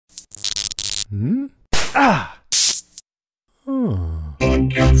Hmm? Ah!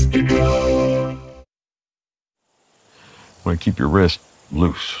 Want to keep your wrist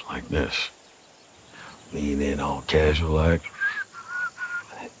loose like this. Lean in all casual like.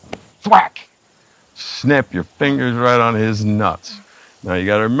 Thwack! Snap your fingers right on his nuts. Now you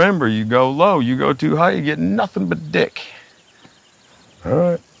gotta remember, you go low, you go too high, you get nothing but dick. All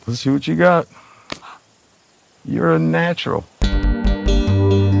right, let's see what you got. You're a natural.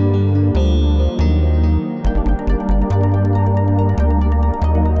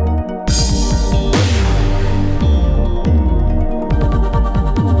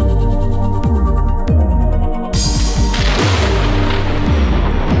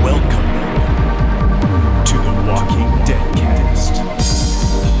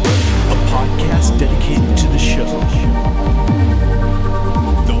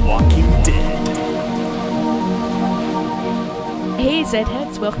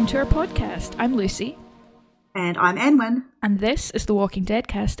 Zheads, welcome to our podcast. I'm Lucy. And I'm Anwen. And this is the Walking Dead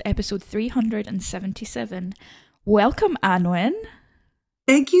cast, episode 377. Welcome, Anwen.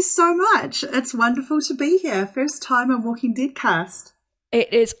 Thank you so much. It's wonderful to be here. First time on Walking Dead cast.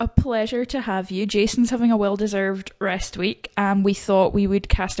 It is a pleasure to have you. Jason's having a well-deserved rest week, and we thought we would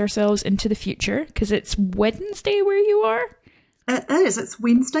cast ourselves into the future, because it's Wednesday where you are. It is. It's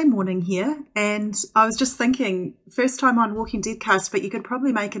Wednesday morning here, and I was just thinking, first time on Walking Dead cast, but you could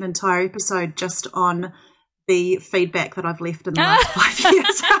probably make an entire episode just on the feedback that I've left in the last 5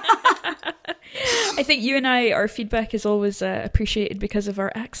 years. I think you and our feedback is always appreciated because of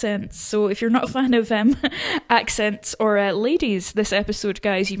our accents. So if you're not a fan of accents or ladies this episode,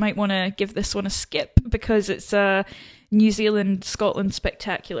 guys, you might want to give this one a skip because it's New Zealand, Scotland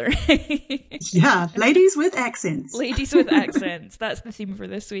spectacular. Yeah, ladies with accents. Ladies with accents. That's the theme for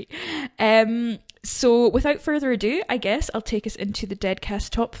this week. So without further ado, I guess I'll take us into the Deadcast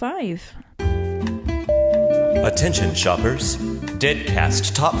Top 5. Attention shoppers,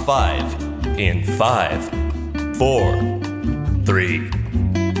 Deadcast Top 5 in 5, 4, 3,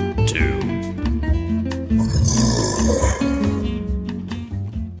 2.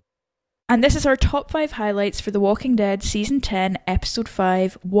 And this is our top 5 highlights for The Walking Dead Season 10, Episode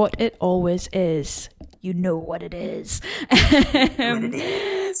 5, What It Always Is. You know what it is. What it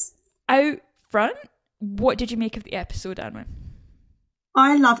is. Out front, what did you make of the episode, Anwen?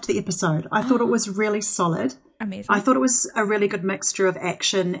 I loved the episode. I thought it was really solid. Amazing. I thought it was a really good mixture of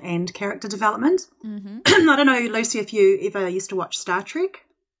action and character development. Mm-hmm. I don't know, Lucy, if you ever used to watch Star Trek.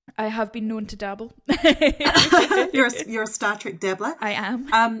 I have been known to dabble. You're a Star Trek dabbler. I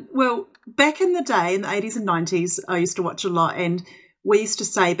am. Well, back in the day, in the 80s and 90s, I used to watch a lot, and we used to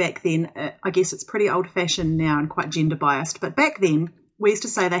say back then, I guess it's pretty old-fashioned now and quite gender-biased, but back then, we used to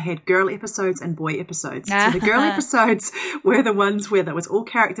say they had girl episodes and boy episodes. So the girl episodes were the ones where there was all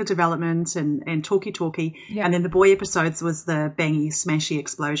character development and talky-talky, yep. And then the boy episodes was the bangy, smashy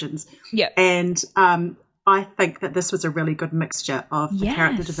explosions. Yep. And I think that this was a really good mixture of the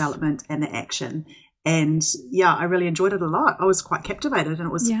character development and the action. And yeah, I really enjoyed it a lot. I was quite captivated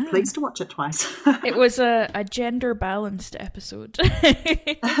and was pleased to watch it twice. It was a gender balanced episode.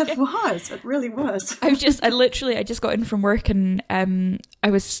 It was. It really was. I just got in from work and I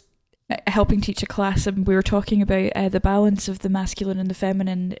was helping teach a class, and we were talking about the balance of the masculine and the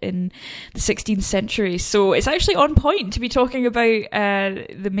feminine in the 16th century. So it's actually on point to be talking about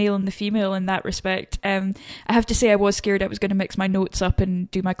the male and the female in that respect. I have to say I was scared I was going to mix my notes up and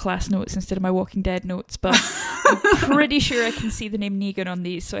do my class notes instead of my Walking Dead notes, but I'm pretty sure I can see the name Negan on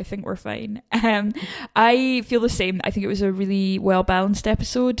these, so I think we're fine. I feel the same. I think it was a really well balanced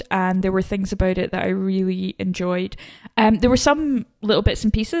episode, and there were things about it that I really enjoyed. There were some little bits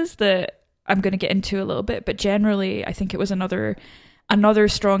and pieces that I'm going to get into a little bit, but generally I think it was another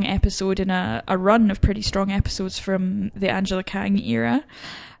strong episode in a run of pretty strong episodes from the Angela Kang era.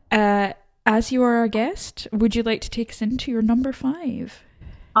 As you are our guest, would you like to take us into your number 5?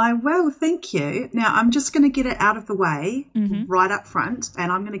 I will, thank you. Now I'm just going to get it out of the way right up front,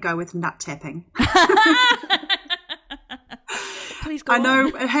 and I'm going to go with nut tapping. Please go I on. know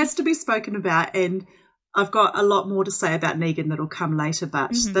it has to be spoken about, and I've got a lot more to say about Negan that'll come later,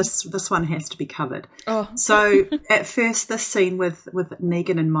 but this one has to be covered. Oh. So at first, this scene with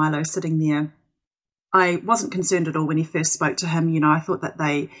Negan and Milo sitting there, I wasn't concerned at all when he first spoke to him. You know, I thought that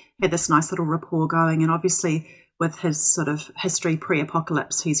they had this nice little rapport going, and obviously with his sort of history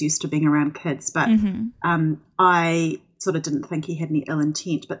pre-apocalypse, he's used to being around kids. But I sort of didn't think he had any ill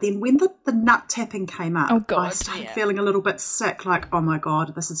intent. But then when the nut tapping came up, I started feeling a little bit sick, like, oh my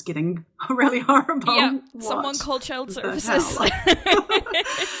God, this is getting really horrible. Yeah, What someone call child the services.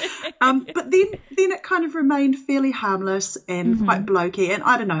 But then it kind of remained fairly harmless and quite blokey. And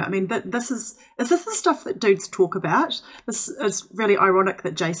I don't know. I mean, but is this the stuff that dudes talk about? This is really ironic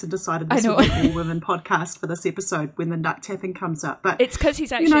that Jason decided this would be an all-women podcast for this episode when the nut tapping comes up. But it's because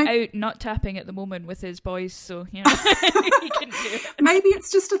he's actually out nut tapping at the moment with his boys, so he can do it. Maybe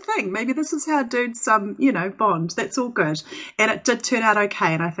it's just a thing. Maybe this is how dudes, bond. That's all good. And it did turn out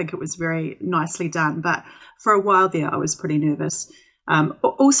okay, and I think it was very nicely done. But for a while there, I was pretty nervous.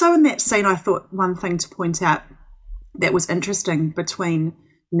 Also in that scene, I thought one thing to point out that was interesting between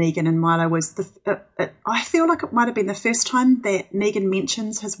Negan and Milo was I feel like it might have been the first time that Negan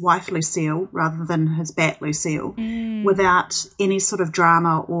mentions his wife Lucille rather than his bat Lucille without any sort of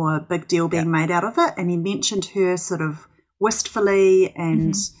drama or big deal being made out of it. And he mentioned her sort of wistfully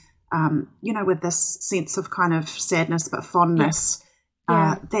and, with this sense of kind of sadness but fondness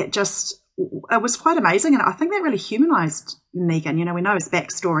that just... It was quite amazing, and I think that really humanised Negan. We know his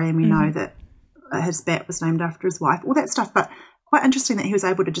backstory, and we know that his bat was named after his wife, all that stuff, but quite interesting that he was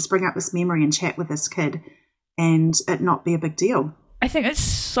able to just bring up this memory and chat with this kid and it not be a big deal. I think that's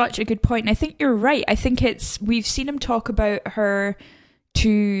such a good point, and I think you're right. I think we've seen him talk about her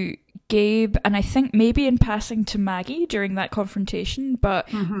to Gabe, and I think maybe in passing to Maggie during that confrontation, but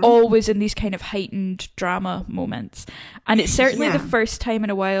always in these kind of heightened drama moments. And it's certainly the first time in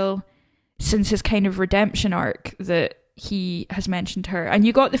a while since his kind of redemption arc that he has mentioned her. And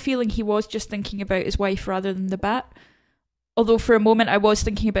you got the feeling he was just thinking about his wife rather than the bat. Although for a moment I was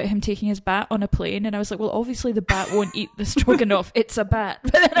thinking about him taking his bat on a plane, and I was like, well, obviously the bat won't eat the stroganoff. It's a bat.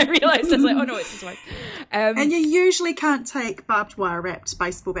 But then I realised, I was like, oh no, it's his wife. And you usually can't take barbed wire wrapped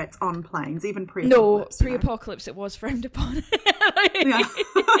baseball bats on planes, even pre-apocalypse. No, pre-apocalypse it was frowned upon.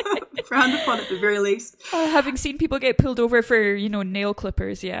 Frowned upon at the very least. Having seen people get pulled over for, nail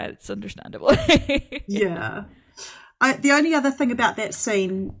clippers, it's understandable. Yeah. The only other thing about that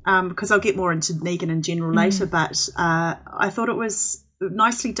scene, because I'll get more into Negan in general later, but I thought it was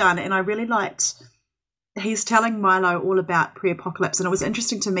nicely done, and I really liked he's telling Milo all about pre-apocalypse, and it was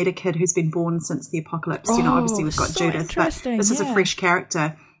interesting to meet a kid who's been born since the apocalypse. Obviously we've got so Judith, but this is a fresh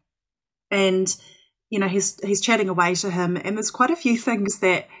character, and he's chatting away to him, and there's quite a few things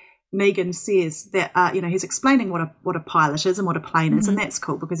that Negan says that he's explaining what a pilot is and what a plane is, and that's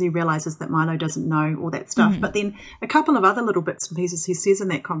cool because he realizes that Milo doesn't know all that stuff. But then a couple of other little bits and pieces he says in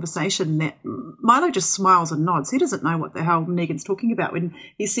that conversation that Milo just smiles and nods. He doesn't know what the hell Negan's talking about when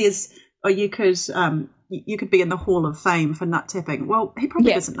he says, "Oh, you could be in the Hall of Fame for nut tapping." Well, he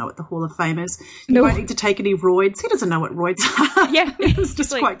probably doesn't know what the Hall of Fame is. You won't need to take any roids. He doesn't know what roids are. Yeah, it's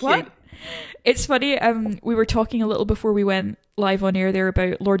just quite cute. It's funny, we were talking a little before we went live on air there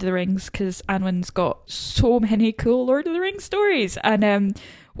about Lord of the Rings, because Anwen's got so many cool Lord of the Rings stories, and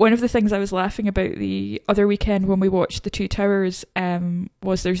one of the things I was laughing about the other weekend when we watched The Two Towers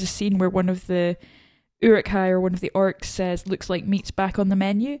was there's a scene where one of the Uruk-hai or one of the orcs says, "Looks like meat's back on the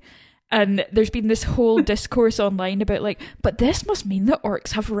menu." And there's been this whole discourse online about but this must mean that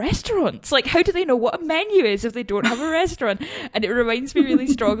orcs have restaurants. How do they know what a menu is if they don't have a restaurant? And it reminds me really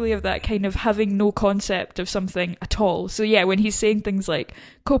strongly of that kind of having no concept of something at all. So yeah, when he's saying things like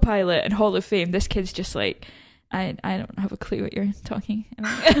co-pilot and Hall of Fame, this kid's just like, I don't have a clue what you're talking about.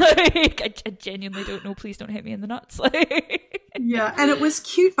 I genuinely don't know. Please don't hit me in the nuts. Yeah, and it was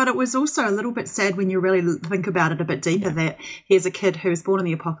cute, but it was also a little bit sad when you really think about it a bit deeper, that here's a kid who was born in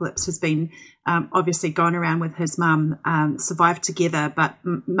the apocalypse, who's been obviously going around with his mum, survived together, but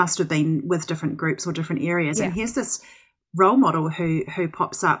must have been with different groups or different areas. Yeah. And here's this role model who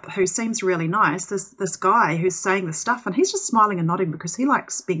pops up, who seems really nice, this guy who's saying this stuff, and he's just smiling and nodding because he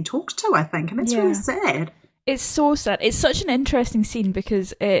likes being talked to, I think, and that's really sad. It's so sad. It's such an interesting scene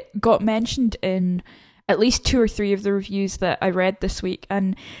because it got mentioned in at least 2 or 3 of the reviews that I read this week,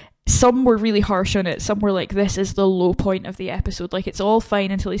 and some were really harsh on it. Some were like, this is the low point of the episode. It's all fine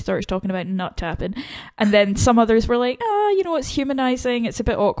until he starts talking about nut tapping. And then some others were like, it's humanizing, it's a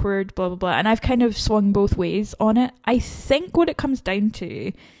bit awkward, blah, blah, blah. And I've kind of swung both ways on it. I think what it comes down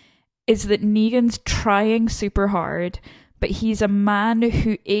to is that Negan's trying super hard, but he's a man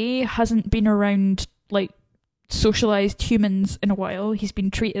who, hasn't been around, socialized humans in a while. He's been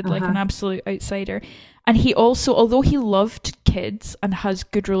treated like an absolute outsider, and he also, although he loved kids and has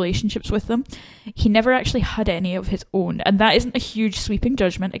good relationships with them, he never actually had any of his own. And that isn't a huge sweeping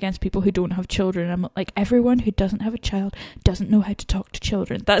judgment against people who don't have children. I'm like, everyone who doesn't have a child doesn't know how to talk to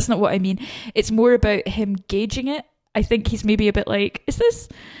children. That's not what I mean. It's more about him gauging it. I think he's maybe a bit like, is this,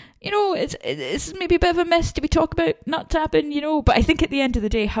 it's maybe a bit of a mess to be talking about nut tapping, but I think at the end of the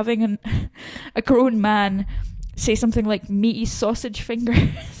day, having a grown man say something like meaty sausage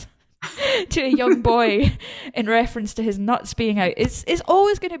fingers to a young boy in reference to his nuts being out is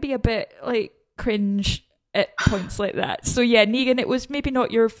always going to be a bit like cringe at points like that. So yeah, Negan, it was maybe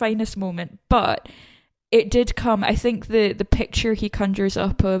not your finest moment, but it did come. I think the picture he conjures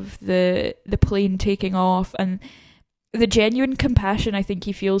up of the plane taking off and the genuine compassion I think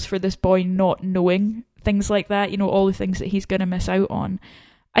he feels for this boy not knowing things like that, you know, all the things that he's going to miss out on.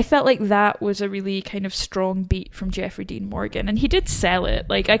 I felt like that was a really kind of strong beat from Jeffrey Dean Morgan, and he did sell it.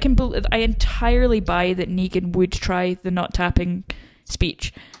 Like, I entirely buy that Negan would try the nut tapping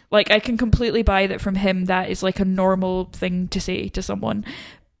speech. Like, I can completely buy that from him. That is like a normal thing to say to someone.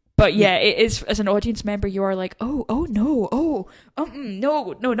 But yeah, it is, as an audience member, you are like, no, no,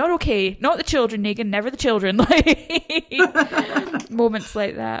 not okay. Not the children, Negan, never the children. Like, moments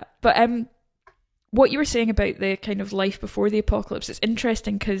like that. But what you were saying about the kind of life before the apocalypse, it's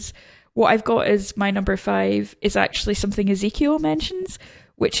interesting because what I've got as my number 5 is actually something Ezekiel mentions,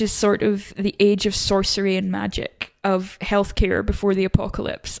 which is sort of the age of sorcery and magic, of healthcare before the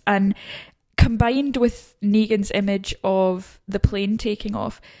apocalypse. And combined with Negan's image of the plane taking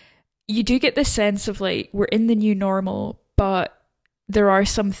off, you do get this sense of like, we're in the new normal, but there are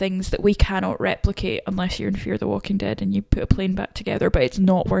some things that we cannot replicate unless you're in Fear the Walking Dead and you put a plane back together, but it's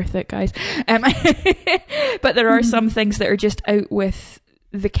not worth it, guys. But there are some things that are just out with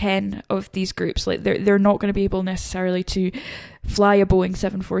the ken of these groups. Like, they're not going to be able necessarily to fly a Boeing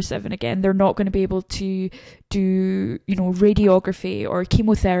 747 again. They're not going to be able to do, you know, radiography or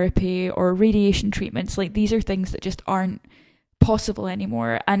chemotherapy or radiation treatments. Like, these are things that just aren't possible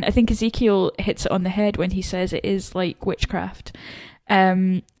anymore. And I think Ezekiel hits it on the head when he says it is like witchcraft.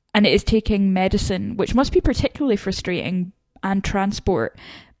 And it is taking medicine, which must be particularly frustrating, and transport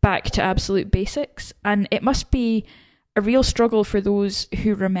back to absolute basics. And it must be a real struggle for those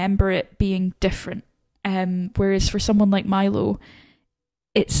who remember it being different. Whereas for someone like Milo,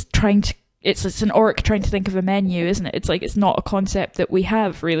 it's an orc trying to think of a menu, isn't it? It's like, it's not a concept that we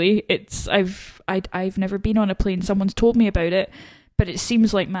have, really. I've never been on a plane. Someone's told me about it, but it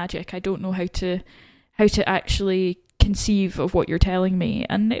seems like magic. I don't know how to actually conceive of what you're telling me.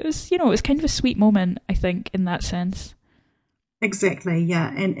 And it was, you know, it was kind of a sweet moment, I think, in that sense. Exactly,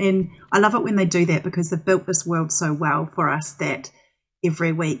 yeah. And I love it when they do that, because they've built this world so well for us that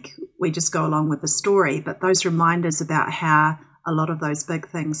every week we just go along with the story. But those reminders about how a lot of those big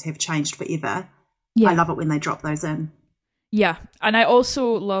things have changed forever, I love it when they drop those in. Yeah, and I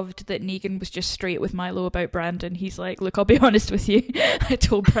also loved that Negan was just straight with Milo about Brandon. He's like, look, I'll be honest with you. I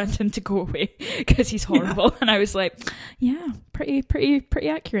told Brandon to go away because he's horrible. Yeah. And I was like, yeah, pretty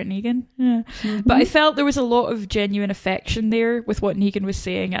accurate, Negan. Yeah. Mm-hmm. But I felt there was a lot of genuine affection there with what Negan was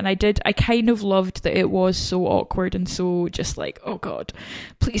saying. And I kind of loved that it was so awkward and so just like, oh God,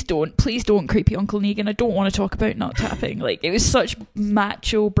 please don't, creepy Uncle Negan. I don't want to talk about nut tapping. Like, it was such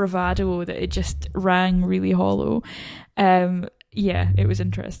macho bravado that it just rang really hollow. Yeah, it was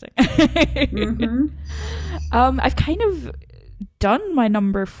interesting. Mm-hmm. I've kind of done my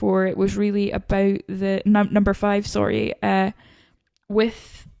number 4. It was really about the number 5, sorry,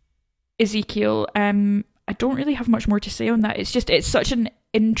 with Ezekiel. I don't really have much more to say on that. It's such an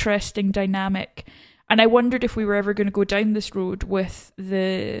interesting dynamic, and I wondered if we were ever going to go down this road with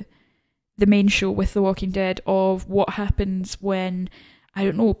the main show with The Walking Dead, of what happens when, I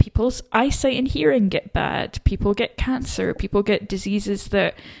don't know, people's eyesight and hearing get bad, people get cancer, people get diseases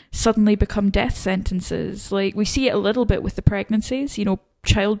that suddenly become death sentences. Like, we see it a little bit with the pregnancies, you know,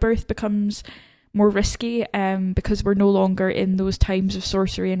 childbirth becomes more risky because we're no longer in those times of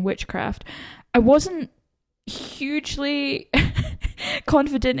sorcery and witchcraft. I wasn't hugely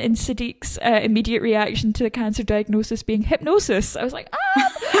confident in Sadiq's immediate reaction to the cancer diagnosis being hypnosis. I was like,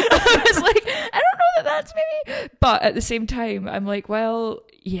 I was like, I don't know that's maybe, but at the same time I'm like, well,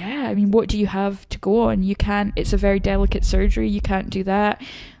 yeah, I mean, what do you have to go on? You can't, it's a very delicate surgery, you can't do that.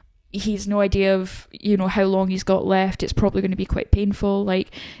 He's no idea of, you know, how long he's got left. It's probably going to be quite painful. Like,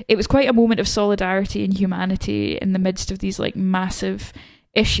 it was quite a moment of solidarity and humanity in the midst of these like massive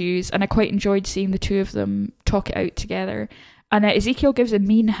issues, and I quite enjoyed seeing the two of them talk it out together. And Ezekiel gives a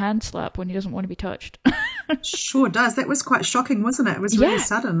mean hand slap when he doesn't want to be touched. Sure does. That was quite shocking, wasn't it? It was really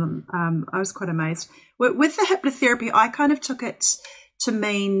sudden. I was quite amazed. With the hypnotherapy, I kind of took it to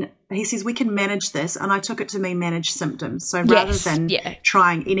mean, he says we can manage this, and I took it to mean manage symptoms. So rather than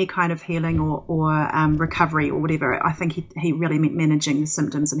trying any kind of healing or recovery or whatever, I think he really meant managing the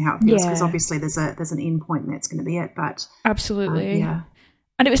symptoms and how it feels, because obviously there's an end point and that's going to be it. But absolutely,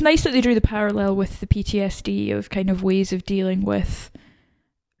 And it was nice that they drew the parallel with the PTSD of kind of ways of dealing with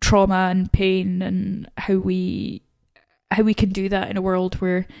trauma and pain, and how we can do that in a world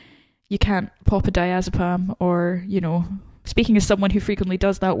where you can't pop a diazepam or, you know, speaking as someone who frequently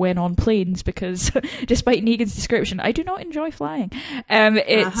does that when on planes, because despite Negan's description, I do not enjoy flying.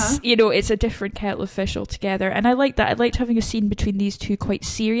 It's it's a different kettle of fish altogether, and I like that. I liked having a scene between these two quite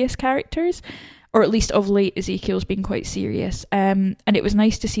serious characters, or at least of late Ezekiel's been quite serious. And it was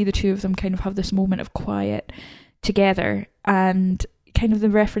nice to see the two of them kind of have this moment of quiet together, and kind of the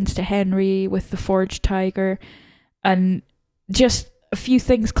reference to Henry with the forged tiger, and just a few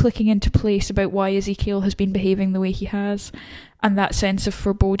things clicking into place about why Ezekiel has been behaving the way he has, and that sense of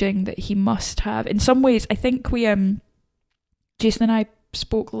foreboding that he must have. In some ways, I think we, Jason and I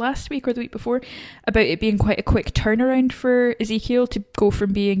spoke last week or the week before about it being quite a quick turnaround for Ezekiel to go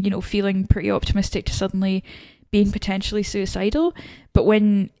from being, feeling pretty optimistic to suddenly being potentially suicidal. But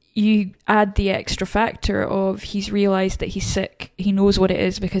when you add the extra factor of he's realised that he's sick, he knows what it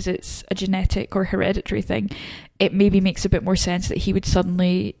is because it's a genetic or hereditary thing, it maybe makes a bit more sense that he would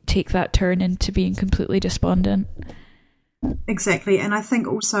suddenly take that turn into being completely despondent. Exactly. And I think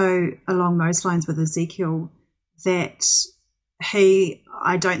also along those lines with Ezekiel, that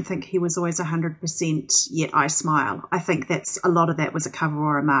I don't think he was always 100% yet I smile. I think that's a lot of that was a cover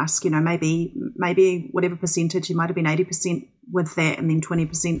or a mask. Maybe whatever percentage, he might have been 80% with that and then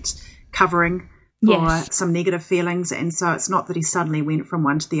 20% covering for some negative feelings. And so it's not that he suddenly went from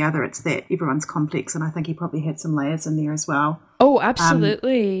one to the other. It's that everyone's complex, and I think he probably had some layers in there as well. Oh,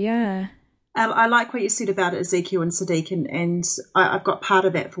 absolutely, yeah. I like what you said about Ezekiel and Sadiq, and I've got part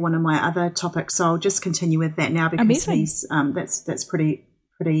of that for one of my other topics, so I'll just continue with that now because he's that's pretty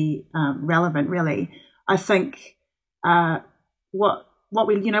relevant, really. I think what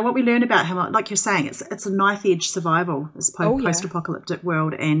we learn about him, like you're saying, it's a knife edge survival, this post-apocalyptic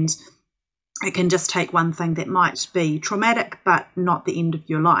world, and it can just take one thing that might be traumatic, but not the end of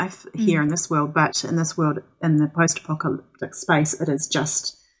your life here in this world, but in this world, in the post-apocalyptic space, it is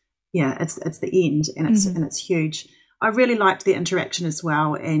just. Yeah, it's the end, and it's huge. I really liked the interaction as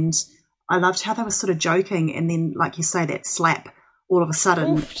well, and I loved how they were sort of joking, and then, like you say, that slap all of a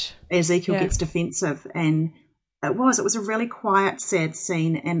sudden, Ezekiel gets defensive, and it was a really quiet, sad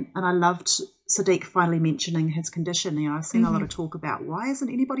scene, and I loved Sadiq finally mentioning his condition. I've seen a lot of talk about why isn't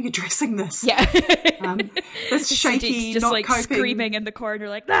anybody addressing this? Yeah, this shaky, just not like coping, screaming in the corner,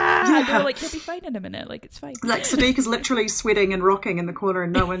 like and they're like, he'll be fine in a minute, like it's fine. Like Sadiq is literally sweating and rocking in the corner,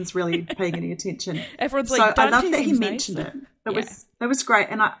 and no one's really paying any attention. Everyone's like, so I love that he mentioned it. It was great,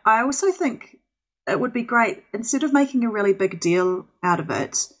 and I also think it would be great, instead of making a really big deal out of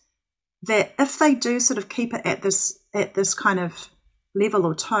it, that if they do sort of keep it at this kind of level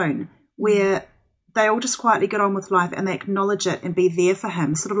or tone where they all just quietly get on with life and they acknowledge it and be there for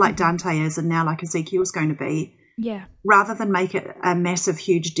him, sort of like Dante is and now like Ezekiel's going to be, rather than make it a massive,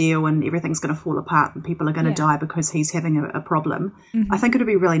 huge deal and everything's going to fall apart and people are going to die because he's having a problem. I think it would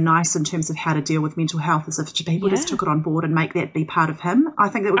be really nice in terms of how to deal with mental health, as if people just took it on board and make that be part of him. I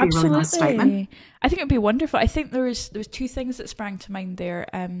think that would be a really nice statement. I think it would be wonderful. I think there was two things that sprang to mind there.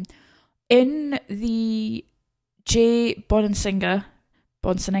 In the Jay Bonsinga,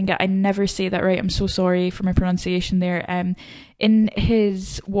 I never say that right, I'm so sorry for my pronunciation there. In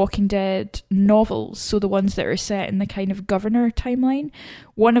his Walking Dead novels, so the ones that are set in the kind of Governor timeline,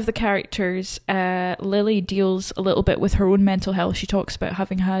 one of the characters, Lily, deals a little bit with her own mental health. She talks about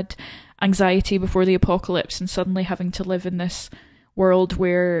having had anxiety before the apocalypse and suddenly having to live in this world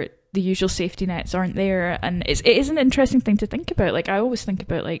where the usual safety nets aren't there. And it is an interesting thing to think about. Like, I always think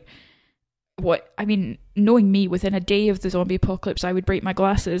about, like, knowing me, within a day of the zombie apocalypse, I would break my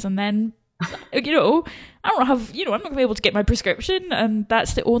glasses, and then, I'm not going to be able to get my prescription, and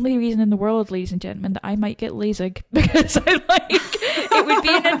that's the only reason in the world, ladies and gentlemen, that I might get LASIK, because it would be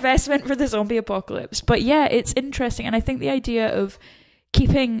an investment for the zombie apocalypse. But yeah, it's interesting, and I think the idea of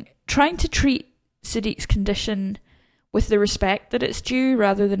trying to treat Sadiq's condition with the respect that it's due,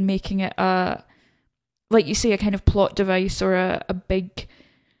 rather than making it like you say, a kind of plot device or a big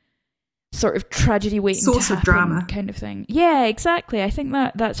sort of tragedy waiting source to happen, of drama kind of thing. Yeah, exactly. I think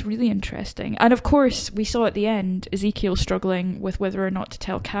that's really interesting. And of course, we saw at the end Ezekiel struggling with whether or not to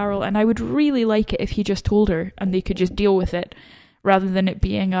tell Carol, and I would really like it if he just told her and they could just deal with it rather than it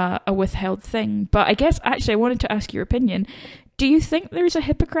being a withheld thing. But I guess actually I wanted to ask your opinion. Do you think there's a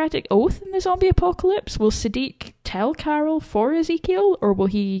Hippocratic oath in the zombie apocalypse? Will Sadiq tell Carol for Ezekiel, or will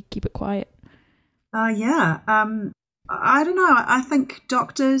he keep it quiet? I don't know. I think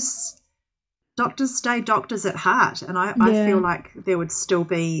doctors stay doctors at heart, and I feel like there would still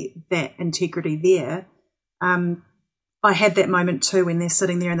be that integrity there. I had that moment too when they're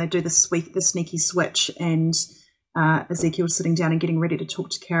sitting there and they do the sneaky switch, and Ezekiel sitting down and getting ready to talk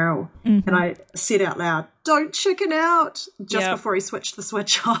to Carol. And I said out loud, "Don't chicken out," just before he switched the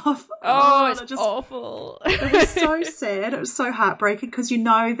switch off. It's awful. It was so sad. It was so heartbreaking, because you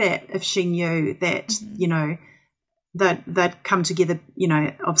know that if she knew that, you know, that they'd come together, you know,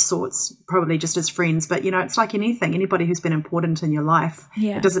 of sorts, probably just as friends. But, you know, it's like anything, anybody who's been important in your life,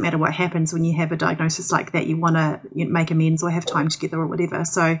 it doesn't matter what happens when you have a diagnosis like that, you want to make amends or have time together or whatever.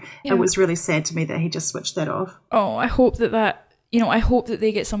 So it was really sad to me that he just switched that off. Oh, I hope that you know, I hope that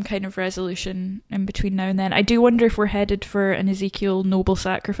they get some kind of resolution in between now and then. I do wonder if we're headed for an Ezekiel noble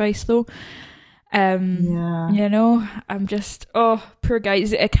sacrifice, though. You know, I'm just, poor guy.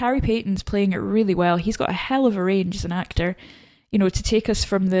 Carrie Payton's playing it really well. He's got a hell of a range as an actor, you know, to take us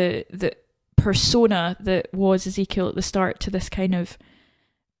from the persona that was Ezekiel at the start to this kind of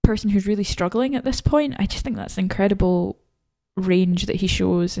person who's really struggling at this point. I just think that's incredible range that he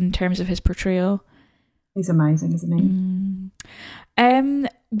shows in terms of his portrayal. He's amazing, isn't he?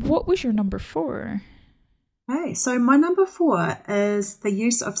 What was your number 4? Okay, so my number 4 is the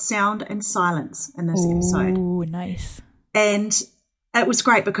use of sound and silence in this episode. Oh, nice. And it was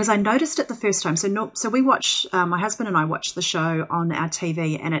great because I noticed it the first time. So we watch, my husband and I watch the show on our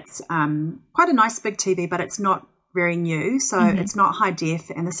TV, and it's quite a nice big TV, but it's not very new. So it's not high def,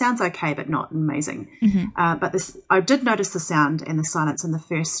 and the sound's okay, but not amazing. But I did notice the sound and the silence in the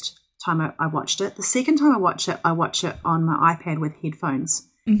first time I watched it. The second time I watch it on my iPad with headphones.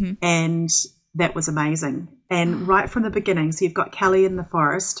 And that was amazing. And right from the beginning, so you've got Kelly in the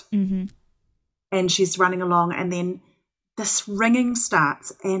forest, and she's running along, and then this ringing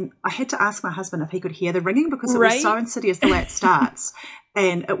starts, and I had to ask my husband if he could hear the ringing, because it was so insidious the way it starts,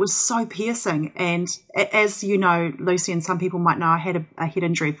 and it was so piercing. And as you know, Lucy, and some people might know, I had a head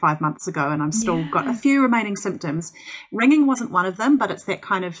injury 5 months ago, and I'm still got a few remaining symptoms. Ringing wasn't one of them, but it's that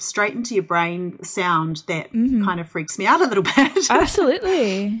kind of straight into your brain sound that kind of freaks me out a little bit.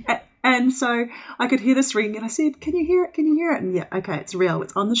 Absolutely. And so I could hear this ring, and I said, "Can you hear it? Can you hear it?" And yeah, okay, it's real.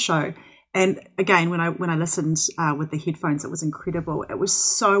 It's on the show. And again, when I listened with the headphones, it was incredible. It was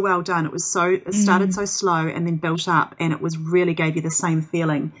so well done. It started so slow and then built up, and it was really gave you the same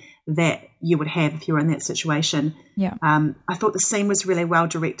feeling that you would have if you were in that situation. Yeah. I thought the scene was really well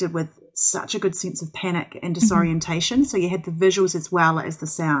directed, with such a good sense of panic and disorientation. So you had the visuals as well as the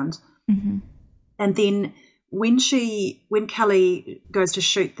sound. And then when Kelly goes to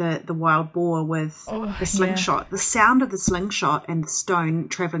shoot the wild boar with the slingshot, the sound of the slingshot and the stone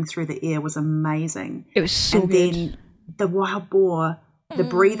traveling through the air was amazing. It was so good. And then the wild boar, the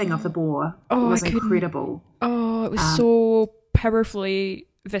breathing of the boar was incredible. Oh, it was so powerfully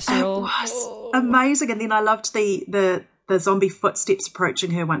visceral. It was amazing. And then I loved the zombie footsteps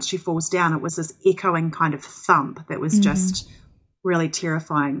approaching her once she falls down. It was this echoing kind of thump that was just really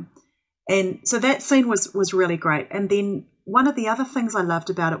terrifying. And so that scene was really great. And then one of the other things I loved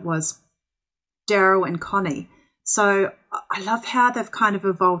about it was Daryl and Connie. So I love how they've kind of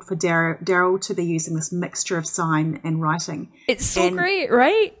evolved for Daryl to be using this mixture of sign and writing. It's so great,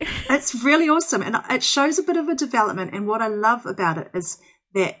 right? It's really awesome. And it shows a bit of a development. And what I love about it is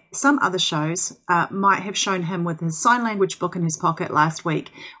that some other shows might have shown him with his sign language book in his pocket last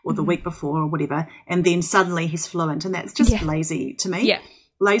week or the week before or whatever, and then suddenly he's fluent. And that's just lazy to me. Yeah.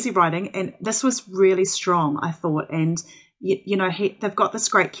 Lazy writing, and this was really strong, I thought. And you know, they've got this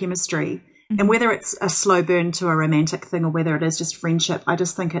great chemistry, and whether it's a slow burn to a romantic thing or whether it is just friendship, I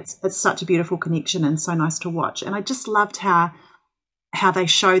just think it's such a beautiful connection and so nice to watch. And I just loved how they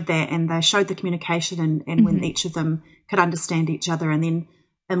showed that, and they showed the communication, and when each of them could understand each other. And then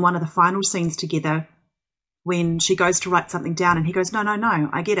in one of the final scenes together, when she goes to write something down and he goes, no,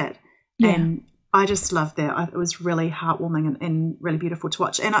 I get it. And I just loved that. It was really heartwarming and really beautiful to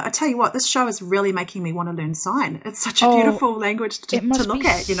watch. And I tell you what, this show is really making me want to learn sign. It's such a beautiful language to look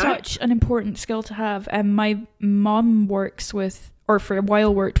at, you know? Such an important skill to have. My mum works with, or for a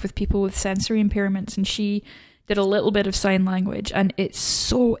while worked with people with sensory impairments, and she did a little bit of sign language, and it's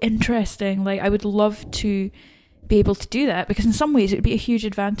so interesting. Like, I would love to be able to do that, because in some ways it would be a huge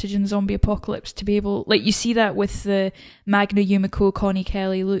advantage in the zombie apocalypse to be able, like, you see that with the Magna, Yumiko, Connie,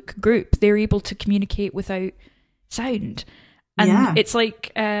 Kelly, Luke group. They're able to communicate without sound, and it's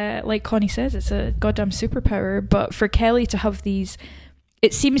like Connie says, it's a goddamn superpower. But for Kelly to have these,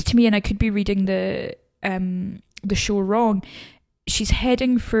 it seems to me, and I could be reading the show wrong, she's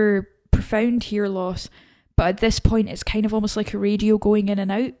heading for profound hear loss, but at this point it's kind of almost like a radio going in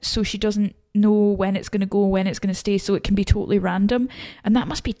and out, so she doesn't know when it's going to go, when it's going to stay, so it can be totally random, and that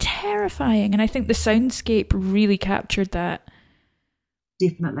must be terrifying. And I think the soundscape really captured that.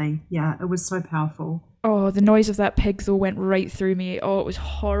 definitely. Yeah, it was so powerful. Oh, the noise of that pig though went right through me. Oh, it was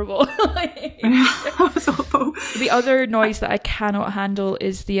horrible. It was awful. The other noise that I cannot handle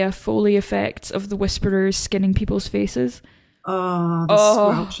is the Foley effects of the whisperers skinning people's faces. Oh, the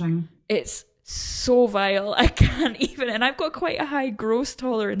squelching. It's so vile. I can't even, and I've got quite a high gross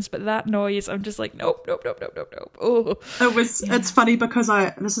tolerance, but that noise, I'm just like, nope. Oh, It's funny because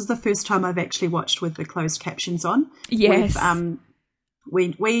this is the first time I've actually watched with the closed captions on. Yes.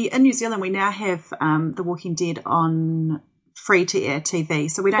 We in New Zealand, we now have The Walking Dead on free-to-air TV.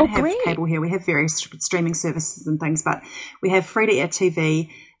 So we don't have cable here. We have various streaming services and things, but we have free-to-air TV.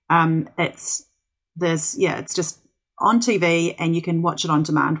 It's just on TV, and you can watch it on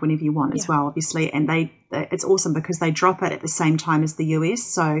demand whenever you want as well, obviously. And it's awesome because they drop it at the same time as the US.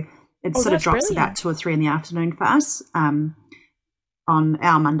 So it sort of drops about 2 or 3 in the afternoon for us on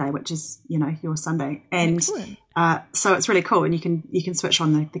our Monday, which is, your Sunday. And so it's really cool. And you can switch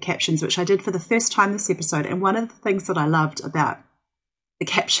on the captions, which I did for the first time this episode. And one of the things that I loved about the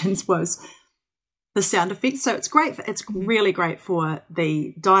captions was the sound effects. So it's great. It's really great for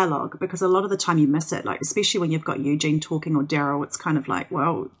the dialogue because a lot of the time you miss it, like especially when you've got Eugene talking or Daryl. It's kind of like,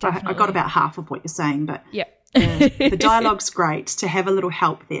 well, I got about half of what you're saying, but the dialogue's great to have a little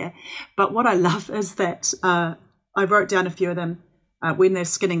help there. But what I love is that I wrote down a few of them when they're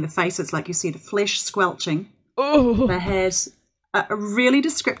skinning the faces, like you said, flesh squelching. Oh, they had a really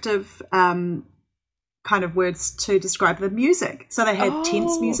descriptive kind of words to describe the music. So they had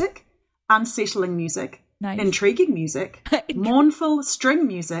tense music, unsettling music, intriguing music, mournful string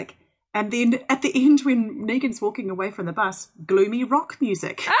music, and then at the end when Negan's walking away from the bus, gloomy rock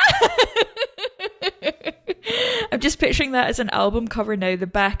music. I'm just picturing that as an album cover now, the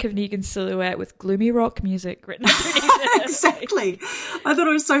back of Negan's silhouette with gloomy rock music written underneath it. Exactly. I thought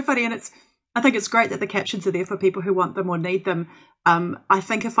it was so funny, and I think it's great that the captions are there for people who want them or need them. I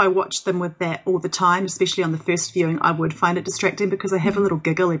think if I watched them with that all the time, especially on the first viewing, I would find it distracting because I have a little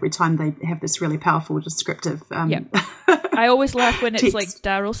giggle every time they have this really powerful descriptive I always laugh when it's text. Like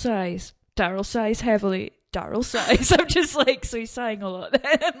Daryl sighs heavily, Daryl sighs. I'm just like, so he's sighing a lot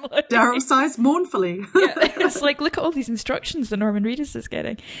then. Like, Daryl sighs mournfully. It's like, look at all these instructions that Norman Reedus is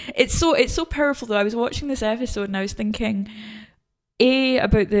getting. It's so powerful though. I was watching this episode and I was thinking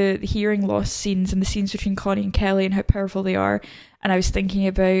about the hearing loss scenes and the scenes between Connie and Kelly and how powerful they are. And I was thinking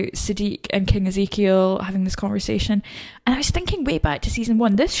about Sadiq and King Ezekiel having this conversation. And I was thinking way back to season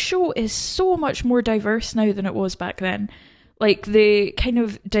 1, this show is so much more diverse now than it was back then. Like the kind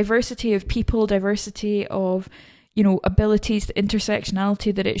of diversity of people, diversity of, abilities, the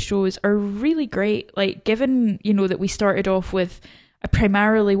intersectionality that it shows are really great. Like given, that we started off with a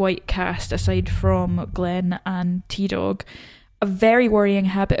primarily white cast aside from Glenn and T-Dog, a very worrying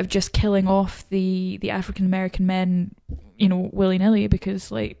habit of just killing off the African American men, willy-nilly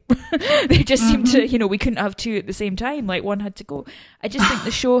because like they just seem to, we couldn't have two at the same time, like one had to go. I just think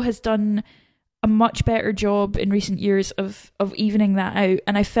the show has done a much better job in recent years of evening that out,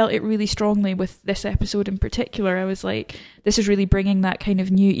 and I felt it really strongly with this episode in particular. I was like, this is really bringing that kind of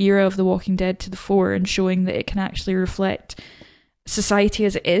new era of The Walking Dead to the fore and showing that it can actually reflect society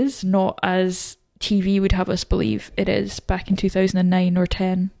as it is, not as TV would have us believe it is back in 2009 or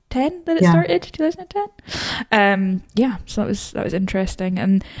 10 that it started, 2010. So that was interesting,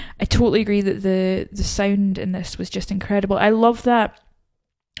 and I totally agree that the sound in this was just incredible. I love that.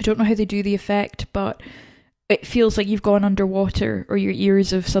 I don't know how they do the effect, but it feels like you've gone underwater or your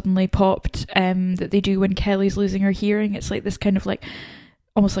ears have suddenly popped, that they do when Kelly's losing her hearing. It's like this kind of like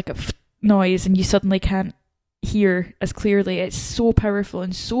almost like a noise and you suddenly can't hear as clearly. It's so powerful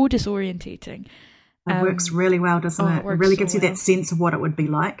and so disorientating. It works really well, doesn't it? It really gives you that sense of what it would be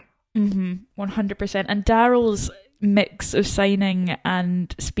like. 100%. And Daryl's mix of signing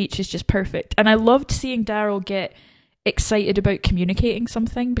and speech is just perfect. And I loved seeing Daryl get excited about communicating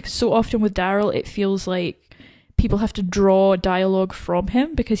something, because so often with Daryl it feels like people have to draw dialogue from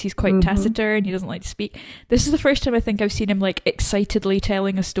him because he's quite taciturn and he doesn't like to speak. This is the first time I think I've seen him like excitedly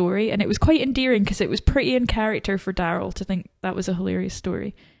telling a story, and it was quite endearing because it was pretty in character for Daryl to think that was a hilarious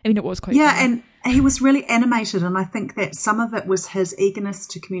story. I mean, it was quite funny. And he was really animated, and I think that some of it was his eagerness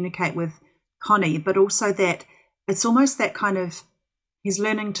to communicate with Connie, but also that it's almost that kind of, he's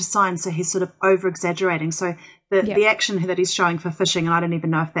learning to sign, so he's sort of over exaggerating. So the action that he's showing for fishing, and I don't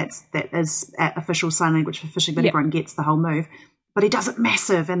even know if that is official sign language for fishing, but everyone gets the whole move. But he does it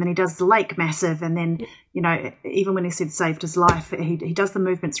massive, and then he does the lake massive, and then even when he said saved his life, he does the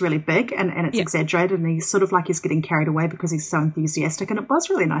movements really big and it's exaggerated, and he's sort of like he's getting carried away because he's so enthusiastic, and it was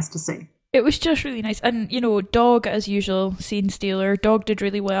really nice to see. It was just really nice. And, Dog, as usual, scene stealer. Dog did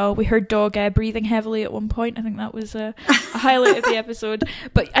really well. We heard Dog breathing heavily at one point. I think that was a highlight of the episode.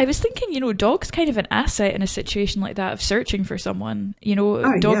 But I was thinking, Dog's kind of an asset in a situation like that of searching for someone.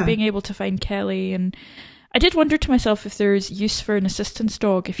 Dog being able to find Kelly. And I did wonder to myself if there's use for an assistance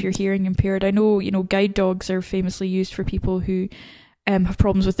dog if you're hearing impaired. I know, guide dogs are famously used for people who have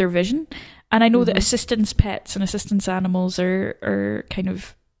problems with their vision. And I know that assistance pets and assistance animals are kind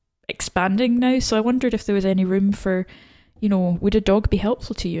of expanding now, so I wondered if there was any room for, would a dog be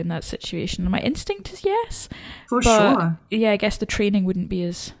helpful to you in that situation? And my instinct is yes. For sure. Yeah, I guess the training wouldn't be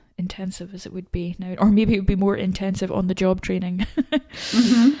as intensive as it would be now, or maybe it would be more intensive on the job training.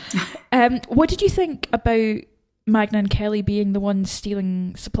 What did you think about Magna and Kelly being the ones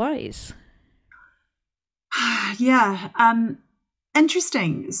stealing supplies? Yeah,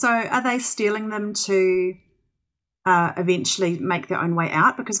 interesting. So are they stealing them to eventually make their own way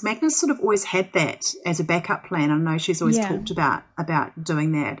out? Because Magna's sort of always had that as a backup plan. I know she's always talked about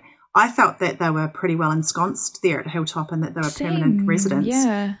doing that. I felt that they were pretty well ensconced there at Hilltop and that they were permanent residents.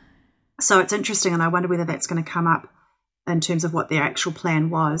 Yeah. So it's interesting, and I wonder whether that's going to come up in terms of what their actual plan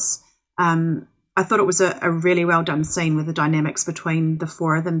was. I thought it was a really well done scene with the dynamics between the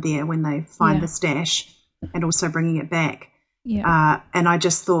four of them there when they find the stash and also bringing it back. Yeah. And I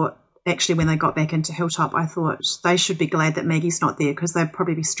just thought, actually, when they got back into Hilltop, I thought they should be glad that Maggie's not there because they'd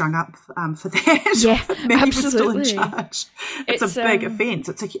probably be strung up for that. Yeah, Maggie absolutely. was still in charge. It's a big offence.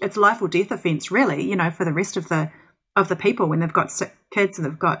 It's life or death offence, really. For the rest of the people when they've got sick kids and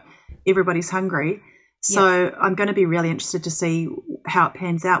they've got everybody's hungry. So I'm going to be really interested to see how it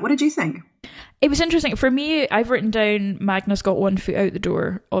pans out. What did you think? It was interesting. For me, I've written down Magna's got one foot out the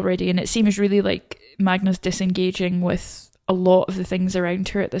door already, and it seems really like Magna's disengaging with a lot of the things around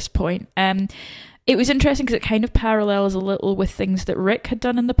her at this point. It was interesting because it kind of parallels a little with things that Rick had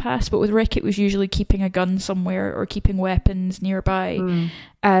done in the past, but with Rick it was usually keeping a gun somewhere or keeping weapons nearby.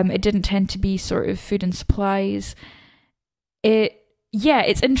 It didn't tend to be sort of food and supplies.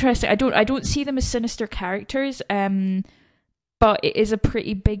 It's interesting. I don't see them as sinister characters, but it is a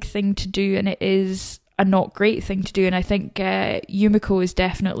pretty big thing to do, and it is a not great thing to do. And I think Yumiko is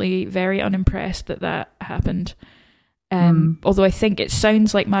definitely very unimpressed that happened. Although I think it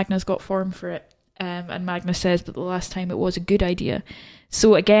sounds like Magna's got form for it, and Magna says that the last time it was a good idea.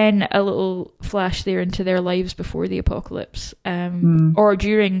 So again, a little flash there into their lives before the apocalypse, or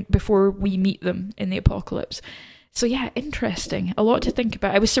before we meet them in the apocalypse. So yeah, interesting. A lot to think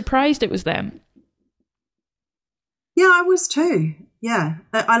about. I was surprised it was them. Yeah, I was too. Yeah,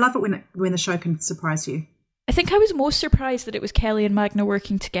 I love it when the show can surprise you. I think I was most surprised that it was Kelly and Magna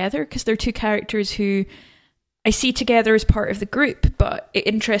working together because they're two characters who I see together as part of the group, but it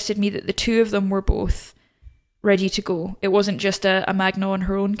interested me that the two of them were both ready to go. It wasn't just a Magna on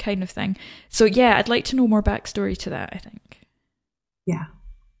her own kind of thing. So yeah, I'd like to know more backstory to that, I think. Yeah.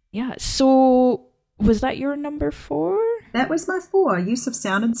 Yeah, so was that your number 4? That was my 4, use of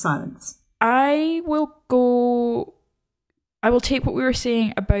sound and silence. I will take what we were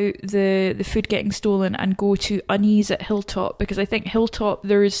saying about the food getting stolen and go to unease at Hilltop, because I think Hilltop,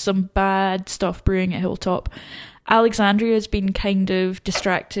 there is some bad stuff brewing at Hilltop. Alexandria has been kind of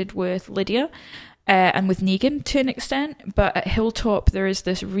distracted with Lydia and with Negan to an extent, but at Hilltop there is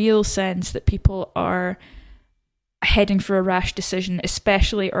this real sense that people are heading for a rash decision,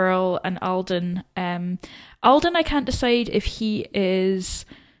 especially Earl and Alden. Alden, I can't decide if he is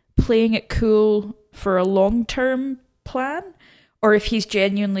playing it cool for a long-term plan or if he's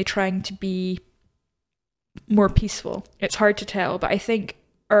genuinely trying to be more peaceful. It's hard to tell, but I think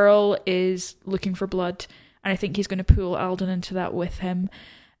Earl is looking for blood, and I think he's going to pull Alden into that with him.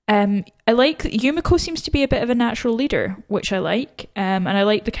 I like Yumiko seems to be a bit of a natural leader, which I like, and I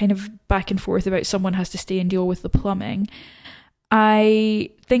like the kind of back and forth about someone has to stay and deal with the plumbing. I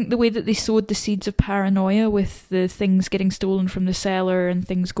think the way that they sowed the seeds of paranoia with the things getting stolen from the cellar and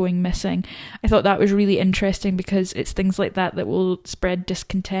things going missing, I thought that was really interesting because it's things like that will spread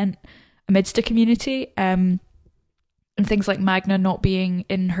discontent amidst a community. And things like Magna not being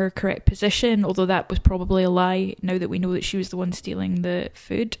in her correct position, although that was probably a lie now that we know that she was the one stealing the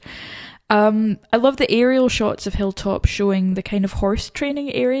food. I love the aerial shots of Hilltop showing the kind of horse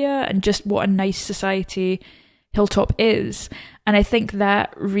training area and just what a nice society Hilltop is. And I think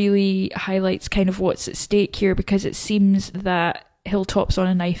that really highlights kind of what's at stake here, because it seems that Hilltop's on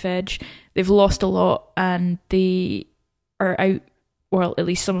a knife edge. They've lost a lot and they are out, well, at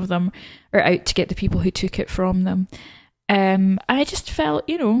least some of them are out to get the people who took it from them. I just felt,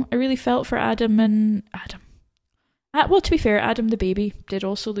 I really felt for Adam. Well, to be fair, Adam the baby did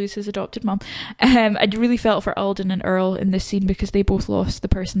also lose his adopted mum. I really felt for Alden and Earl in this scene because they both lost the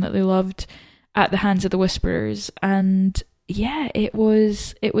person that they loved at the hands of the Whisperers. And yeah, it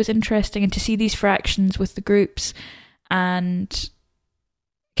was interesting. And to see these fractions with the groups, and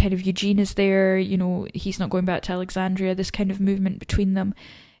kind of Eugene is there, you know, he's not going back to Alexandria, this kind of movement between them.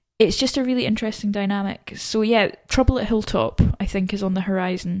 It's just a really interesting dynamic. So yeah, Trouble at Hilltop, I think, is on the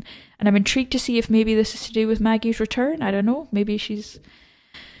horizon. And I'm intrigued to see if maybe this is to do with Maggie's return. I don't know. Maybe she's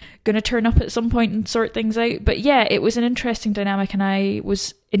going to turn up at some point and sort things out. But yeah, it was an interesting dynamic, and I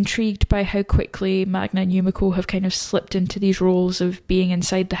was intrigued by how quickly Magna and Yumiko have kind of slipped into these roles of being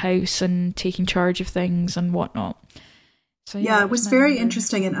inside the house and taking charge of things and whatnot. So yeah, it was very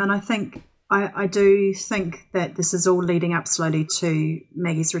interesting. And I think... I do think that this is all leading up slowly to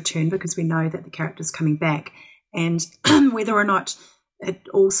Maggie's return, because we know that the character's coming back, and whether or not it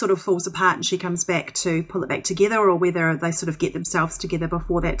all sort of falls apart and she comes back to pull it back together, or whether they sort of get themselves together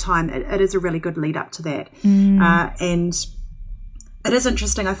before that time, it is a really good lead up to that. And it is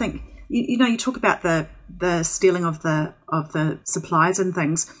interesting. I think, you know, you talk about the stealing of the supplies and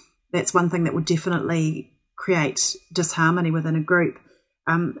things. That's one thing that would definitely create disharmony within a group.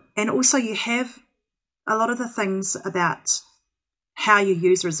 And also you have a lot of the things about how you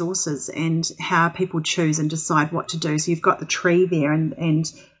use resources and how people choose and decide what to do. So you've got the tree there, and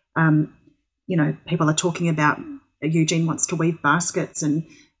you know, people are talking about Eugene wants to weave baskets, and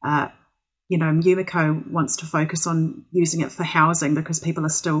you know, Yumiko wants to focus on using it for housing because there are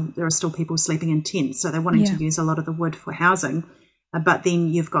still people sleeping in tents, so they're wanting to use a lot of the wood for housing. But then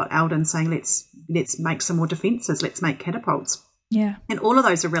you've got Alden saying, let's make some more defences, let's make catapults. Yeah. And all of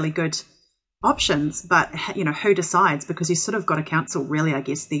those are really good options, but, you know, who decides? Because you sort of got a council, really, I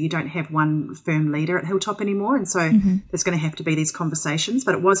guess, there. You don't have one firm leader at Hilltop anymore, and so there's going to have to be these conversations.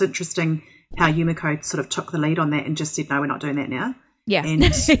 But it was interesting how Yumiko sort of took the lead on that and just said, no, we're not doing that now. Yeah. And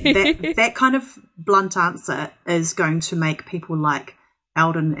that kind of blunt answer is going to make people like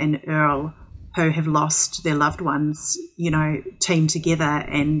Alden and Earl, who have lost their loved ones, you know, team together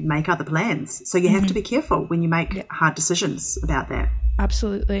and make other plans. So you have to be careful when you make hard decisions about that.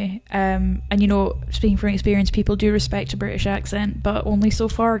 Absolutely. And, you know, speaking from experience, people do respect a British accent, but only so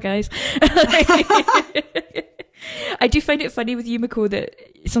far, guys. I do find it funny with Yumiko that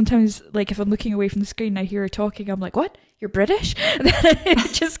sometimes, like, if I'm looking away from the screen and I hear her talking, I'm like, what? You're British?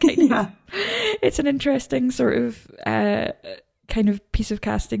 It just kind of, it's an interesting sort of... kind of piece of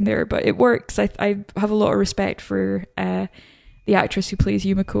casting there, but it works. I have a lot of respect for the actress who plays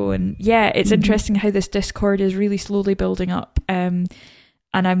Yumiko, and yeah, it's interesting how this discord is really slowly building up, and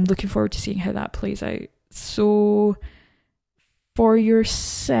I'm looking forward to seeing how that plays out. So for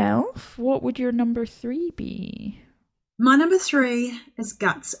yourself, what would your number 3 be? My number 3 is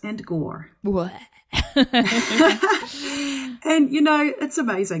Guts and Gore. What? And you know, it's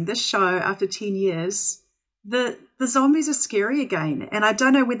amazing, this show, after 10 years, the zombies are scary again, and I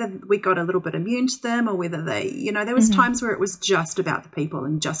don't know whether we got a little bit immune to them, or whether they, you know, there was times where it was just about the people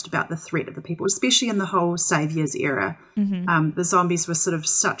and just about the threat of the people, especially in the whole Saviours era. The zombies were sort of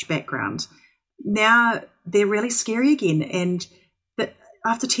such background. Now they're really scary again, and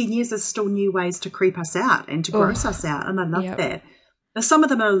after 10 years there's still new ways to creep us out and to gross us out, and I love that. Now, some of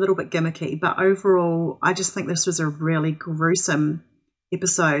them are a little bit gimmicky, but overall I just think this was a really gruesome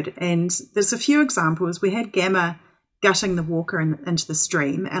episode. And there's a few examples. We had Gamma gutting the walker into the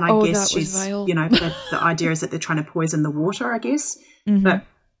stream, and I guess she's vile. You know, the idea is that they're trying to poison the water, I guess. But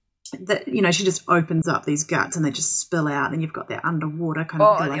you know, she just opens up these guts and they just spill out, and you've got that underwater kind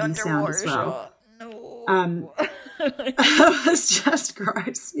of gliding sound as well. It was just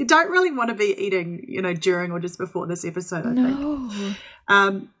gross. You don't really want to be eating, you know, during or just before this episode, I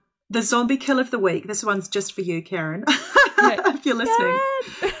think. The zombie kill of the week. This one's just for you, Karen, if you're listening.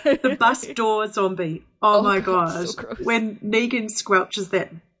 The bus door zombie. Oh my gosh. So when Negan squelches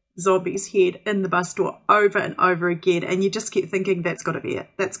that zombie's head in the bus door over and over again, and you just keep thinking, that's got to be it.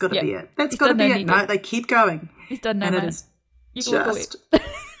 That's got to be it. That's got to be it. No, they keep going. He's done now, and man. It is just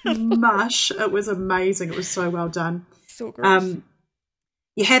mush. It was amazing. It was so well done. So gross.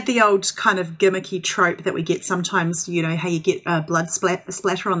 You had the old kind of gimmicky trope that we get sometimes, you know, how you get blood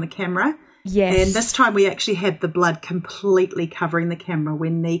splatter on the camera. Yes. And this time we actually had the blood completely covering the camera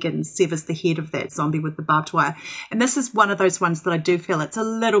when Negan severs the head of that zombie with the barbed wire. And this is one of those ones that I do feel it's a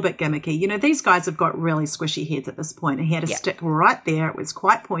little bit gimmicky. You know, these guys have got really squishy heads at this point, and he had a stick right there. It was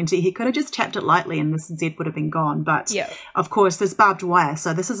quite pointy. He could have just tapped it lightly and this Z would have been gone. But, of course, there's barbed wire,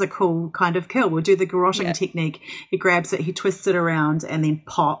 so this is a cool kind of kill. We'll do the garroting technique. He grabs it, he twists it around, and then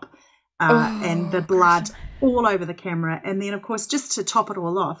pop. And the blood all over the camera. And then, of course, just to top it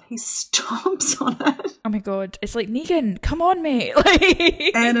all off, he stomps on it. Oh my God. It's like, Negan, come on, mate.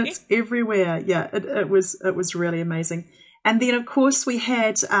 Like... And it's everywhere. Yeah, it was really amazing. And then, of course, we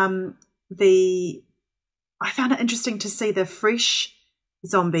had I found it interesting to see the fresh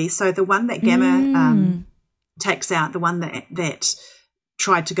zombie. So the one that Gamma takes out, the one that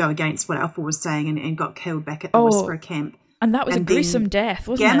tried to go against what Alpha was saying and got killed back at the Whisperer camp. And that was a gruesome death,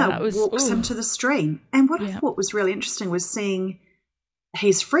 wasn't it? Gamma walks him to the stream. And what I thought was really interesting was seeing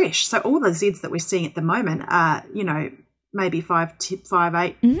he's fresh. So all the Zeds that we're seeing at the moment are, maybe 5,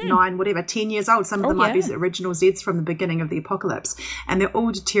 8, 9, whatever, 10 years old. Some of them might be the original Zeds from the beginning of the apocalypse. And they're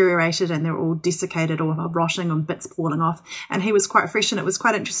all deteriorated and they're all desiccated or rotting and bits falling off. And he was quite fresh, and it was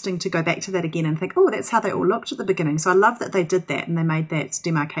quite interesting to go back to that again and think, oh, that's how they all looked at the beginning. So I love that they did that and they made that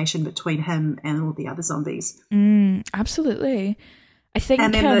demarcation between him and all the other zombies. Absolutely. I think...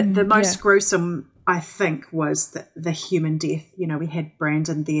 And then the most gruesome, I think, was the human death. We had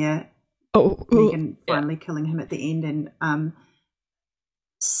Brandon there. Negan finally killing him at the end, and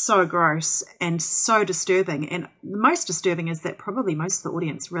so gross and so disturbing. And the most disturbing is that probably most of the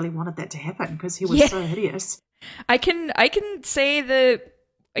audience really wanted that to happen because he was so hideous. I can say that,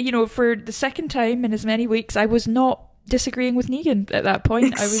 for the second time in as many weeks, I was not disagreeing with Negan at that point.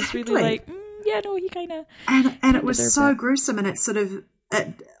 Exactly. I was really like, he kind of... And it was so gruesome, and it's sort of...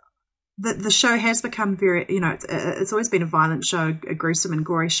 The show has become very, it's always been a violent show, a gruesome and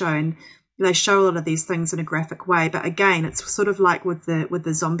gory show, and they show a lot of these things in a graphic way. But again, it's sort of like with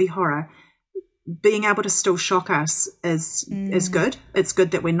the zombie horror, being able to still shock us is good. It's good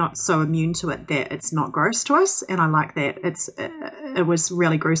that we're not so immune to it that it's not gross to us, and I like that. It was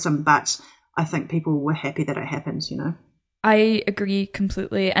really gruesome, but I think people were happy that it happened. I agree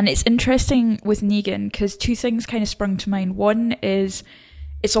completely, and it's interesting with Negan because two things kind of sprung to mind. One is,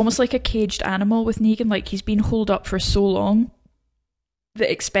 it's almost like a caged animal with Negan, like he's been holed up for so long that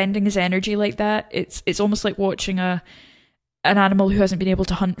expending his energy like that, it's almost like watching an animal who hasn't been able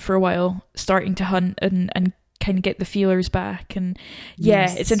to hunt for a while starting to hunt and kind of get the feelers back. And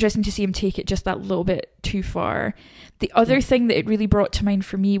it's interesting to see him take it just that little bit too far. The other thing that it really brought to mind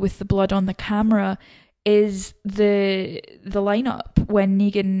for me with the blood on the camera is the lineup when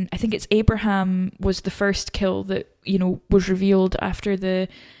Negan, I think it's Abraham, was the first kill that was revealed after the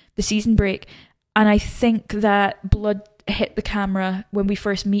season break, and I think that blood hit the camera when we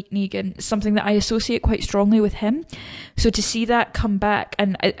first meet Negan, something that I associate quite strongly with him. So to see that come back,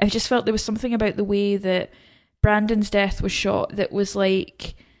 and I just felt there was something about the way that Brandon's death was shot that was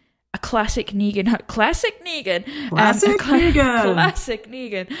like a classic Negan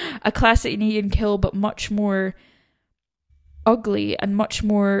kill, but much more ugly and much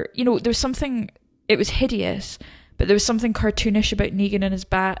more, there's something, it was hideous, but there was something cartoonish about Negan and his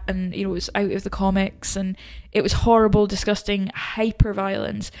bat, and it was out of the comics, and it was horrible, disgusting, hyper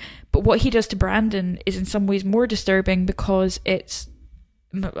violence. But what he does to Brandon is in some ways more disturbing because it's,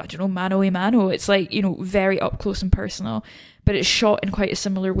 I don't know, mano a mano. It's like, very up close and personal, but it's shot in quite a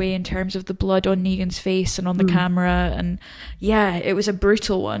similar way in terms of the blood on Negan's face and on the camera. And it was a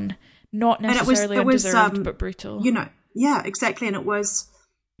brutal one. Not necessarily undeserved, but brutal. Yeah, exactly. And it was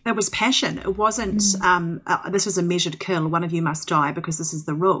passion. It wasn't, this is a measured kill, one of you must die because this is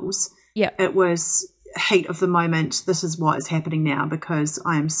the rules. Yeah. It was heat of the moment. This is what is happening now because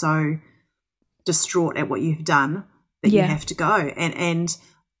I am so distraught at what you've done that you have to go. And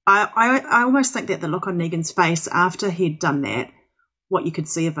I almost think that the look on Negan's face after he'd done that, what you could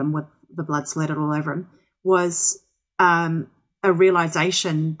see of him with the blood splattered all over him, was a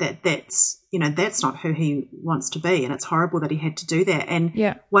realization that that's not who he wants to be, and it's horrible that he had to do that. And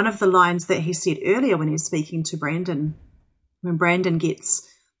one of the lines that he said earlier when he was speaking to Brandon, when Brandon gets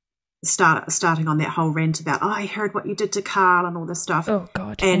starting on that whole rant about, I heard what you did to Carl and all this stuff. Oh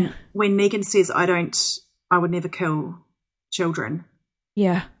God! And when Negan says, I would never kill children.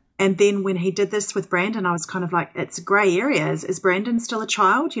 Yeah. And then when he did this with Brandon, I was kind of like, it's grey areas. Is Brandon still a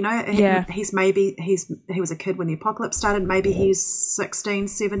child? He was a kid when the apocalypse started. Maybe he's 16,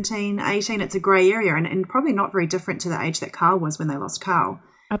 17, 18. It's a grey area and probably not very different to the age that Carl was when they lost Carl.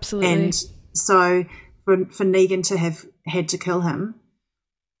 Absolutely. And so for Negan to have had to kill him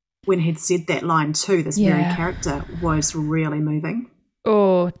when he'd said that line to this very character was really moving.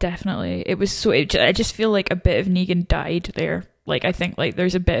 Oh, definitely. It was so... I just feel like a bit of Negan died there. Like, I think, like,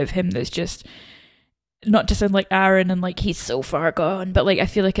 there's a bit of him that's just... Not to sound like Aaron and, like, he's so far gone, but, like, I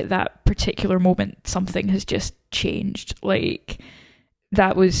feel like at that particular moment, something has just changed. Like,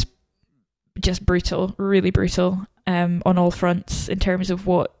 that was just brutal, really brutal, on all fronts in terms of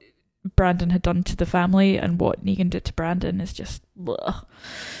what Brandon had done to the family and what Negan did to Brandon is just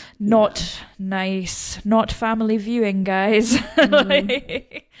not nice. Not family viewing, guys.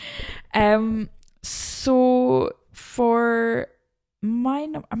 So for am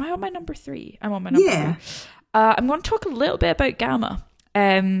I on my number 3? I'm on my number 3. I'm going to talk a little bit about Gamma.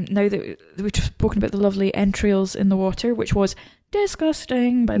 Now that we've spoken about the lovely entrails in the water, which was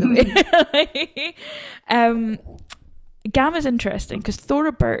disgusting, by the way. Gamma's interesting because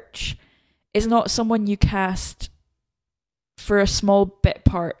Thora Birch is not someone you cast for a small bit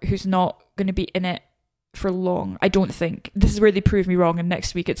part who's not going to be in it for long. I don't think. This is where they prove me wrong, and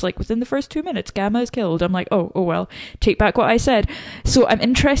next week it's like within the first 2 minutes Gamma is killed. I'm like, oh well, take back what I said. So I'm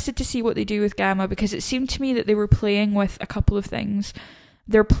interested to see what they do with Gamma, because it seemed to me that they were playing with a couple of things.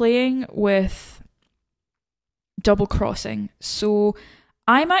 They're playing with double crossing. So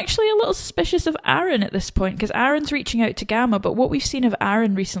I'm actually a little suspicious of Aaron at this point, because Aaron's reaching out to Gamma, but what we've seen of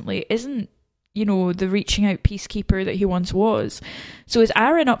Aaron recently isn't, the reaching out peacekeeper that he once was. So is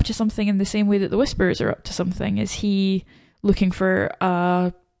Aaron up to something in the same way that the Whisperers are up to something? Is he looking for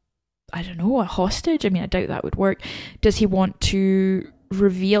a hostage? I mean, I doubt that would work. Does he want to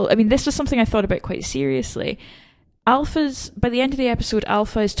reveal... I mean, this was something I thought about quite seriously. By the end of the episode,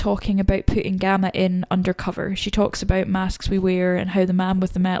 Alpha is talking about putting Gamma in undercover. She talks about masks we wear and how the man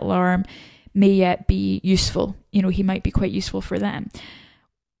with the metal arm may yet be useful. He might be quite useful for them.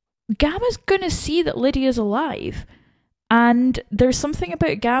 Gamma's going to see that Lydia's alive. And there's something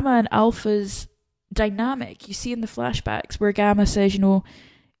about Gamma and Alpha's dynamic. You see in the flashbacks where Gamma says,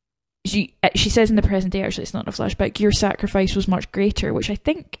 she says in the present day, actually it's not in a flashback, your sacrifice was much greater, which I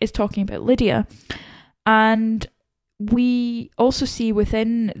think is talking about Lydia. And we also see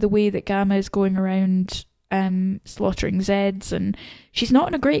within the way that Gamma is going around slaughtering Zeds, and she's not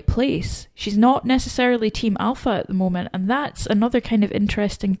in a great place. She's not necessarily Team Alpha at the moment, and that's another kind of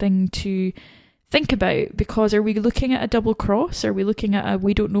interesting thing to think about, because are we looking at a double cross? Are we looking at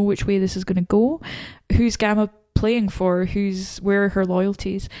we don't know which way this is going to go? Who's Gamma playing for? Where are her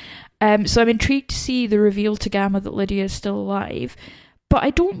loyalties? So I'm intrigued to see the reveal to Gamma that Lydia is still alive, but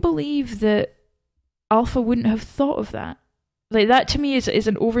I don't believe that Alpha wouldn't have thought of that. Like, that to me is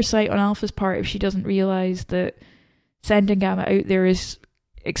an oversight on Alpha's part if she doesn't realise that sending Gamma out there is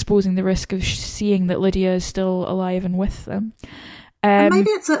exposing the risk of seeing that Lydia is still alive and with them. And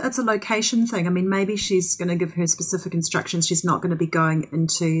maybe it's a location thing. I mean, maybe she's going to give her specific instructions. She's not going to be going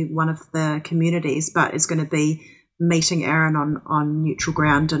into one of the communities, but is going to be meeting Aaron on neutral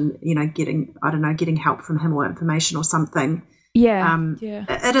ground and, getting help from him or information or something. Yeah,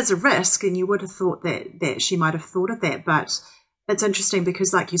 It is a risk, and you would have thought that she might have thought of that, but it's interesting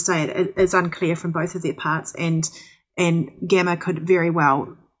because, like you say, it is unclear from both of their parts, and Gamma could very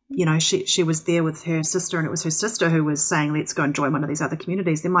well, she was there with her sister, and it was her sister who was saying, let's go and join one of these other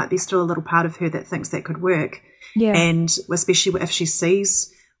communities. There might be still a little part of her that thinks that could work, and especially if she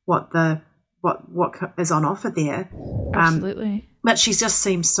sees what is on offer there. Absolutely. But she just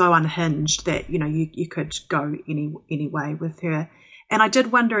seems so unhinged that, you could go any way with her. And I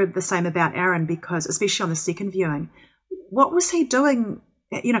did wonder the same about Aaron, because especially on the second viewing, what was he doing?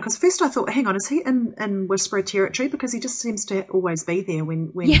 Because first I thought, hang on, is he in Whisperer territory? Because he just seems to always be there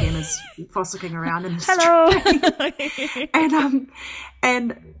when Gamma's fossicking around in the street.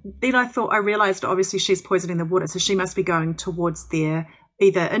 And then I realised obviously she's poisoning the water, so she must be going towards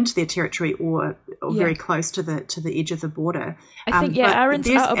either into their territory or very close to the edge of the border. I think Aaron's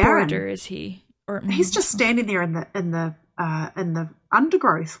at a border, is he? Or he's just standing there in the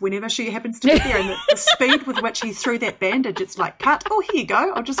undergrowth whenever she happens to be there, and the speed with which he threw that bandage, it's like, cut, oh, here you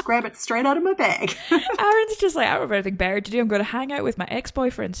go, I'll just grab it straight out of my bag. Aaron's just like, I don't have anything better to do, I'm going to hang out with my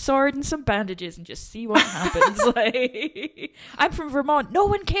ex-boyfriend's sword and some bandages and just see what happens. Like, I'm from Vermont, no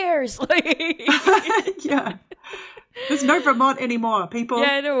one cares. Like, yeah. There's no Vermont anymore, people.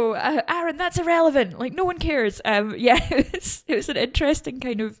 Yeah, no, Aaron, that's irrelevant. Like, no one cares. It was an interesting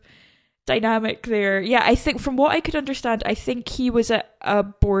kind of dynamic there. Yeah, I think from what I could understand, I think he was at a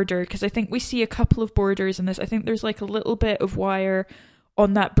border, because I think we see a couple of borders in this. I think there's like a little bit of wire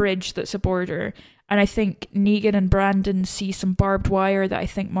on that bridge that's a border, and I think Negan and Brandon see some barbed wire that I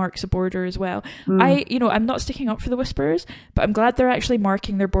think marks a border as well. I'm not sticking up for the Whisperers, but I'm glad they're actually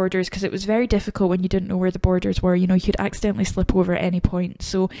marking their borders, because it was very difficult when you didn't know where the borders were. You could accidentally slip over at any point.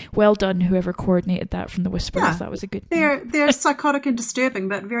 So well done, whoever coordinated that from the Whisperers. Yeah, that was a good thing. They're psychotic and disturbing,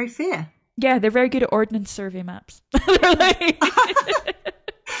 but very fair. Yeah, they're very good at ordnance survey maps.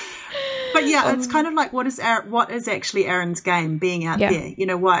 But yeah, it's kind of like, what is actually Aaron's game being out there?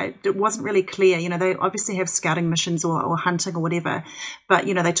 Why it wasn't really clear. They obviously have scouting missions or hunting or whatever, but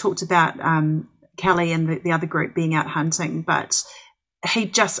they talked about Kelly and the other group being out hunting, but he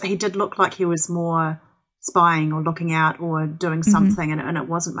did look like he was more spying or looking out or doing something, and it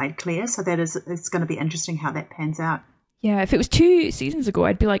wasn't made clear. So it's going to be interesting how that pans out. Yeah, if it was 2 seasons ago,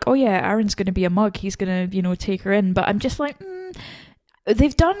 I'd be like, oh yeah, Aaron's going to be a mug. He's going to, take her in. But I'm just like,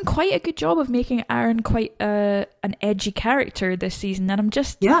 they've done quite a good job of making Aaron quite an edgy character this season. And I'm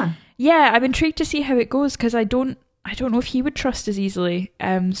just, I'm intrigued to see how it goes, because I don't know if he would trust as easily.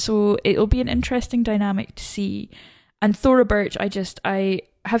 So it'll be an interesting dynamic to see. And Thora Birch, I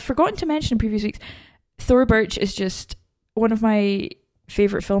have forgotten to mention in previous weeks, Thora Birch is just one of my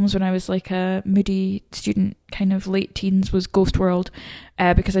favourite films when I was like a moody student, kind of late teens, was Ghost World,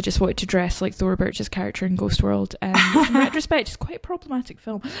 because I just wanted to dress like Thora Birch's character in Ghost World. Which in retrospect is quite a problematic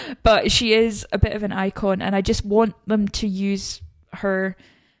film, but she is a bit of an icon, and I just want them to use her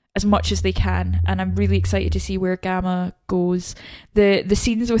as much as they can, and I'm really excited to see where Gamma goes. The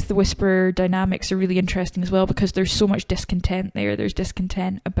scenes with the Whisperer dynamics are really interesting as well, because there's so much discontent there. There's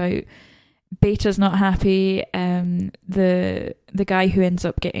discontent about Beta's not happy. The guy who ends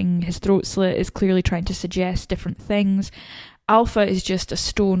up getting his throat slit is clearly trying to suggest different things. Alpha is just a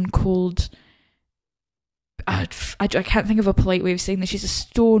stone cold. I can't think of a polite way of saying this. She's a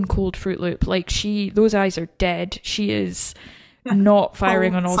stone cold Fruit Loop. Like, those eyes are dead. She is not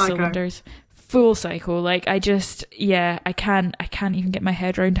firing on all cylinders. Full psycho. Like, I can't even get my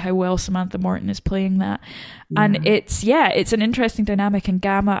head around how well Samantha Morton is playing that. And it's an interesting dynamic. And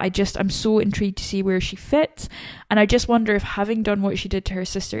Gamma, I'm so intrigued to see where she fits. And I just wonder if, having done what she did to her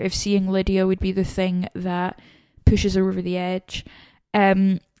sister, if seeing Lydia would be the thing that pushes her over the edge.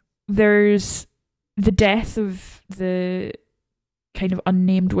 There's the death of the kind of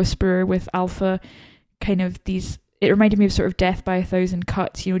unnamed Whisperer with Alpha, kind of these. It reminded me of sort of Death by a Thousand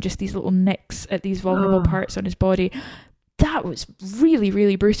Cuts, just these little nicks at these vulnerable parts on his body. That was really,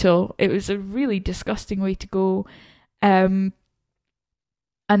 really brutal. It was a really disgusting way to go. And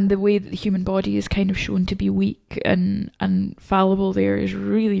the way that the human body is kind of shown to be weak and fallible there is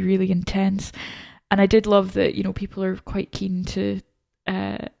really, really intense. And I did love that, people are quite keen to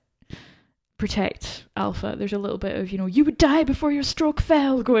protect Alpha. There's a little bit of, you would die before your stroke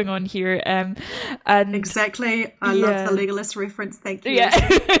fell going on here. And exactly. I love the Legolas reference. Thank you. Yeah.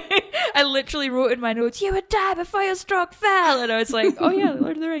 I literally wrote in my notes, you would die before your stroke fell. And I was like, oh yeah,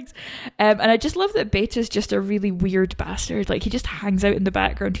 Lord of the Rings. And I just love that Beta's just a really weird bastard. Like, he just hangs out in the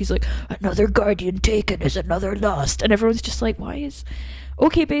background. He's like, another guardian taken is another lost. And everyone's just like,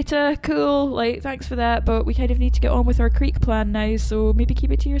 okay, Beta, cool, like, thanks for that, but we kind of need to get on with our creek plan now, so maybe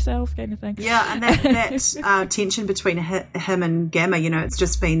keep it to yourself, kind of thing. Yeah, and that tension between him and Gamma, it's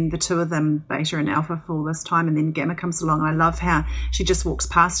just been the two of them, Beta and Alpha, for all this time, and then Gamma comes along, and I love how she just walks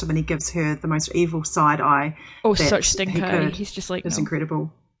past him and he gives her the most evil side eye. Oh, such stink eye. He's just like, it's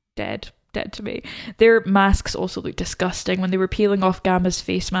incredible. Dead to me. Their masks also look disgusting. When they were peeling off Gamma's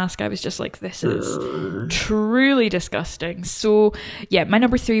face mask, I was just like, this is truly disgusting. So yeah, my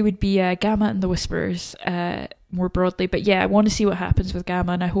number 3 would be Gamma and the Whisperers, more broadly. But yeah, I want to see what happens with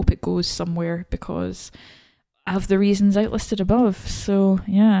Gamma, and I hope it goes somewhere because of the reasons outlisted above. So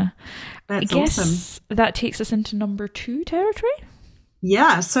yeah, that's I guess awesome. That takes us into number 2 territory.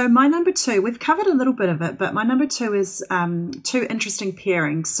 Yeah, so my number 2, we've covered a little bit of it, but my number 2 is 2 interesting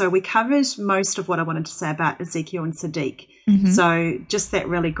pairings. So we covered most of what I wanted to say about Ezekiel and Sadiq. So just that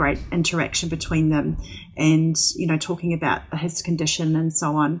really great interaction between them and, talking about his condition and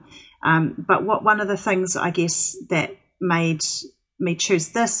so on. But one of the things, I guess, that made me choose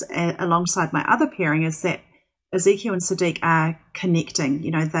this alongside my other pairing is that Ezekiel and Sadiq are connecting.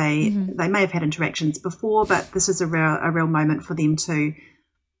 They may have had interactions before, but this is a real moment for them to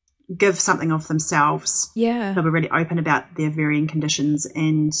give something of themselves. Yeah, they were really open about their varying conditions,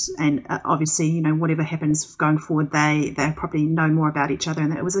 and obviously, whatever happens going forward, they probably know more about each other,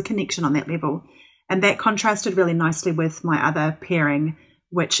 and it was a connection on that level. And that contrasted really nicely with my other pairing,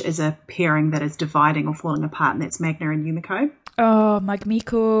 which is a pairing that is dividing or falling apart, and that's Magna and Yumiko. Oh,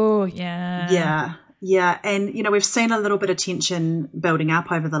 Magmiko, yeah. Yeah, and we've seen a little bit of tension building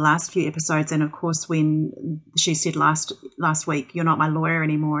up over the last few episodes, and of course when she said last week, "You're not my lawyer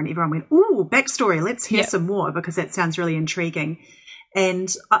anymore," and everyone went, "Ooh, backstory, let's hear some more," because that sounds really intriguing.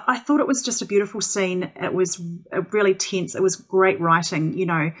 And I thought it was just a beautiful scene. It was really tense. It was great writing.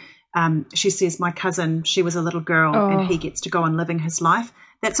 She says, "My cousin, she was a little girl, and he gets to go on living his life."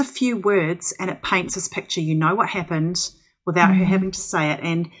 That's a few words, and it paints this picture. What happened without her having to say it.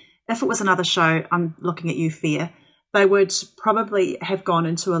 And if it was another show, I'm looking at you, Fear, they would probably have gone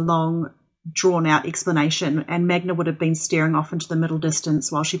into a long, drawn-out explanation, and Magna would have been staring off into the middle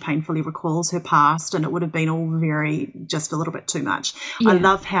distance while she painfully recalls her past, and it would have been all just a little bit too much. Yeah. I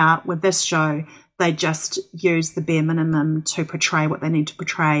love how, with this show, they just use the bare minimum to portray what they need to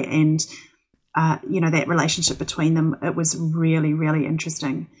portray, and that relationship between them, it was really, really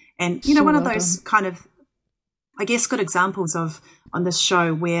interesting. And So one of well those done. kind of, I guess, good examples of on this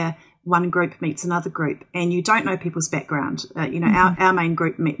show where one group meets another group and you don't know people's background. Our main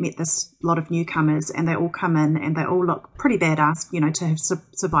group met this lot of newcomers, and they all come in and they all look pretty badass, to have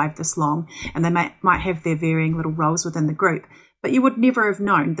survived this long, and they might have their varying little roles within the group. But you would never have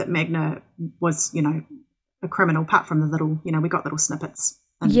known that Magna was, a criminal, apart from the little, we got little snippets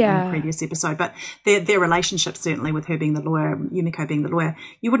in the previous episode. But their relationship, certainly with her being the lawyer, Yumiko being the lawyer,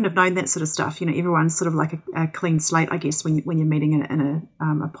 you wouldn't have known that sort of stuff. Everyone's sort of like a clean slate, I guess, when you're meeting in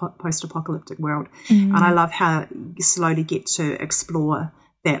a post-apocalyptic world. And I love how you slowly get to explore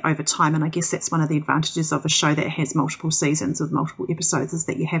that over time. And I guess that's one of the advantages of a show that has multiple seasons with multiple episodes, is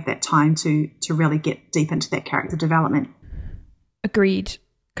that you have that time to really get deep into that character development. Agreed.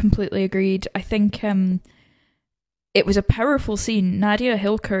 Completely agreed. I think it was a powerful scene. Nadia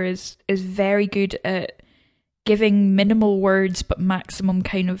Hilker is very good at giving minimal words but maximum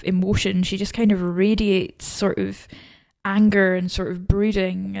kind of emotion. She just kind of radiates sort of anger and sort of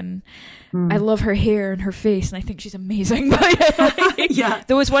brooding, and I love her hair and her face, and I think she's amazing. Yeah.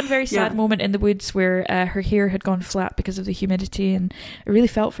 There was one very sad moment in the woods where her hair had gone flat because of the humidity, and I really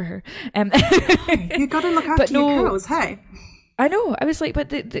felt for her. You got to look after your curls, hey? I know. I was like, but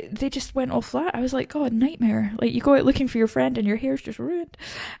they just went all flat. I was like, God, nightmare. Like, you go out looking for your friend and your hair's just ruined.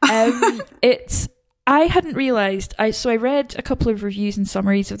 I hadn't realised. So I read a couple of reviews and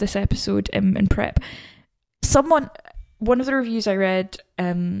summaries of this episode in prep. One of the reviews I read,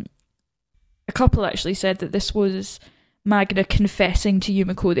 a couple actually said that this was Magna confessing to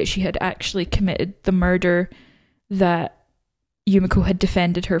Yumiko that she had actually committed the murder that Yumiko had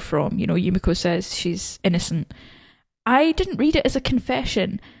defended her from. Yumiko says she's innocent. I didn't read it as a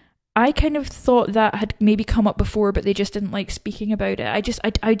confession. I kind of thought that had maybe come up before, but they just didn't like speaking about it.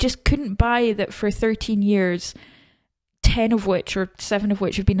 I just couldn't buy that for 13 years, 10 of which or 7 of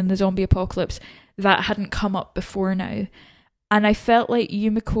which have been in the zombie apocalypse, that hadn't come up before now. And I felt like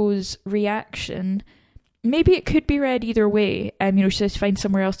Yumiko's reaction, maybe it could be read either way. She says find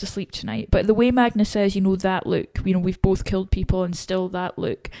somewhere else to sleep tonight. But the way Magna says, that look, we've both killed people and still that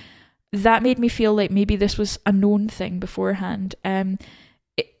look, that made me feel like maybe this was a known thing beforehand.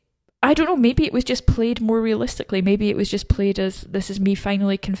 I don't know, maybe it was just played more realistically. Maybe it was just played as, this is me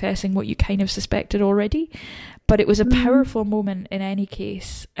finally confessing what you kind of suspected already. But it was a powerful moment in any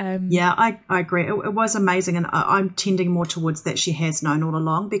case. Yeah, I agree. It was amazing, and I'm tending more towards that she has known all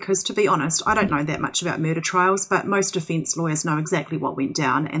along, because, to be honest, I don't know that much about murder trials, but most defence lawyers know exactly what went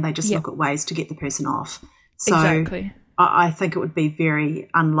down, and they just look at ways to get the person off. So exactly. I think it would be very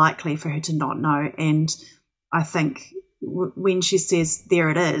unlikely for her to not know. And I think when she says, there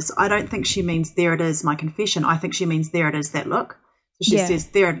it is, I don't think she means there it is, my confession. I think she means there it is, that look. So she says,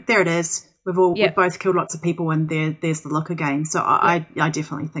 there it is. We've both killed lots of people, and there's the look again. So I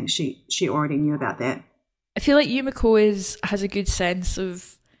definitely think she already knew about that. I feel like Yumiko has a good sense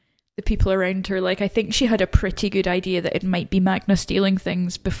of the people around her. Like, I think she had a pretty good idea that it might be Magna stealing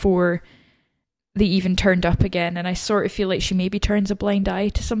things before they even turned up again, and I sort of feel like she maybe turns a blind eye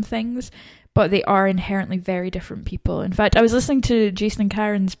to some things, but they are inherently very different people. In fact, I was listening to Jason and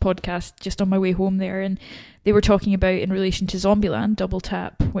Karen's podcast just on my way home there, and they were talking about, in relation to Zombieland, Double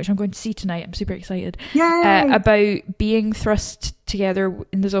Tap, which I'm going to see tonight, I'm super excited, about being thrust together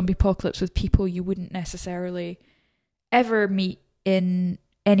in the zombie apocalypse with people you wouldn't necessarily ever meet in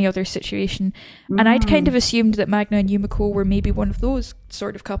any other situation. And I'd kind of assumed that Magna and Yumiko were maybe one of those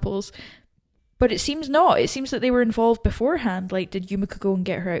sort of couples, but it seems not. It seems that they were involved beforehand. Like, did Yumiko go and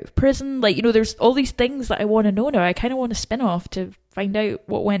get her out of prison? Like, there's all these things that I want to know now. I kind of want a spin-off to find out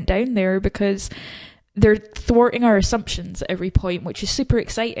what went down there, because they're thwarting our assumptions at every point, which is super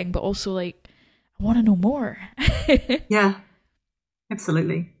exciting, but also, like, I want to know more. Yeah,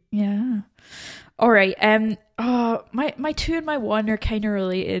 absolutely. Yeah. All right. My 2 and my 1 are kind of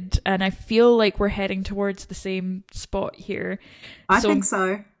related, and I feel like we're heading towards the same spot here. I think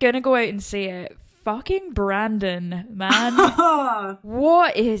so. I'm gonna go out and say it. Fucking Brandon, man.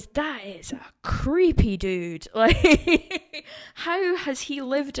 What is that? Is a creepy dude. Like, how has he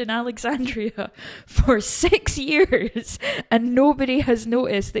lived in Alexandria for 6 years and nobody has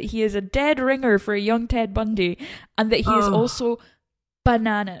noticed that he is a dead ringer for a young Ted Bundy, and that he is also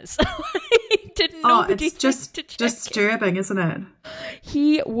bananas? Did nobody it's just disturbing, isn't it?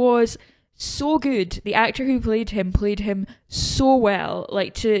 He was so good. The actor who played him so well.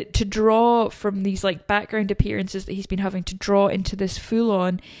 Like, to draw from these like background appearances that he's been having to draw into this full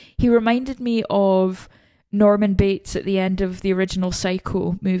on. He reminded me of Norman Bates at the end of the original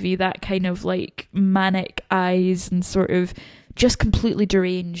Psycho movie, that kind of like manic eyes and sort of just completely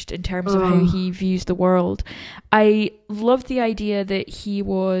deranged in terms of how he views the world. I love the idea that he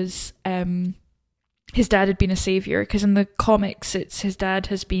was his dad had been a savior, because in the comics it's his dad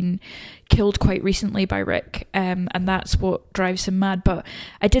has been killed quite recently by Rick, and that's what drives him mad. But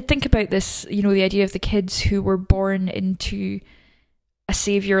I did think about this, you know, the idea of the kids who were born into a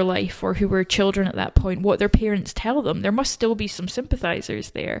savior life, or who were children at that point, what their parents tell them. There must still be some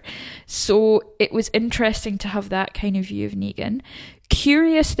sympathizers there. So it was interesting to have that kind of view of Negan.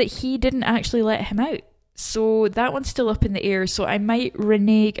 Curious that he didn't actually let him out. So that one's still up in the air. So I might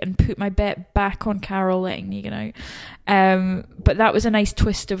renege and put my bet back on Carol letting Negan out. But that was a nice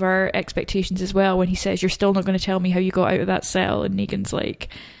twist of our expectations as well, when he says, "You're still not going to tell me how you got out of that cell," and Negan's like,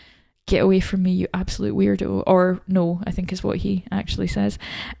 "Get away from me, you absolute weirdo." Or no, I think is what he actually says.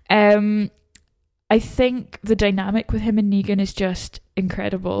 I think the dynamic with him and Negan is just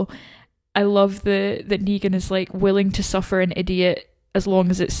incredible. I love that Negan is like willing to suffer an idiot as long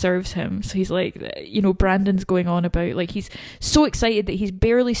as it serves him. So he's like, you know, Brandon's going on about, like, he's so excited that he's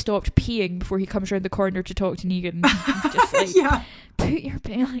barely stopped peeing before he comes around the corner to talk to Negan. He's just like, Yeah. put your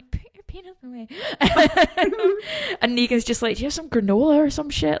penis away. And Negan's just like, "Do you have some granola or some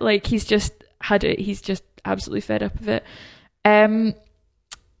shit?" Like, he's just had it. He's just absolutely fed up of it.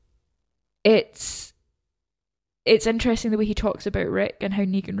 It's interesting the way he talks about Rick and how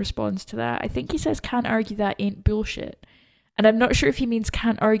Negan responds to that. I think he says, "Can't argue that ain't bullshit." And I'm not sure if he means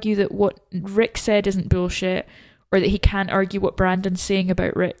can't argue that what Rick said isn't bullshit, or that he can't argue what Brandon's saying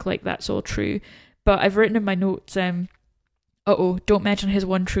about Rick, like that's all true. But I've written in my notes, don't mention his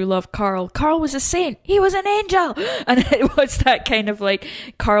one true love, Carl. Carl was a saint. He was an angel. And it was that kind of like,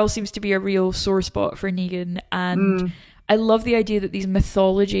 Carl seems to be a real sore spot for Negan. And I love the idea that this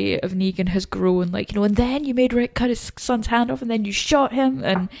mythology of Negan has grown. Like, you know, and then you made Rick cut his son's hand off, and then you shot him.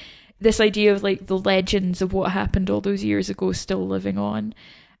 And this idea of like the legends of what happened all those years ago still living on.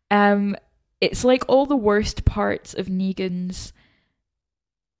 It's like all the worst parts of Negan's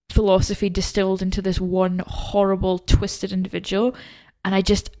philosophy distilled into this one horrible, twisted individual. And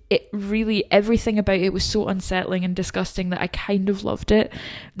everything about it was so unsettling and disgusting that I kind of loved it.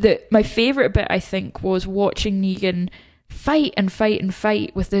 My favourite bit, I think, was watching Negan fight and fight and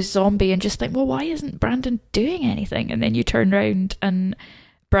fight with this zombie and just think, well, why isn't Brandon doing anything? And then you turn around and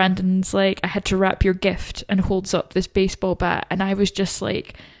Brandon's like, "I had to wrap your gift," and holds up this baseball bat. And I was just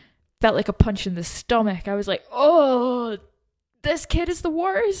like, felt like a punch in the stomach. I was like, oh, this kid is the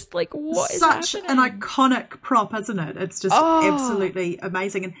worst. Like, what is happening? Such an iconic prop, isn't it? It's just absolutely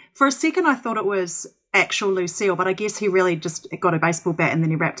amazing. And for a second, I thought it was actual Lucille, but I guess he really just got a baseball bat and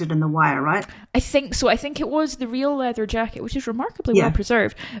then he wrapped it in the wire, right? I think so. I think it was the real leather jacket, which is remarkably well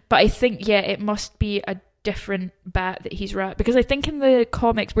preserved. But I think, it must be a different bat that he's wrapped, because I think in the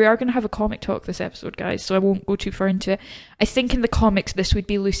comics, we are going to have a comic talk this episode, guys, so I won't go too far into it. I think in the comics this would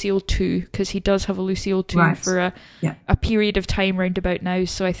be Lucille 2, because he does have a Lucille 2 for a period of time round about now,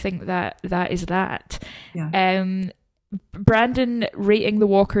 so I think that is that. Brandon rating the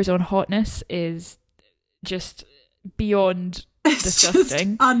walkers on hotness is just beyond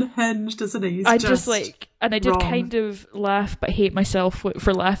disgusting. Just unhinged, isn't he? I did kind of laugh but hate myself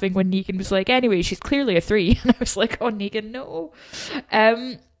for laughing when Negan was like, "Anyway, she's clearly a 3." And I was like, "Oh, Negan, no."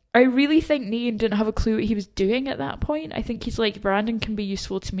 I really think Negan didn't have a clue what he was doing at that point. I think he's like, Brandon can be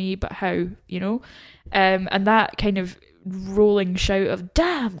useful to me, but how, you know? And that kind of rolling shout of,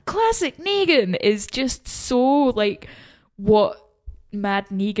 "Damn, classic Negan," is just so like what mad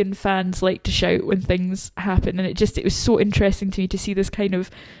Negan fans like to shout when things happen. And it was so interesting to me to see this kind of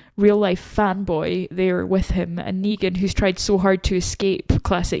real life fanboy there with him, and Negan, who's tried so hard to escape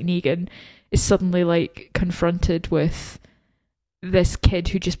classic Negan, is suddenly like confronted with this kid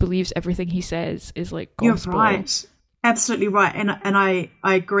who just believes everything he says is like gospel. You're right, absolutely right. And I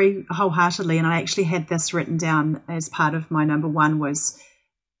agree wholeheartedly, and I actually had this written down as part of my number one, was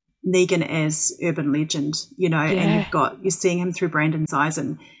Negan as urban legend, you know. And you're seeing him through Brandon's eyes,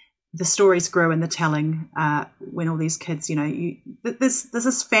 and the stories grow in the telling when all these kids, you know, there's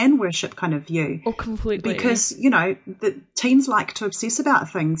this fan worship kind of view. Oh, completely. Because, you know, the teens like to obsess about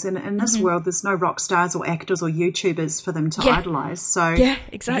things, and in this world there's no rock stars or actors or YouTubers for them to idolise. So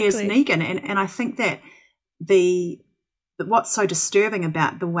exactly. Here's Negan, and I think that what's so disturbing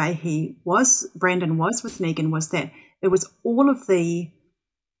about the way Brandon was with Negan was that it was all of the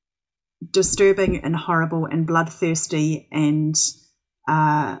disturbing and horrible and bloodthirsty and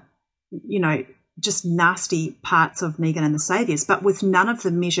you know, just nasty parts of Negan and the Saviors, but with none of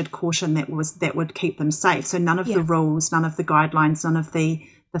the measured caution that would keep them safe. So none of the rules, none of the guidelines, none of the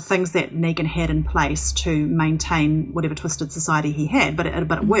the things that Negan had in place to maintain whatever twisted society he had, but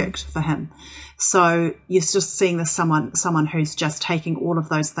it worked for him. So you're just seeing this someone who's just taking all of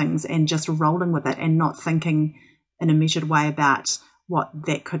those things and just rolling with it and not thinking in a measured way about what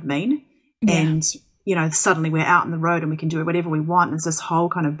that could mean. Yeah. And, suddenly we're out on the road and we can do whatever we want. There's this whole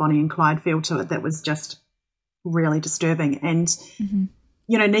kind of Bonnie and Clyde feel to it that was just really disturbing. And,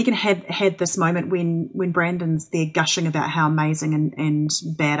 Negan had this moment when Brandon's there gushing about how amazing and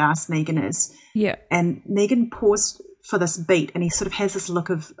badass Negan is. Yeah. And Negan paused for this beat and he sort of has this look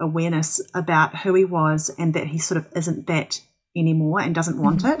of awareness about who he was and that he sort of isn't that anymore and doesn't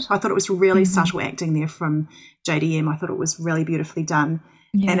want it. I thought it was really subtle acting there from JDM. I thought it was really beautifully done.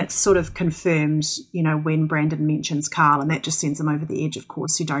 Yeah. And it's sort of confirmed, when Brandon mentions Carl, and that just sends him over the edge, of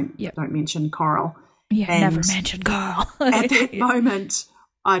course. You don't mention Coral. Yeah, and never mention Carl. At that moment,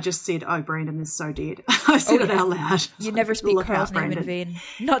 I just said, "Oh, Brandon is so dead." I said it out loud. You never speak Carl's name in vain.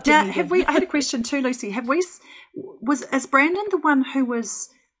 Not to now, Negan. I had a question too, Lucy. Is Brandon the one who was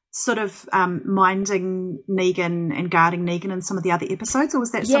sort of minding Negan and guarding Negan in some of the other episodes, or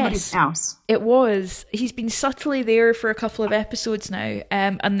was that somebody else? It was. He's been subtly there for a couple of episodes now.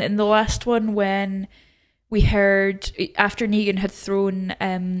 And in the last one, when we heard, after Negan had thrown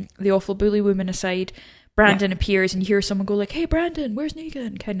the awful bully woman aside, Brandon appears and you hear someone go like, "Hey Brandon, where's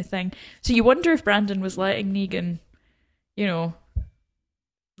Negan?" kind of thing. So you wonder if Brandon was letting Negan,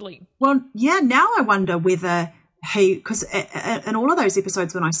 Well, yeah, now I wonder whether because in all of those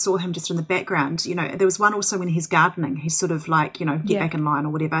episodes when I saw him just in the background, there was one also when he's gardening, he's sort of like, get back in line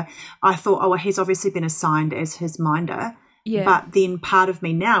or whatever. I thought, well, he's obviously been assigned as his minder. Yeah. But then part of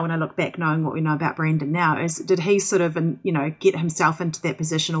me now, when I look back, knowing what we know about Brandon now, is did he sort of, get himself into that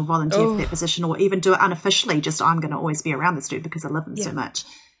position or volunteer for that position or even do it unofficially, just I'm going to always be around this dude because I love him so much.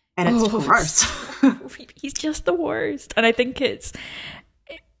 And it's gross. He's just the worst. And I think it's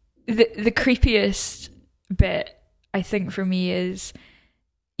the creepiest bit, I think, for me is,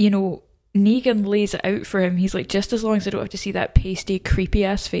 Negan lays it out for him. He's like, just as long as I don't have to see that pasty, creepy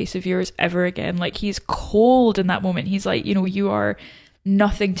ass face of yours ever again. Like, he's cold in that moment. He's like, you are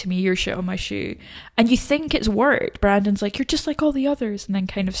nothing to me. You're shit on my shoe. And you think it's worked. Brandon's like, you're just like all the others, and then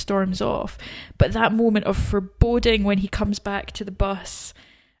kind of storms off. But that moment of foreboding when he comes back to the bus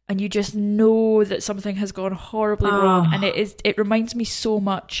and you just know that something has gone horribly wrong. And it reminds me so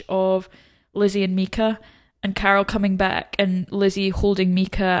much of Lizzie and Mika, and Carol coming back and Lizzie holding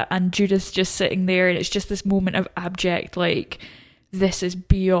Mika and Judith just sitting there, and it's just this moment of abject, like, this is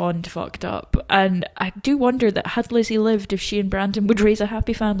beyond fucked up. And I do wonder that had Lizzie lived, if she and Brandon would raise a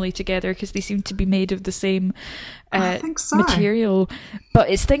happy family together, because they seem to be made of the same I think so. material.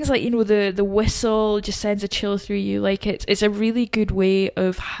 But it's things like, the whistle just sends a chill through you. Like, it's a really good way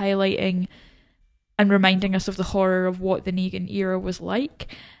of highlighting and reminding us of the horror of what the Negan era was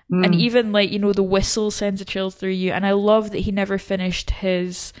like. And even like, the whistle sends a chill through you. And I love that he never finished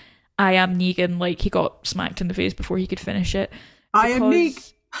his I am Negan. Like, he got smacked in the face before he could finish it. I am Nick.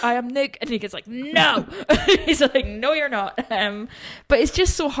 And Negan's like, no. He's like, no, you're not. But it's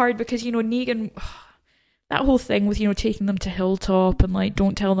just so hard because, Negan, that whole thing with, taking them to Hilltop and like,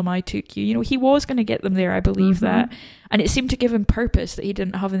 don't tell them I took you. He was going to get them there. I believe that. And it seemed to give him purpose that he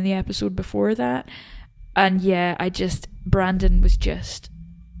didn't have in the episode before that. And yeah, Brandon was just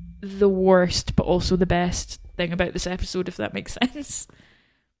the worst, but also the best thing about this episode, if that makes sense.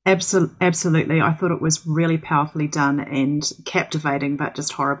 Absolutely. I thought it was really powerfully done and captivating, but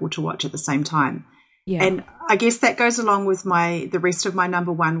just horrible to watch at the same time. Yeah. And I guess that goes along with the rest of my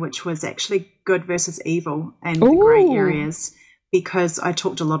number one, which was actually good versus evil and the grey areas, because I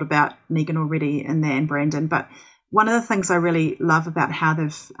talked a lot about Negan already in there and Brandon, but one of the things I really love about how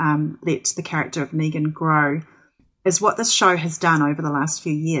they've let the character of Negan grow is what this show has done over the last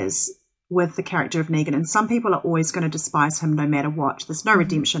few years with the character of Negan. And some people are always going to despise him no matter what. There's no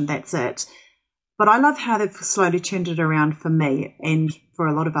redemption, that's it. But I love how they've slowly turned it around for me and for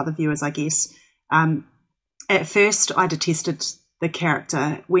a lot of other viewers, I guess. At first, I detested the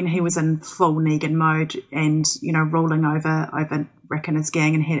character when he was in full Negan mode and, ruling over Rick and his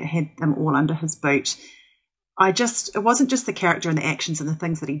gang and had them all under his boot. It wasn't just the character and the actions and the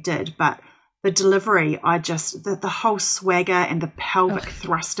things that he did, but the delivery, the whole swagger and the pelvic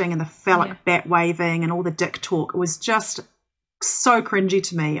thrusting and the phallic bat waving and all the dick talk, it was just so cringy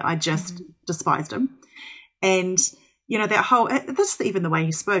to me. I just despised him. And, that whole, this even the way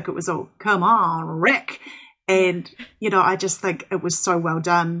he spoke, it was all, come on, Rick. And, I just think it was so well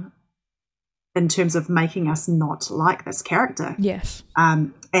done in terms of making us not like this character. Yes.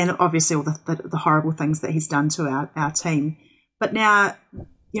 And obviously all the horrible things that he's done to our team. But now,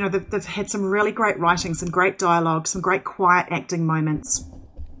 they've had some really great writing, some great dialogue, some great quiet acting moments.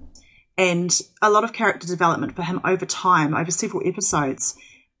 and a lot of character development for him over time, over several episodes.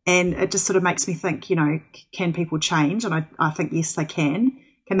 And it just sort of makes me think, can people change? And I think, yes, they can.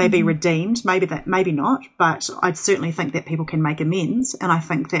 Can they be redeemed? Maybe not. But I'd certainly think that people can make amends. And I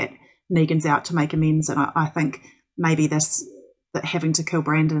think that Negan's out to make amends. And I think maybe that having to kill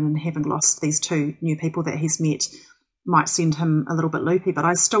Brandon and having lost these two new people that he's met might send him a little bit loopy. But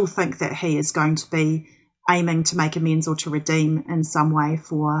I still think that he is going to be aiming to make amends or to redeem in some way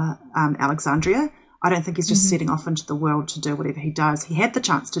for Alexandria. I don't think he's just setting off into the world to do whatever he does. He had the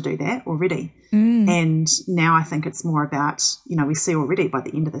chance to do that already. And now I think it's more about, we see already by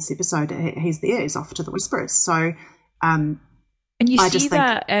the end of this episode, he's there, he's off to the Whisperers. So, and you see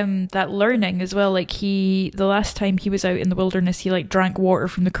that learning as well. Like the last time he was out in the wilderness, he like drank water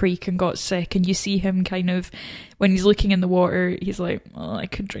from the creek and got sick. And you see him kind of, when he's looking in the water, he's like, "Oh, I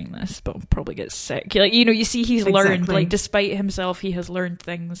could drink this, but I'll probably get sick." Like, you see he's learned. Like, despite himself, he has learned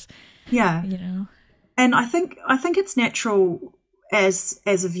things. Yeah, And I think it's natural as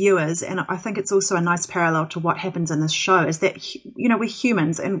viewers, and I think it's also a nice parallel to what happens in this show, is that we're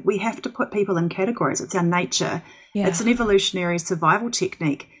humans and we have to put people in categories. It's our nature. Yeah. It's an evolutionary survival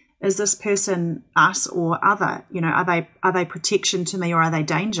technique. Is this person us or other? Are they protection to me or are they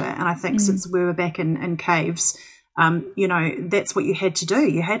danger? And I think since we were back in caves, that's what you had to do.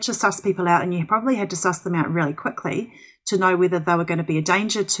 You had to suss people out, and you probably had to suss them out really quickly to know whether they were going to be a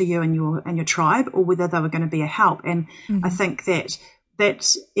danger to you and your tribe, or whether they were going to be a help. And I think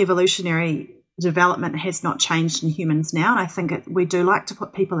that evolutionary development has not changed in humans now. And I think we do like to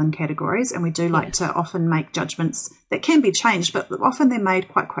put people in categories, and we do like to often make judgments that can be changed, but often they're made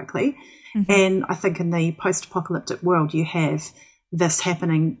quite quickly. And I think in the post-apocalyptic world, you have this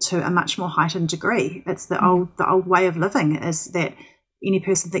happening to a much more heightened degree. It's the old way of living, is that any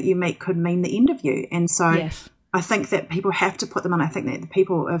person that you meet could mean the end of you. And so I think that people have to put them on. I think that the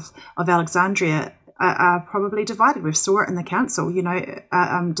people of Alexandria are probably divided. We saw it in the council.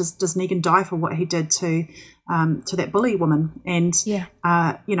 Does Negan die for what he did to that bully woman? And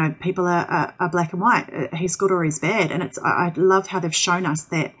people are black and white. He's good or he's bad. And I love how they've shown us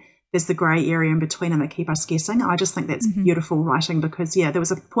that there's the grey area in between them that keep us guessing. I just think that's beautiful writing, because there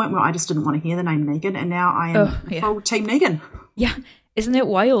was a point where I just didn't want to hear the name Negan, and now I am full Team Negan. Yeah. Isn't it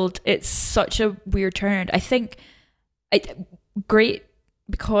wild? It's such a weird turn. I think great,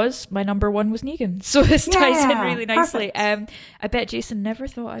 because my number one was Negan. So this ties in really nicely. I bet Jason never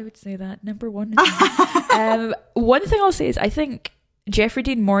thought I would say that. Number one is Negan. One thing I'll say is I think Jeffrey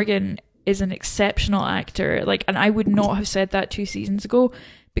Dean Morgan is an exceptional actor. And I would not have said that 2 seasons ago,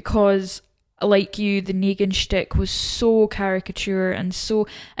 because like you, the Negan shtick was so caricature and to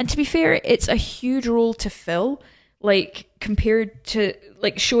be fair, it's a huge role to fill. Compared to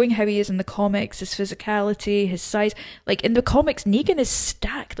showing how he is in the comics, his physicality, his size. In the comics, Negan is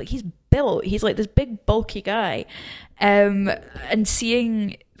stacked. He's built. He's this big bulky guy. And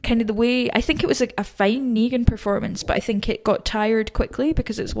seeing kind of the way, I think it was a fine Negan performance, but I think it got tired quickly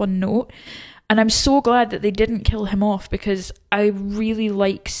because it's one note. And I'm so glad that they didn't kill him off, because I really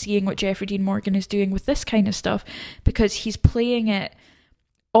like seeing what Jeffrey Dean Morgan is doing with this kind of stuff, because he's playing it.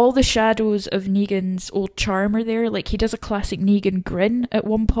 All the shadows of Negan's old charm are there. He does a classic Negan grin at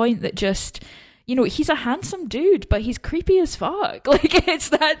one point that just, he's a handsome dude, but he's creepy as fuck. It's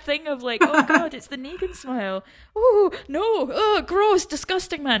that thing of oh God, it's the Negan smile. Oh, no. Oh, gross.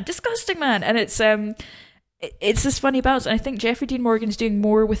 Disgusting man. And it's this funny balance. And I think Jeffrey Dean Morgan's doing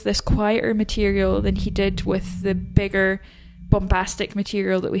more with this quieter material than he did with the bigger, bombastic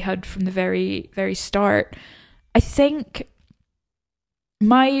material that we had from the very, very start. I think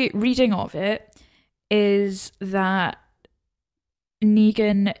my reading of it is that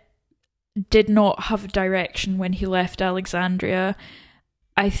Negan did not have direction when he left Alexandria.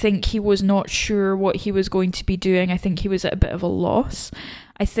 I think he was not sure what he was going to be doing. I think he was at a bit of a loss.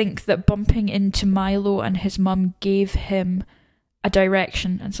 I think that bumping into Milo and his mum gave him a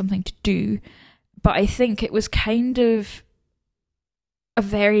direction and something to do. But I think it was kind of a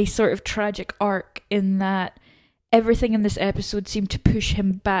very sort of tragic arc, in that everything in this episode seemed to push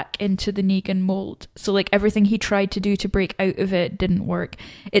him back into the Negan mold. So everything he tried to do to break out of it didn't work.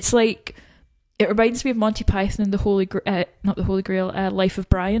 It's it reminds me of Monty Python and Life of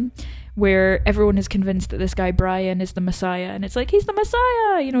Brian, where everyone is convinced that this guy Brian is the Messiah, and it's he's the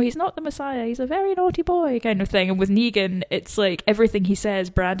Messiah, he's not the Messiah, he's a very naughty boy kind of thing. And with Negan, it's everything he says,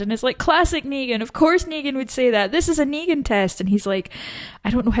 Brandon is classic Negan, of course Negan would say that, this is a Negan test, and he's I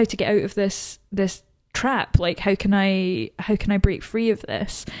don't know how to get out of this trap, how can I break free of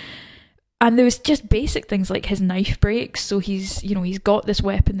this? And there was just basic things like his knife breaks, so he's got this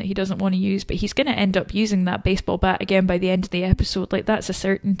weapon that he doesn't want to use, but he's going to end up using that baseball bat again by the end of the episode. Like, that's a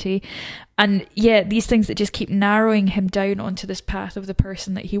certainty. And yeah, these things that just keep narrowing him down onto this path of the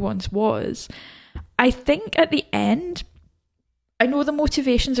person that he once was. I think at the end, I know the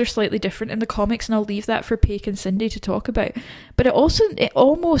motivations are slightly different in the comics, and I'll leave that for Paige and Cindy to talk about. But it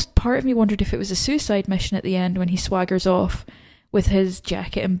almost, part of me wondered if it was a suicide mission at the end when he swaggers off with his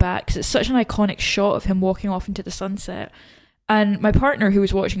jacket and bat, because it's such an iconic shot of him walking off into the sunset. And my partner, who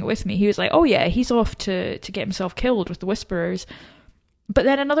was watching it with me, he was like, oh yeah, he's off to get himself killed with the Whisperers. But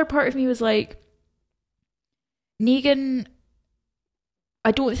then another part of me was like, Negan,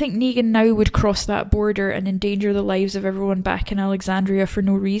 I don't think Negan now would cross that border and endanger the lives of everyone back in Alexandria for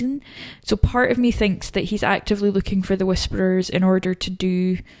no reason. So part of me thinks that he's actively looking for the Whisperers in order to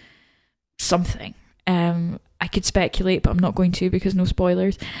do something. I could speculate, but I'm not going to because no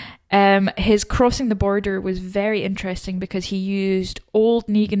spoilers. His crossing the border was very interesting because he used old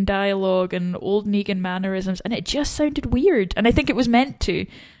Negan dialogue and old Negan mannerisms, and it just sounded weird. And I think it was meant to,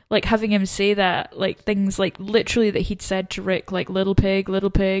 like, having him say that, like, things like literally that he'd said to Rick, like, little pig,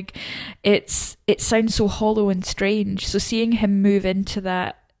 it sounds so hollow and strange. So seeing him move into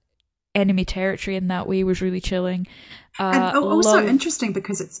that enemy territory in that way was really chilling. And also interesting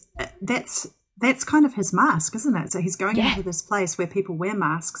because that's kind of his mask, isn't it? So he's going into this place where people wear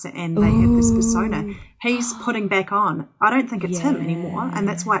masks and they have this persona. He's putting back on. I don't think it's him anymore, and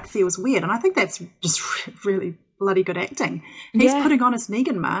that's why it feels weird. And I think that's just really bloody good acting. He's putting on his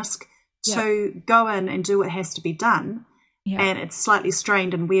Negan mask to go in and do what has to be done. Yeah. And it's slightly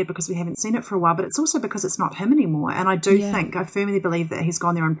strained and weird because we haven't seen it for a while, but it's also because it's not him anymore. And I firmly believe that he's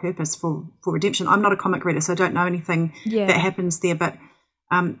gone there on purpose for redemption. I'm not a comic reader, so I don't know anything that happens there, but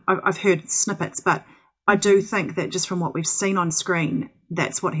I've heard snippets, but I do think that just from what we've seen on screen,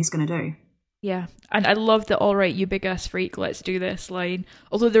 that's what he's going to do. Yeah, and I love the "all right, you big ass freak, let's do this" line.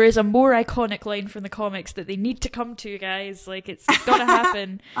 Although there is a more iconic line from the comics that they need to come to, guys. Like, it's got to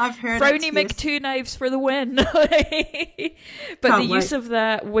happen. I've heard Frowny it, Mick Two Knives for the win. But the use of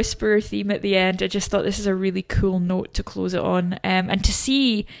that Whisperer theme at the end, I just thought this is a really cool note to close it on. And to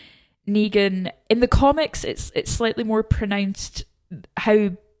see Negan in the comics, it's slightly more pronounced how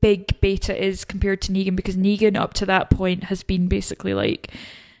big Beta is compared to Negan, because Negan up to that point has been basically like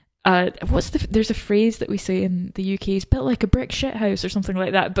there's a phrase that we say in the UK, is built like a brick shit house or something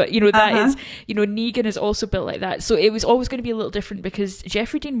like that, but that is, Negan is also built like that. So it was always going to be a little different because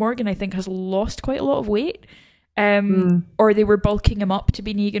Jeffrey Dean Morgan, I think, has lost quite a lot of weight, or they were bulking him up to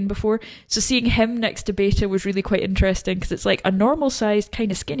be Negan before. So seeing him next to Beta was really quite interesting, because it's like a normal sized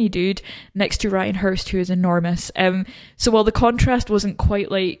kind of skinny dude next to Ryan Hurst, who is enormous. So while the contrast wasn't quite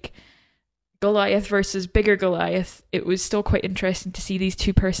like Goliath versus bigger Goliath, it was still quite interesting to see these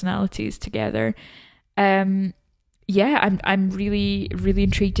two personalities together. I'm really, really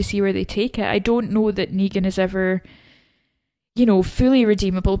intrigued to see where they take it. I don't know that Negan is ever, fully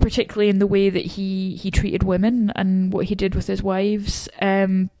redeemable, particularly in the way that he treated women and what he did with his wives.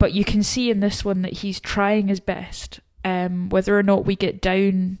 But you can see in this one that he's trying his best. Whether or not we get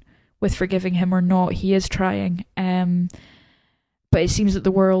down with forgiving him or not, he is trying. But it seems that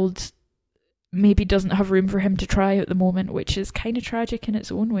the world maybe doesn't have room for him to try at the moment, which is kind of tragic in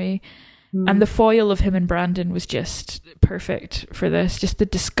its own way. And the foil of him and Brandon was just perfect for this. Just the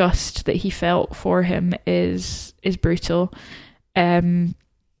disgust that he felt for him is brutal. I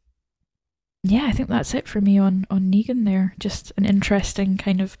think that's it for me on Negan there. Just an interesting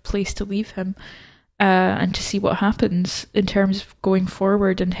kind of place to leave him, and to see what happens in terms of going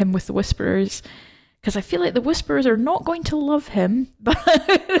forward and him with the Whisperers. Because I feel like the Whisperers are not going to love him, but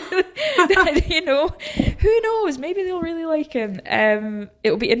who knows? Maybe they'll really like him.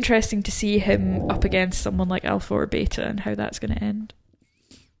 It'll be interesting to see him up against someone like Alpha or Beta and how that's going to end.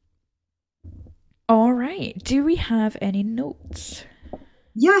 All right. Do we have any notes?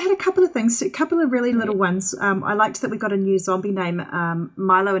 Yeah, I had a couple of things, a couple of really little ones. I liked that we got a new zombie name.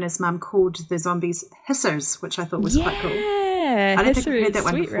 Milo and his mum called the zombies Hissers, which I thought was quite cool. I don't think I've heard that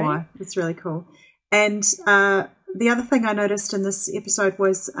one before. Right? It's really cool. And the other thing I noticed in this episode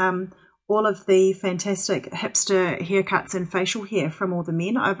was all of the fantastic hipster haircuts and facial hair from all the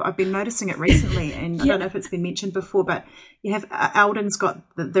men. I've been noticing it recently, and I don't know if it's been mentioned before, but you have Alden's got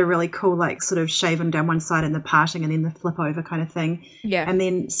the really cool, like, sort of shaven down one side and the parting and then the flip over kind of thing. Yeah. And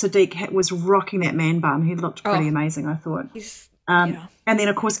then Sadiq was rocking that man bun. He looked pretty amazing, I thought. And then,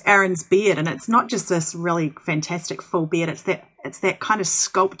 of course, Aaron's beard, and it's not just this really fantastic full beard. It's that kind of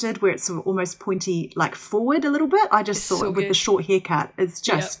sculpted where it's sort of almost pointy, like forward a little bit. I just thought with the short haircut, it's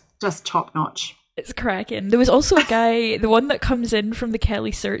just top notch. It's cracking. There was also a guy, the one that comes in from the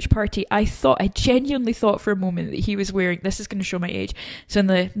Kelly search party, I genuinely thought for a moment that he was wearing, this is going to show my age, so in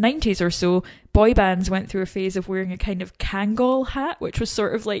the 90s or so, boy bands went through a phase of wearing a kind of Kangol hat, which was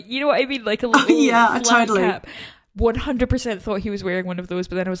sort of like, you know what I mean, like a little flat totally. cap. 100% thought he was wearing one of those,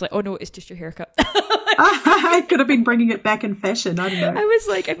 but then I was like, oh no, it's just your haircut. I could have been bringing it back in fashion. I don't know. I was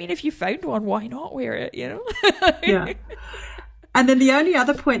like, I mean, if you found one, why not wear it, you know? Yeah. And then the only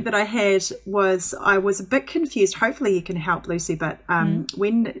other point that I had was I was a bit confused. Hopefully you can help, Lucy, but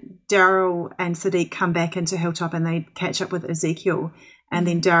when Daryl and Sadiq come back into Hilltop and they catch up with Ezekiel, and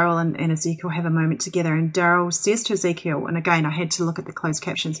then Daryl and Ezekiel have a moment together, and Daryl says to Ezekiel, and again, I had to look at the closed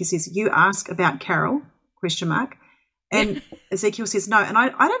captions, he says, "You ask about Carol, ? And Ezekiel says no. And I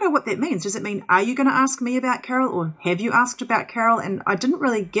don't know what that means. Does it mean, are you going to ask me about Carol, or have you asked about Carol? And I didn't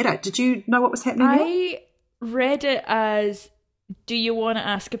really get it. Did you know what was happening there? I read it as, do you want to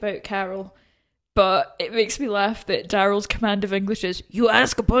ask about Carol? But it makes me laugh that Daryl's command of English is, you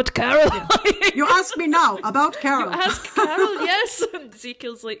ask about Carol. You ask me now about Carol. You ask Carol, yes. And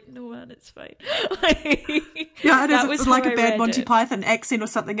Ezekiel's like, no man, it's fine. Yeah, it is. It's like a bad Monty Python accent or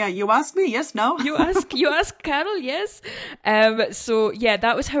something. You ask me, yes, no. You ask Carol, yes. So yeah,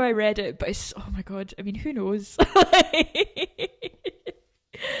 that was how I read it. But it's, oh my god, I mean, who knows?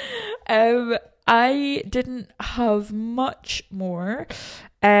 I didn't have much more.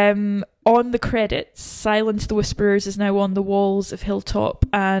 On the credits, Silence the Whisperers is now on the walls of Hilltop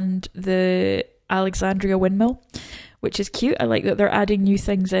and the Alexandria Windmill, which is cute. I like that they're adding new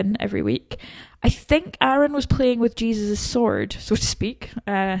things in every week. I think Aaron was playing with Jesus' sword, so to speak.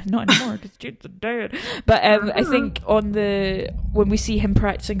 Not anymore, because Jesus is dead. But I think when we see him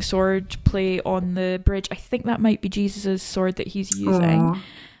practicing sword play on the bridge, I think that might be Jesus' sword that he's using. Aww.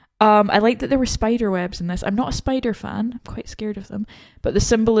 I like that there were spider webs in this. I'm not a spider fan. I'm quite scared of them. But the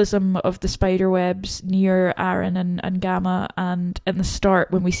symbolism of the spider webs near Aaron and Gamma, and in the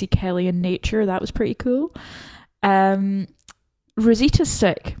start when we see Kelly in nature, that was pretty cool. Rosita's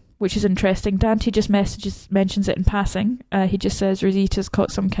sick, which is interesting. Dante just mentions it in passing. He just says Rosita's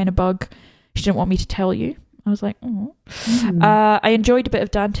caught some kind of bug. She didn't want me to tell you. I was like, oh. I enjoyed a bit of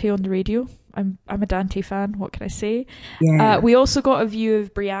Dante on the radio. I'm a Dante fan. What can I say? Yeah. We also got a view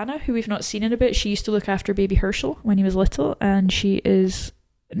of Brianna, who we've not seen in a bit. She used to look after baby Herschel when he was little, and she is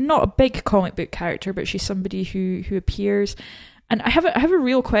not a big comic book character, but she's somebody who appears. And I have a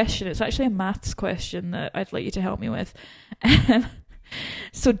real question. It's actually a maths question that I'd like you to help me with.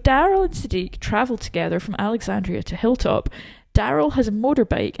 So Daryl and Sadiq travel together from Alexandria to Hilltop. Daryl has a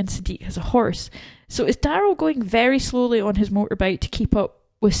motorbike and Sadiq has a horse. So is Daryl going very slowly on his motorbike to keep up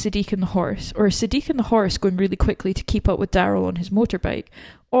with Sadiq and the horse? Or is Sadiq and the horse going really quickly to keep up with Daryl on his motorbike?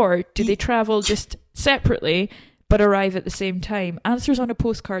 Or do they travel just separately but arrive at the same time? Answers on a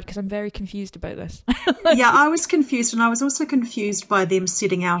postcard, because I'm very confused about this. Yeah, I was confused, and I was also confused by them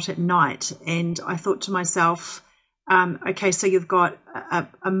setting out at night. And I thought to myself, okay, so you've got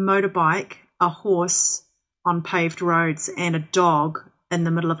a motorbike, a horse on paved roads, and a dog in the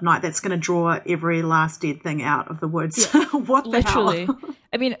middle of night. That's going to draw every last dead thing out of the woods. Yeah. What the Literally. hell?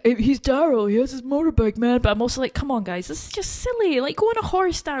 I mean, he's Daryl. He has his motorbike, man. But I'm also like, come on, guys. This is just silly. Like, go on a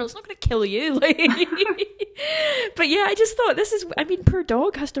horse, Daryl. It's not going to kill you. Like, but yeah, I just thought poor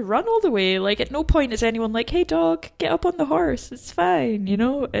dog has to run all the way. Like, at no point is anyone like, hey, dog, get up on the horse. It's fine, you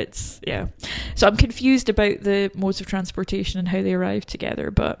know? Yeah. So I'm confused about the modes of transportation and how they arrive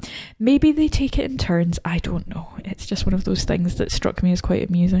together. But maybe they take it in turns. I don't know. It's just one of those things that struck me as quite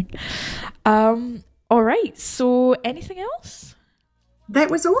amusing. All right. So anything else? That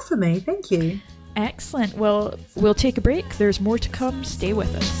was all for me. Thank you. Excellent. Well, we'll take a break. There's more to come. Stay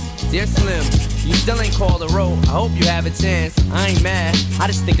with us. Dear Slim, you still ain't called a roll. I hope you have a chance. I ain't mad. I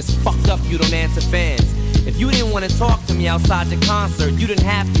just think it's fucked up you don't answer fans. If you didn't want to talk to me outside the concert, you didn't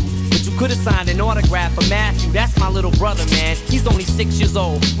have to. But you could have signed an autograph for Matthew. That's my little brother, man. He's only 6 years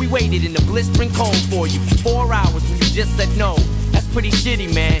old. We waited in the blistering cold for you for 4 hours and you just said no. That's pretty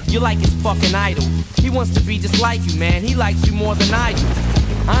shitty, man. You're like his fucking idol. He wants to be just like you, man. He likes you more than I do.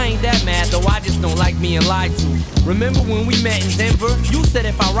 I ain't that mad, though I just don't like being lied to. Remember when we met in Denver? You said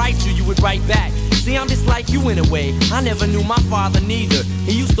if I write you would write back. See, I'm just like you in a way. I never knew my father neither.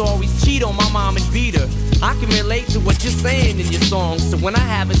 He used to always cheat on my mom and beat her. I can relate to what you're saying in your songs. So when I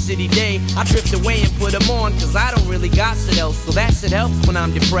have a shitty day, I drift away and put them on. Cause I don't really got shit else. So that shit helps when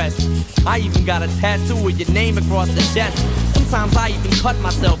I'm depressed. I even got a tattoo with your name across the chest. Sometimes I even cut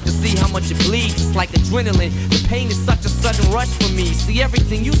myself to see how much it bleeds. It's like adrenaline. The pain is such a sudden rush for me. See,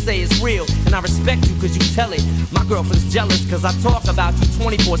 everything you say is real, and I respect you cause you tell it. My girlfriend's jealous cause I talk about you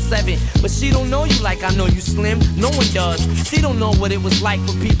 24/7. But she don't know know you like I know you, Slim. No one does. She don't know what it was like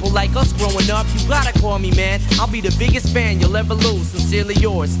for people like us growing up. You gotta call me, man. I'll be the biggest fan you'll ever lose. Sincerely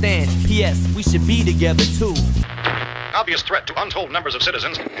yours, Stan. P.S. We should be together, too. Obvious threat to untold numbers of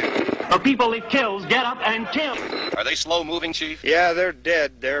citizens. The people it kills get up and kill. Are they slow-moving, Chief? Yeah, they're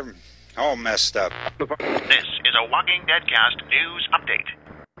dead. They're all messed up. This is a Walking Deadcast news update.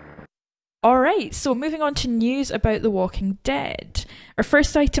 Alright, so moving on to news about The Walking Dead. Our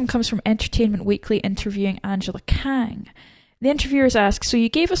first item comes from Entertainment Weekly interviewing Angela Kang. The interviewers ask, so you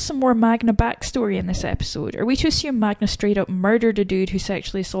gave us some more Magna backstory in this episode. Are we to assume Magna straight up murdered a dude who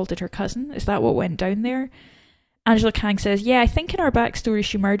sexually assaulted her cousin? Is that what went down there? Angela Kang says, yeah, I think in our backstory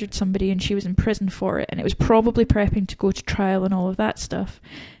she murdered somebody and she was in prison for it, and it was probably prepping to go to trial and all of that stuff.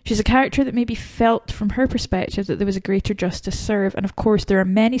 She's a character that maybe felt from her perspective that there was a greater justice served, and of course there are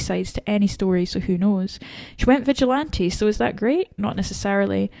many sides to any story, so who knows. She went vigilante, so is that great? Not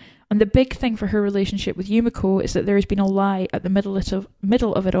necessarily. And the big thing for her relationship with Yumiko is that there has been a lie at the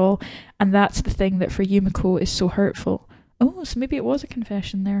middle of it all, and that's the thing that for Yumiko is so hurtful. Oh, so maybe it was a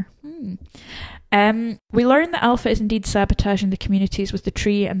confession there. We learn that Alpha is indeed sabotaging the communities with the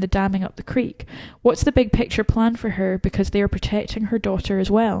tree and the damming up the creek. What's the big picture plan for her, because they are protecting her daughter as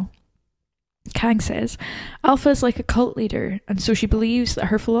well? Kang says, Alpha is like a cult leader, and so she believes that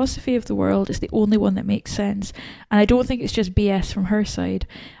her philosophy of the world is the only one that makes sense, and I don't think it's just BS from her side.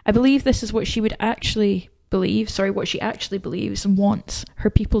 I believe this is what she would actually believe, what she actually believes and wants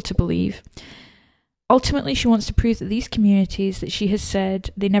her people to believe. Ultimately, she wants to prove that these communities that she has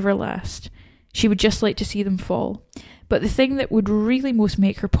said they never last. She would just like to see them fall. But the thing that would really most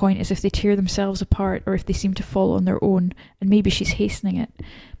make her point is if they tear themselves apart or if they seem to fall on their own, and maybe she's hastening it.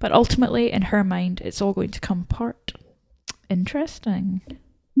 But ultimately, in her mind, it's all going to come apart. Interesting.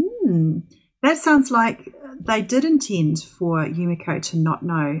 That sounds like they did intend for Yumiko to not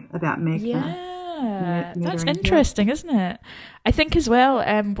know about Magna. Yeah, that's interesting, isn't it? I think as well,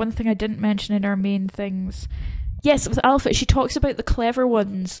 one thing I didn't mention in our main things, yes, with Alpha, she talks about the clever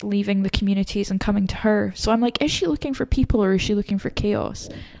ones leaving the communities and coming to her. So I'm like, is she looking for people or is she looking for chaos?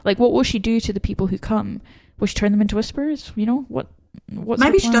 Like, what will she do to the people who come? Will she turn them into whisperers? You know, what's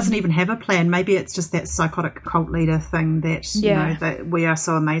maybe she doesn't even have a plan. Maybe it's just that psychotic cult leader thing that, you know, that we are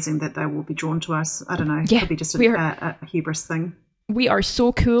so amazing that they will be drawn to us. I don't know. Yeah, it could be just a hubris thing. We are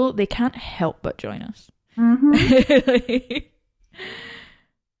so cool, they can't help but join us.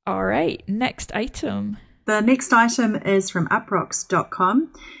 All right, next item. The next item is from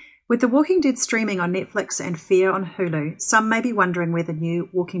uprocks.com. With The Walking Dead streaming on Netflix and Fear on Hulu, some may be wondering where the new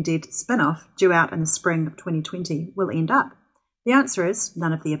Walking Dead spin-off, due out in the spring of 2020, will end up. The answer is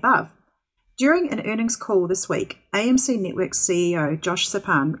none of the above. During an earnings call this week, AMC Network's CEO Josh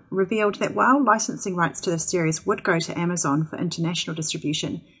Sapan revealed that while licensing rights to the series would go to Amazon for international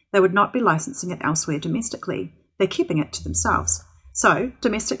distribution, they would not be licensing it elsewhere domestically. They're keeping it to themselves. So,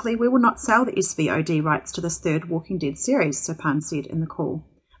 domestically, we will not sell the SVOD rights to this third Walking Dead series, Sapan said in the call.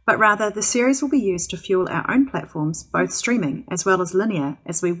 But rather, the series will be used to fuel our own platforms, both streaming as well as linear,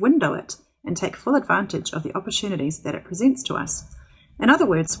 as we window it and take full advantage of the opportunities that it presents to us. In other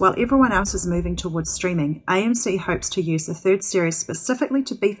words, while everyone else is moving towards streaming, AMC hopes to use the third series specifically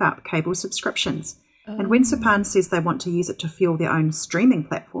to beef up cable subscriptions. And when Sapan says they want to use it to fuel their own streaming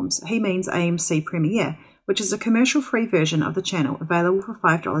platforms, he means AMC Premiere, which is a commercial-free version of the channel available for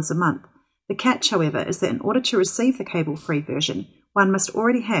 $5 a month. The catch, however, is that in order to receive the cable-free version, one must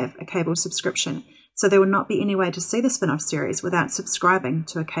already have a cable subscription, so there will not be any way to see the spin-off series without subscribing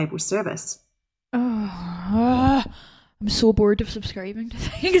to a cable service. I'm so bored of subscribing to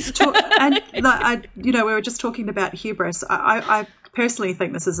things. And we were just talking about hubris. I personally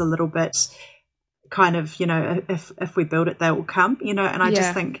think this is a little bit kind of, if we build it, they will come, and I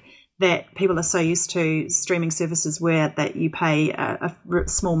just think that people are so used to streaming services where that you pay a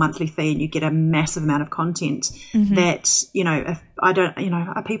small monthly fee and you get a massive amount of content that, if I don't,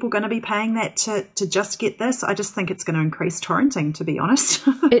 are people going to be paying that to just get this? I just think it's going to increase torrenting, to be honest.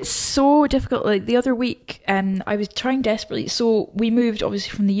 It's so difficult. Like the other week, I was trying desperately. So we moved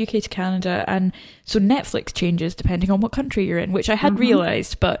obviously from the UK to Canada, and so Netflix changes depending on what country you're in, which I had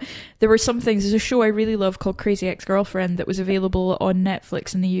realised, but there were some things. There's a show I really love called Crazy Ex-Girlfriend that was available on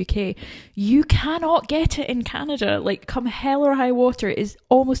Netflix in the UK. You cannot get it in Canada. Like, come hell or high water, it is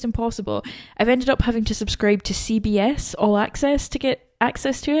almost impossible. I've ended up having to subscribe to CBS All Access to get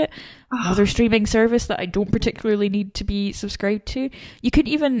access to it. Another streaming service that I don't particularly need to be subscribed to. You could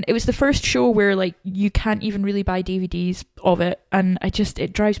even, it was the first show where like you can't even really buy DVDs of it, and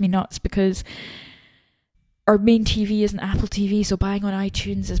it drives me nuts because our main TV isn't Apple TV, so buying on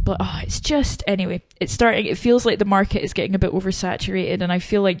iTunes is, but it's just, anyway, it feels like the market is getting a bit oversaturated, and I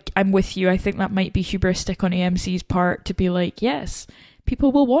feel like I'm with you. I think that might be hubristic on AMC's part to be like, yes,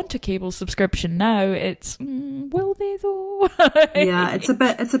 people will want a cable subscription now. It's, will they though? Yeah, it's a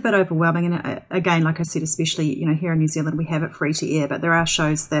bit overwhelming, and again, like I said, especially, here in New Zealand, we have it free to air, but there are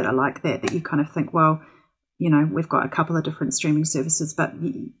shows that are like that you kind of think, well, we've got a couple of different streaming services, but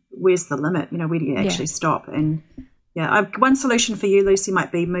where's the limit? Where do you actually stop? And one solution for you, Lucy,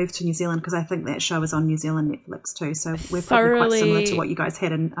 might be move to New Zealand, because I think that show is on New Zealand Netflix too. So we're probably quite similar to what you guys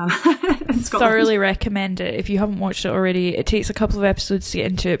had in Scotland. Thoroughly recommend it if you haven't watched it already. It takes a couple of episodes to get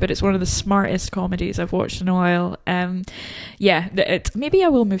into it, but it's one of the smartest comedies I've watched in a while. Maybe I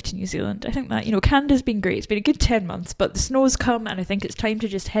will move to New Zealand. I think that, Canada's been great. It's been a good 10 months, but the snow's come, and I think it's time to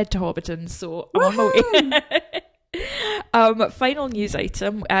just head to Hobbiton. So I'm on my way. Final news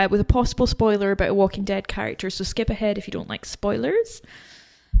item with a possible spoiler about a Walking Dead character, so skip ahead if you don't like spoilers.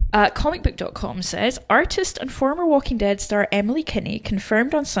 Comicbook.com says artist and former Walking Dead star Emily Kinney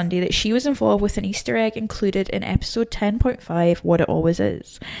confirmed on Sunday that she was involved with an Easter egg included in episode 10.5, What It Always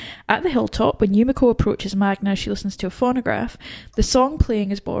Is. At the hilltop, when Yumiko approaches Magna, she listens to a phonograph. The song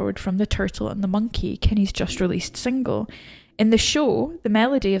playing is borrowed from The Turtle and the Monkey, Kinney's just released single. In the show, the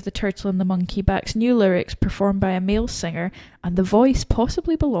melody of The Turtle and the Monkey backs new lyrics performed by a male singer, and the voice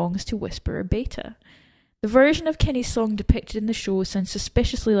possibly belongs to Whisperer Beta. The version of Kinney's song depicted in the show sounds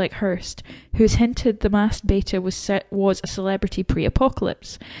suspiciously like Hearst, who's hinted the masked Beta was a celebrity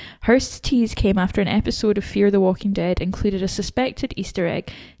pre-apocalypse. Hearst's tease came after an episode of Fear the Walking Dead included a suspected Easter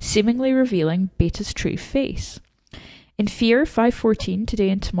egg, seemingly revealing Beta's true face. In Fear 514, Today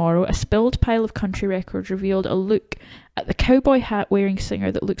and Tomorrow, a spilled pile of country records revealed a look at the cowboy hat-wearing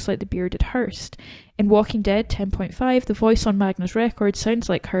singer that looks like the bearded Hearst. In Walking Dead 10.5, the voice on Magna's record sounds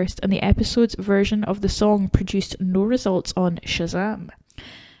like Hearst, and the episode's version of the song produced no results on Shazam.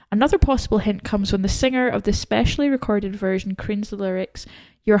 Another possible hint comes when the singer of the specially recorded version croons the lyrics,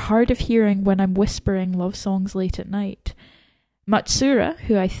 "You're hard of hearing when I'm whispering love songs late at night." Matsura,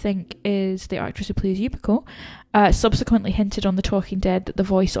 who I think is the actress who plays Yumiko, subsequently hinted on The Talking Dead that the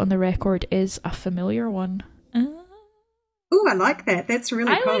voice on the record is a familiar one. Oh, I like that. That's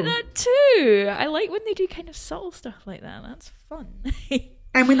really cool. I like that too. I like when they do kind of subtle stuff like that. That's fun.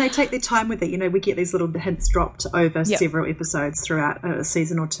 And when they take their time with it, we get these little hints dropped over several episodes throughout a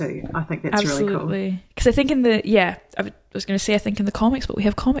season or two. I think that's really cool. Absolutely. Because I think I was going to say I think in the comics, but we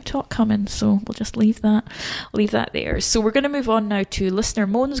have comic talk coming, so we'll just leave that there. So we're going to move on now to listener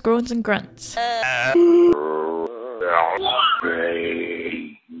moans, groans, and grunts.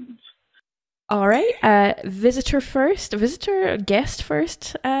 All right, guest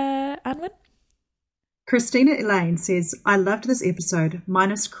first, Anwen? Christina Elaine says, I loved this episode,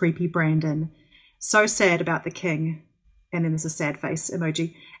 minus creepy Brandon. So sad about the king. And then there's a sad face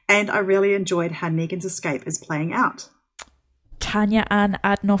emoji. And I really enjoyed how Negan's escape is playing out. Tanya Ann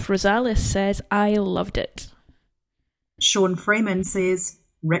Adnoff Rosales says, I loved it. Sean Freeman says,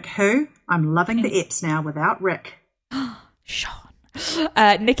 Rick who? I'm loving the eps now without Rick. Sean.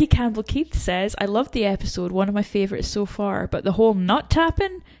 Nikki Campbell Keith says, I loved the episode, one of my favourites so far, but the whole nut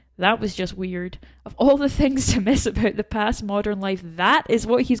tapping, that was just weird. Of all the things to miss about the past modern life, that is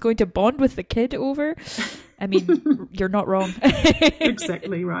what he's going to bond with the kid over? I mean, you're not wrong.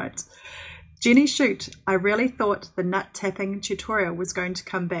 Exactly right. Jenny Shoot, I really thought the nut tapping tutorial was going to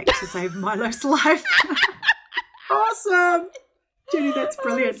come back to save Milo's life. Awesome! Jenny, that's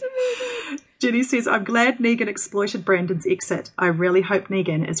brilliant. Jenny says, I'm glad Negan exploited Brandon's exit. I really hope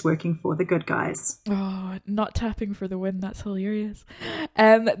Negan is working for the good guys. Oh, not tapping for the win. That's hilarious.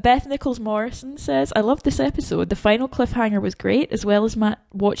 Beth Nichols Morrison says, I loved this episode. The final cliffhanger was great, as well as Matt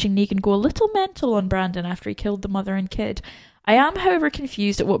watching Negan go a little mental on Brandon after he killed the mother and kid. I am, however,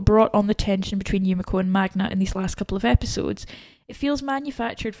 confused at what brought on the tension between Yumiko and Magna in these last couple of episodes. It feels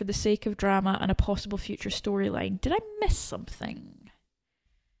manufactured for the sake of drama and a possible future storyline. Did I miss something?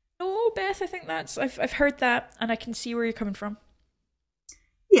 No, Beth, I think I've heard that, and I can see where you're coming from.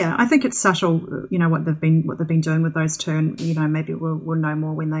 Yeah, I think it's subtle, what they've been doing with those two, and maybe we'll know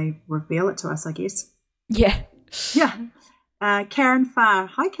more when they reveal it to us, I guess. Yeah. Karen Farr.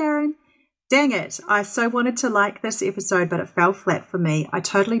 Hi, Karen. Dang it, I so wanted to like this episode, but it fell flat for me. I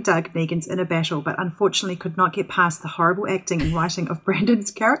totally dug Negan's inner battle, but unfortunately could not get past the horrible acting and writing of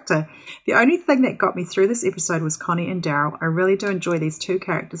Brandon's character. The only thing that got me through this episode was Connie and Daryl. I really do enjoy these two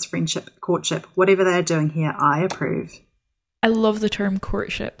characters' friendship, courtship. Whatever they are doing here, I approve. I love the term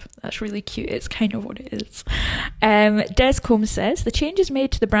courtship. That's really cute. It's kind of what it is. Des Combs says, the changes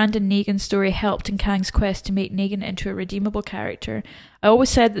made to the Brandon Negan story helped in Kang's quest to make Negan into a redeemable character. I always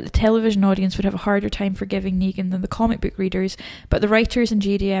said that the television audience would have a harder time forgiving Negan than the comic book readers, but the writers and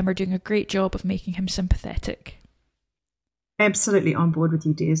JDM are doing a great job of making him sympathetic. Absolutely on board with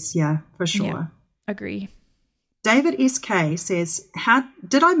you, Des. Yeah, for sure. Yeah, agree. David SK says,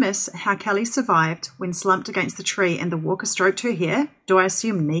 did I miss how Kelly survived when slumped against the tree and the walker stroked her hair? Do I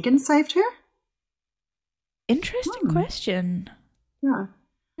assume Negan saved her? Interesting question. Yeah.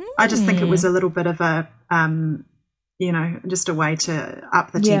 I just think it was a little bit of a, just a way to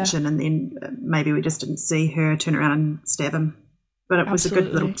up the tension, and then maybe we just didn't see her turn around and stab him. But it was a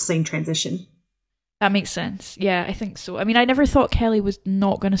good little scene transition. That makes sense. Yeah, I think so. I mean, I never thought Kelly was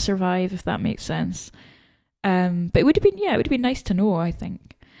not going to survive, if that makes sense. But it would have been nice to know, I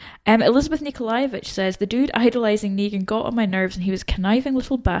think. Elizabeth Nikolaevich says, the dude idolising Negan got on my nerves and he was a conniving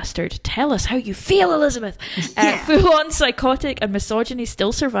little bastard. Tell us how you feel, Elizabeth. Full-on psychotic and misogyny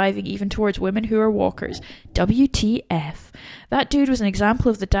still surviving even towards women who are walkers. WTF. That dude was an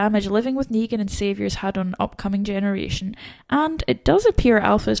example of the damage living with Negan and Saviours had on an upcoming generation. And it does appear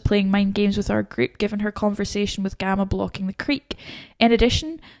Alpha is playing mind games with our group given her conversation with Gamma blocking the creek. In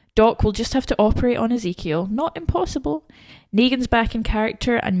addition, Doc will just have to operate on Ezekiel. Not impossible. Negan's back in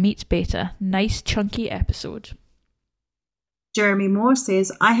character and meets Beta. Nice chunky episode. Jeremy Moore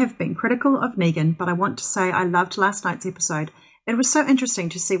says, I have been critical of Negan, but I want to say I loved last night's episode. It was so interesting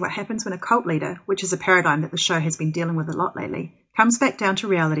to see what happens when a cult leader, which is a paradigm that the show has been dealing with a lot lately, comes back down to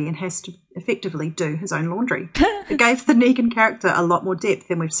reality and has to effectively do his own laundry. It gave the Negan character a lot more depth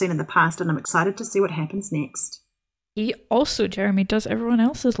than we've seen in the past, and I'm excited to see what happens next. He also, Jeremy, does everyone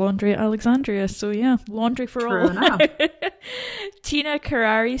else's laundry at Alexandria, so yeah, laundry for True all. Enough. Tina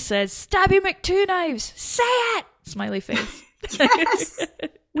Carrari says, stab you McTwo Knives, say it! Smiley face. Yes!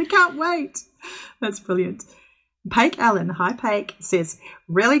 We can't wait. That's brilliant. Paik Allen, hi Paik, says,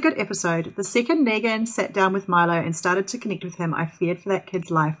 really good episode. The second Negan sat down with Milo and started to connect with him, I feared for that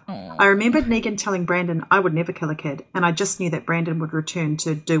kid's life. Aww. I remembered Negan telling Brandon I would never kill a kid, and I just knew that Brandon would return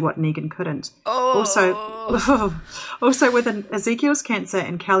to do what Negan couldn't. Also, with Ezekiel's cancer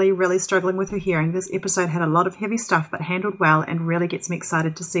and Kelly really struggling with her hearing, this episode had a lot of heavy stuff but handled well and really gets me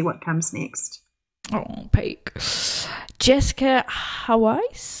excited to see what comes next. Oh, Paik. Jessica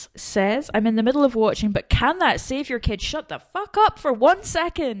Hawais says, I'm in the middle of watching, but can that save your kid? Shut the fuck up for 1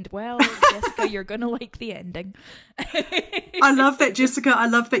 second. Well, Jessica, you're going to like the ending. I love that, Jessica. I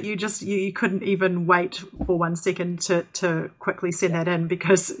love that you couldn't even wait for 1 second to quickly send that in,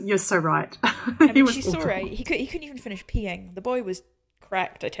 because you're so right. I mean, she's so right. He couldn't even finish peeing. The boy was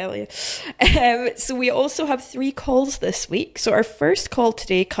cracked, I tell you. So we also have 3 calls this week. So our first call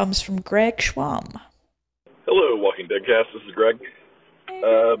today comes from Greg Schwamm. Hello, Walking Dead cast. This is Greg.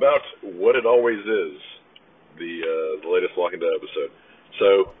 About What It Always Is, the latest Walking Dead episode.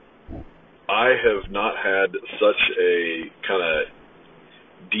 So I have not had such a kind of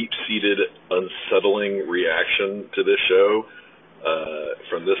deep-seated, unsettling reaction to this show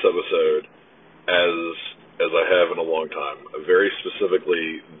from this episode as I have in a long time. Very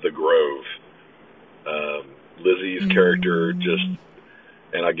specifically, The Grove. Lizzie's character just,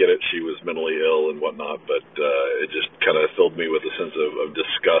 and I get it, she was mentally ill and whatnot, but it just kind of filled me with a sense of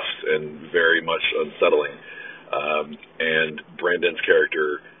disgust and very much unsettling. And Brandon's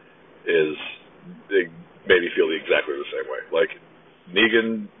character it made me feel exactly the same way. Like,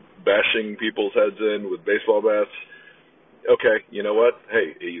 Negan bashing people's heads in with baseball bats. Okay, you know what?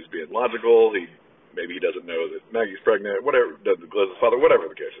 Hey, he's being logical. Maybe he doesn't know that Maggie's pregnant, whatever, doesn't Gliz's father, whatever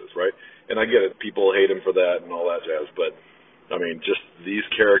the case is, right? And I get it. People hate him for that and all that jazz, but I mean, just these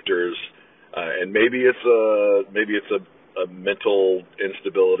characters, and maybe it's a mental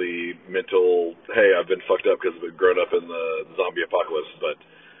instability, hey, I've been fucked up because I've grown up in the zombie apocalypse, but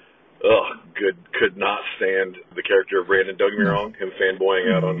could not stand the character of Brandon. Don't get me wrong, him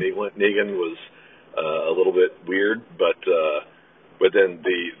fanboying out on Negan was a little bit weird, but then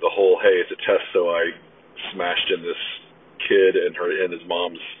the whole, hey, it's a test, so I smashed in this kid and his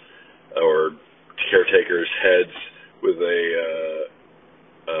mom's or caretaker's heads with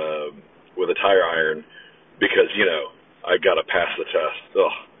a tire iron because, I gotta pass the test. Oh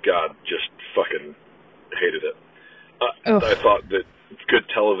God, just fucking hated it. I thought that it's good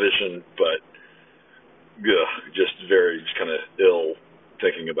television, but just very kind of ill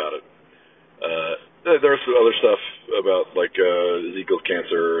thinking about it. There's other stuff about like Ezekiel's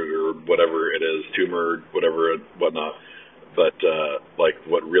cancer or whatever it is, tumor, whatever, whatnot. But like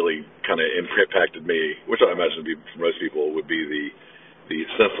what really kind of impacted me, which I imagine would be for most people, would be the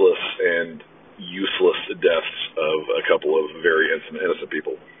senseless and useless deaths of a couple of very innocent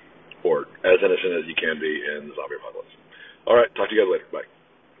people, or as innocent as you can be in the zombie apocalypse. All right, talk to you guys later. Bye.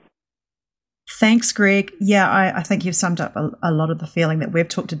 Thanks, Greg. Yeah, I think you've summed up a lot of the feeling that we've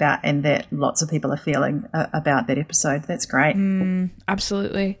talked about and that lots of people are feeling about that episode. That's great.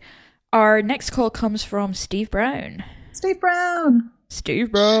 Absolutely. Our next call comes from Steve Brown. Steve Brown.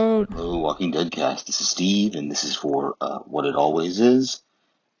 Hello, Walking Dead cast. This is Steve, and this is for What It Always Is.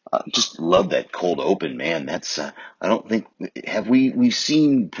 Just love that cold open, man. That's I don't think we've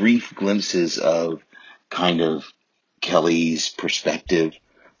seen brief glimpses of kind of Kelly's perspective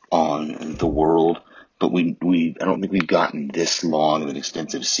on the world, but I don't think we've gotten this long of an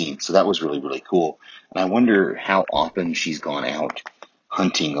extensive scene. So that was really, really cool. And I wonder how often she's gone out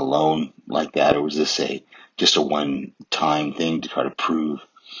hunting alone like that, or was this just a one-time thing to try to prove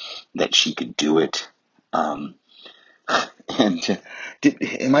that she could do it? Am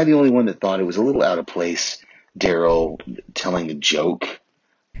I the only one that thought it was a little out of place, Daryl telling a joke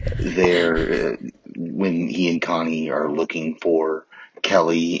there when he and Connie are looking for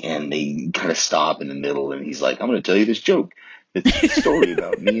Kelly, and they kind of stop in the middle, and he's like, I'm going to tell you this joke. It's a story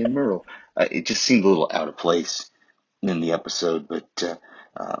about me and Merle. It just seemed a little out of place in the episode, but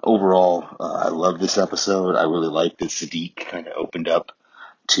overall, I love this episode. I really like that Sadiq kind of opened up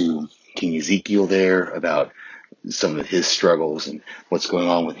to King Ezekiel there about some of his struggles and what's going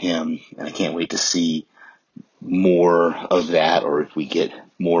on with him, and I can't wait to see more of that, or if we get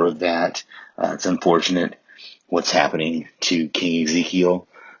more of that. It's unfortunate what's happening to King Ezekiel,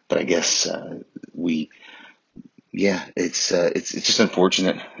 but I guess it's just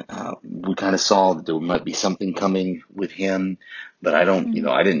unfortunate. We kind of saw that there might be something coming with him, but I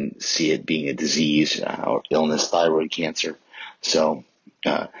didn't see it being a disease or illness, thyroid cancer. So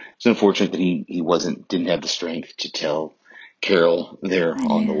it's unfortunate that he didn't have the strength to tell Carol there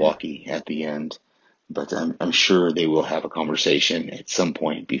on Milwaukee at the end. But I'm sure they will have a conversation at some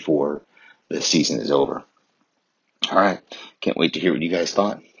point before the season is over. All right. Can't wait to hear what you guys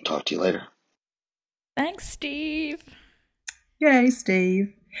thought. Talk to you later. Thanks, Steve. Yay,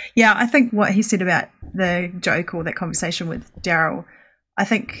 Steve. Yeah, I think what he said about the joke or that conversation with Daryl, I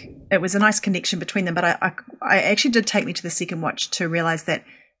think it was a nice connection between them. But I actually did take me to the second watch to realize that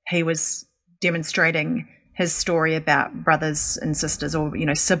he was demonstrating his story about brothers and sisters, or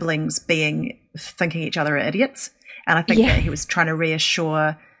siblings thinking each other are idiots, and I think that he was trying to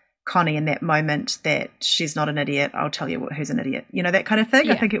reassure Connie in that moment that she's not an idiot. I'll tell you who's an idiot, that kind of thing.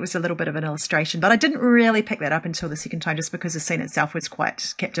 I think it was a little bit of an illustration, but I didn't really pick that up until the second time, just because the scene itself was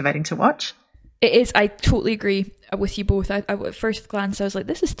quite captivating to watch. It is. I totally agree with you both. I at first glance I was like,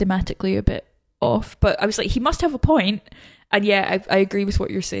 this is thematically a bit off, but I was like, he must have a point. And I agree with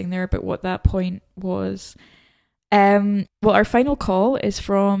what you're saying there about what that point was. Well, our final call is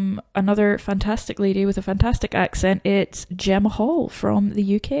from another fantastic lady with a fantastic accent. It's Gemma Hall from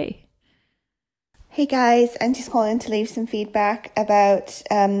the UK. Hey guys, I'm just calling to leave some feedback about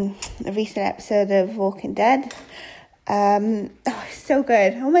a recent episode of Walking Dead. So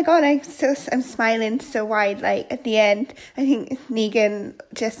good. Oh my god, I'm smiling so wide. Like at the end, I think Negan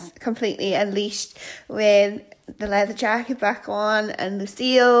just completely unleashed with the leather jacket back on and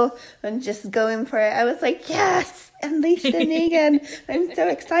Lucille and just going for it. I was like, yes, unleash the Negan. I'm so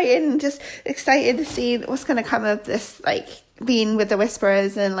excited, and just excited to see what's going to come of this, like being with the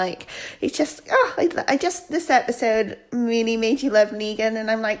Whisperers, and like it's just this episode really made you love Negan,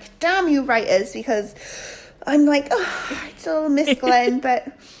 and I'm like, damn you writers, because I'm like, I still miss Glenn,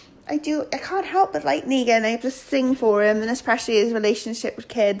 but I can't help but like Negan. I just sing for him, and especially his relationship with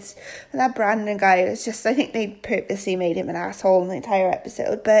kids. And that Brandon guy was just, I think they purposely made him an asshole in the entire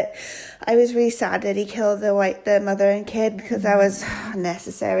episode. But I was really sad that he killed the mother and kid, because that was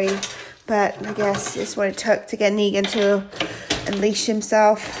unnecessary. But I guess it's what it took to get Negan to unleash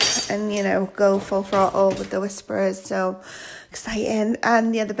himself and, go full throttle with the Whisperers. So exciting.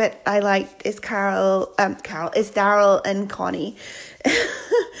 And the other bit I liked is Daryl and Connie.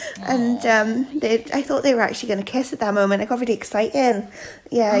 And I thought they were actually going to kiss at that moment. I got really excited.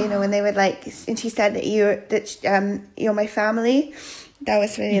 Yeah, when they were like, and she said that you're my family. That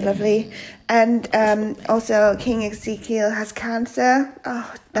was really lovely. And also King Ezekiel has cancer.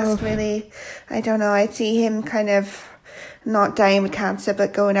 Oh, that's really, I don't know. I see him kind of not dying with cancer,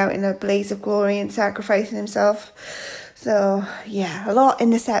 but going out in a blaze of glory and sacrificing himself. So, yeah, a lot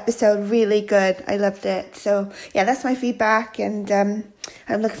in this episode. Really good. I loved it. So, yeah, that's my feedback. And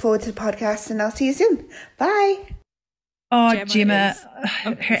I'm looking forward to the podcast, and I'll see you soon. Bye. Oh, Gemma,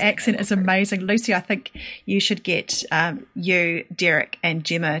 her accent is amazing. Lucy, I think you should get you, Derek, and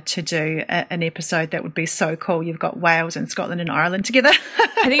Gemma to do an episode. That would be so cool. You've got Wales and Scotland and Ireland together.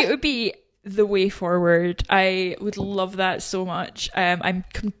 I think it would be the way forward. I would love that so much. I'm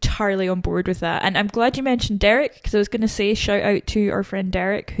entirely on board with that. And I'm glad you mentioned Derek, because I was going to say shout out to our friend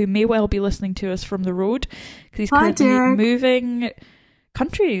Derek, who may well be listening to us from the road, because he's currently moving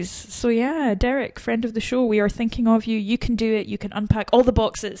countries. So yeah, Derek, friend of the show, we are thinking of you. You can do it. You can unpack all the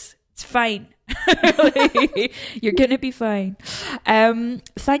boxes. It's fine. You're gonna be fine.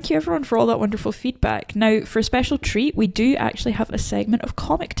 Thank you everyone for all that wonderful feedback. Now, for a special treat, we do actually have a segment of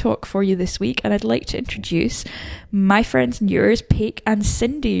comic talk for you this week, and I'd like to introduce my friends and yours, Paik and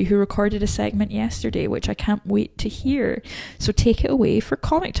Cindy, who recorded a segment yesterday, which I can't wait to hear. So take it away for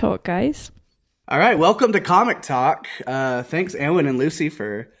comic talk, guys. All right, welcome to Comic Talk. Thanks, Anwen and Lucy,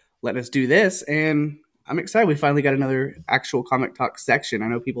 for letting us do this, and I'm excited. We finally got another actual Comic Talk section. I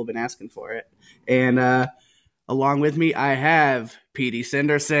know people have been asking for it. And along with me, I have Petey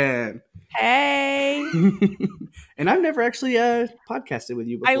Sanderson. Hey! And I've never actually podcasted with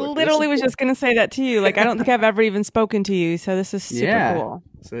you before. I literally was just going to say that to you. Like, I don't think I've ever even spoken to you, so this is super cool.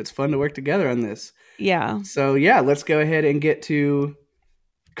 So it's fun to work together on this. Yeah. So yeah, let's go ahead and get to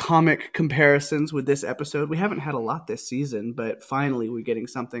comic comparisons with this episode. We haven't had a lot this season, but finally we're getting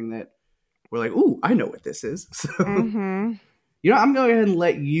something that we're like, ooh, I know what this is. So, you know, I'm going to go ahead and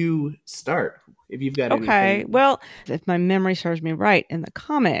let you start if you've got anything. Okay. Well, if my memory serves me right, in the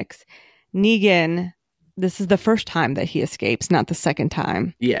comics, Negan, this is the first time that he escapes, not the second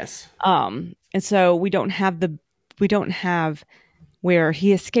time. Yes. And so we don't have where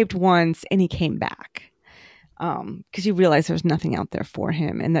he escaped once and he came back. Because you realize there's nothing out there for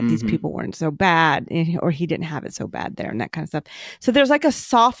him, and that these people weren't so bad, or he didn't have it so bad there, and that kind of stuff. So there's like a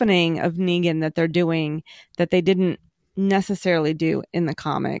softening of Negan that they're doing that they didn't necessarily do in the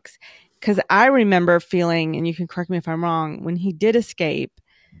comics. Because I remember feeling, and you can correct me if I'm wrong, when he did escape,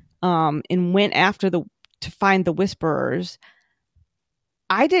 and went after to find the Whisperers,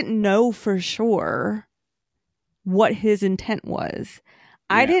 I didn't know for sure what his intent was.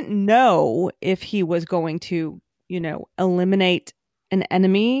 I didn't know if he was going to, eliminate an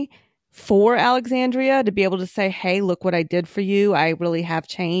enemy for Alexandria to be able to say, hey, look what I did for you. I really have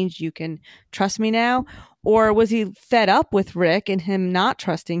changed. You can trust me now. Or was he fed up with Rick and him not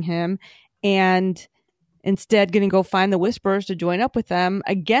trusting him and instead going to go find the Whisperers to join up with them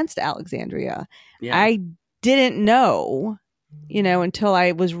against Alexandria? Yeah. I didn't know, until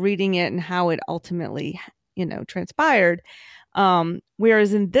I was reading it and how it ultimately, transpired.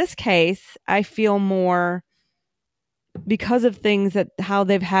 Whereas in this case, I feel more, because of things that how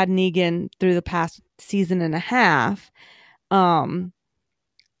they've had Negan through the past season and a half,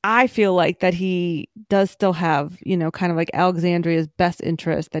 I feel like that he does still have, kind of like Alexandria's best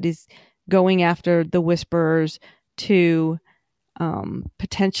interest, that he's going after the Whisperers to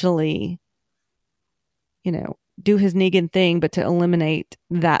potentially, do his Negan thing, but to eliminate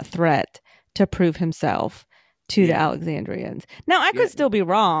that threat to prove himself to the Alexandrians. Now, I could still be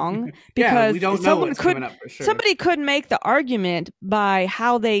wrong, because we don't know what's coming up for sure. Somebody could make the argument by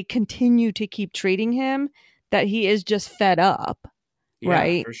how they continue to keep treating him that he is just fed up,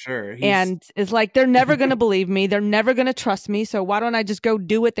 right? For sure. And it's like, they're never going to believe me. They're never going to trust me. So why don't I just go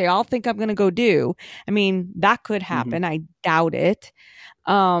do what they all think I'm going to go do? I mean, that could happen. I doubt it.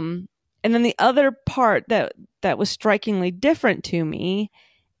 And then the other part that was strikingly different to me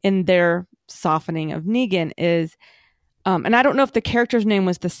in their softening of Negan is, and I don't know if the character's name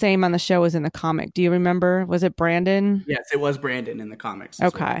was the same on the show as in the comic. Do you remember? Was it Brandon? Yes, it was Brandon in the comics.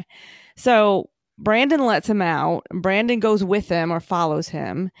 Okay. So Brandon lets him out. Brandon goes with him or follows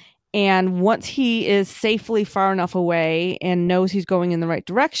him. And once he is safely far enough away and knows he's going in the right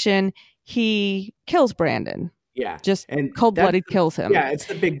direction, he kills Brandon. Yeah. Just cold-blooded kills him. Yeah, it's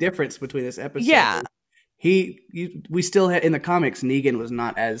the big difference between this episode. Yeah. We still had, in the comics, Negan was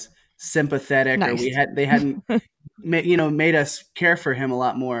not as sympathetic, or they hadn't made us care for him a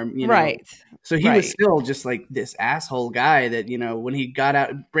lot more, right? So he was still just like this asshole guy that, when he got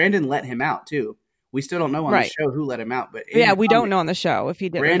out, Brandon let him out too. We still don't know on the show who let him out, but we don't know on the show if he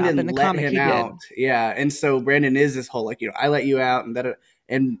did. Brandon in the let comic him he out. did. Yeah, and so Brandon is this whole I let you out,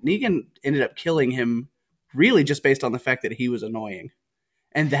 and Negan ended up killing him really just based on the fact that he was annoying.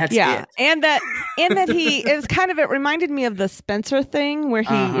 And that's it. And that he is kind of, it reminded me of the Spencer thing where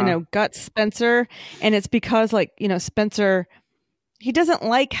he, guts Spencer, and it's because Spencer, he doesn't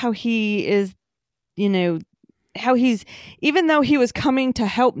like how he is, how he's, even though he was coming to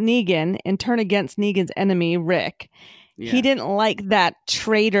help Negan and turn against Negan's enemy, Rick, he didn't like that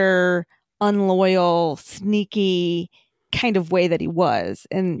traitor, unloyal, sneaky, kind of way that he was,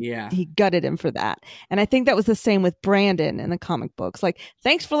 and he gutted him for that. And I think that was the same with Brandon in the comic books. Like,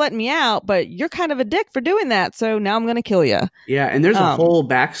 thanks for letting me out, but you're kind of a dick for doing that, so now I'm going to kill you. Yeah, and there's a whole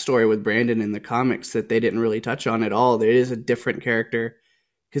backstory with Brandon in the comics that they didn't really touch on at all. There is a different character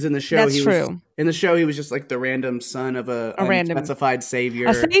because in the show he was just like the random son of a unspecified savior.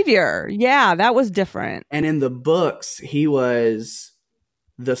 A savior, yeah, that was different. And in the books, he was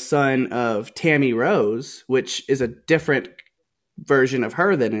the son of Tammy Rose, which is a different version of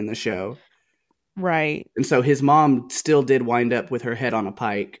her than in the show. Right. And so his mom still did wind up with her head on a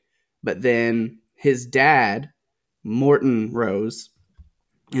pike. But then his dad, Morton Rose,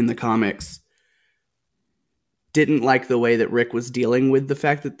 in the comics, didn't like the way that Rick was dealing with the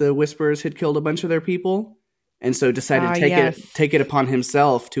fact that the Whisperers had killed a bunch of their people. And so decided to take it upon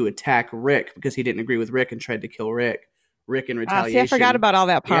himself to attack Rick because he didn't agree with Rick and tried to kill Rick in retaliation. See, I forgot about all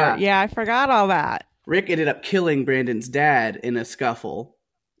that part. Yeah, I forgot all that. Rick ended up killing Brandon's dad in a scuffle.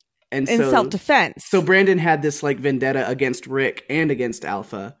 And in self-defense. So Brandon had this like vendetta against Rick and against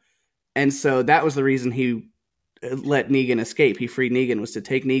Alpha. And so that was the reason he let Negan escape. He freed Negan, was to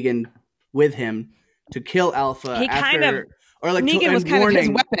take Negan with him to kill Alpha. Negan was kind of his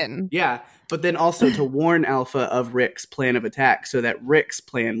weapon. Yeah, but then also to warn Alpha of Rick's plan of attack so that Rick's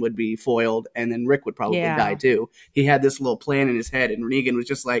plan would be foiled and then Rick would probably die too. He had this little plan in his head and Negan was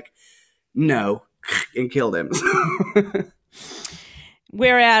just like, no, and killed him.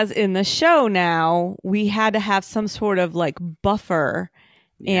 Whereas in the show now, we had to have some sort of like buffer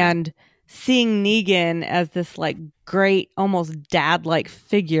and seeing Negan as this like great, almost dad-like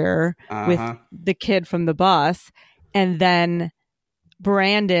figure with the kid from the bus, and then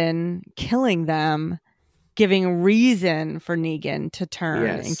Brandon killing them, giving reason for Negan to turn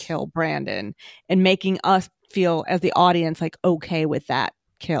and kill Brandon, and making us feel as the audience like okay with that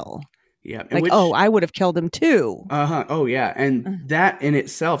kill. Yeah. Like, I would have killed him too. Oh, yeah. And that in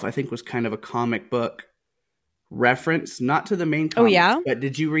itself, I think, was kind of a comic book reference, not to the main comics. Oh, yeah? But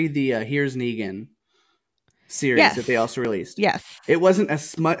did you read the Here's Negan series that they also released? Yes. It wasn't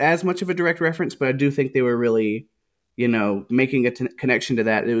as much of a direct reference, but I do think they were really, making a connection to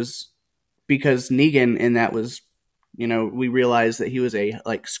that. It was because Negan in that was, we realized that he was a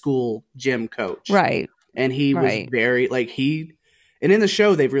like school gym coach. Right. And he was very and in the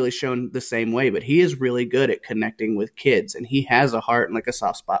show, they've really shown the same way, but he is really good at connecting with kids, and he has a heart and like a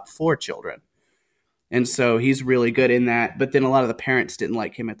soft spot for children. And so he's really good in that. But then a lot of the parents didn't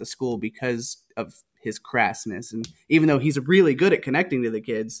like him at the school because of his crassness. And even though he's really good at connecting to the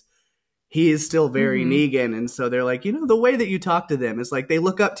kids, he is still very Negan. And so they're like, the way that you talk to them is like they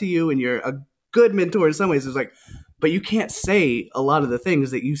look up to you and you're a good mentor in some ways. It's like, but you can't say a lot of the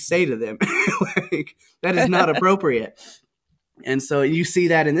things that you say to them. Like, that is not appropriate. And so you see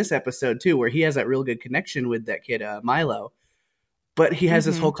that in this episode, too, where he has that real good connection with that kid, Milo. But he has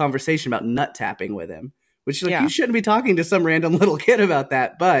this whole conversation about nut tapping with him, which you shouldn't be talking to some random little kid about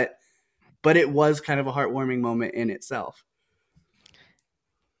that. But it was kind of a heartwarming moment in itself.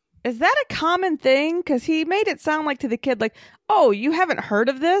 Is that a common thing? Because he made it sound like to the kid, like, oh, you haven't heard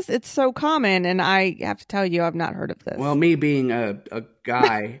of this? It's so common. And I have to tell you, I've not heard of this. Well, me being a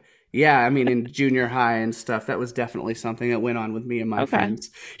guy... Yeah, I mean, in junior high and stuff, that was definitely something that went on with me and my friends.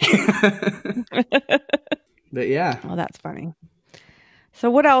 But yeah. Oh, that's funny. So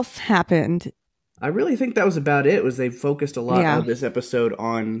what else happened? I really think that was about it. Was they focused a lot of this episode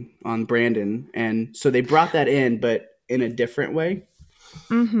on Brandon, and so they brought that in, but in a different way.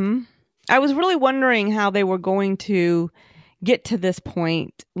 I was really wondering how they were going to get to this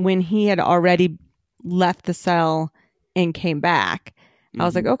point when he had already left the cell and came back. I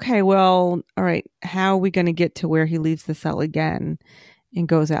was like, okay, well, all right, how are we going to get to where he leaves the cell again and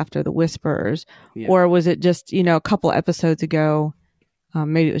goes after the Whisperers? Yeah. Or was it just, a couple episodes ago,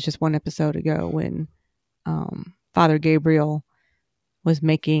 maybe it was just one episode ago when Father Gabriel was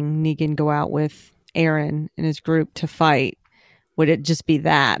making Negan go out with Aaron and his group to fight? Would it just be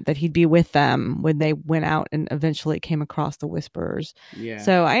that he'd be with them when they went out and eventually came across the Whisperers? Yeah.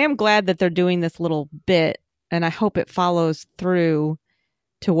 So I am glad that they're doing this little bit, and I hope it follows through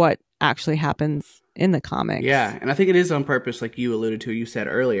to what actually happens in the comics. Yeah, and I think it is on purpose, like you alluded to, you said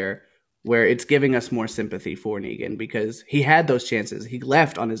earlier, where it's giving us more sympathy for Negan because he had those chances. He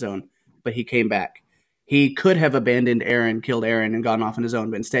left on his own, but he came back. He could have abandoned Aaron, killed Aaron, and gone off on his own,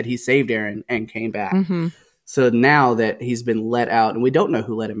 but instead he saved Aaron and came back. So now that he's been let out, and we don't know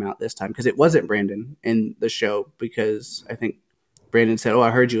who let him out this time because it wasn't Brandon in the show, because I think Brandon said, I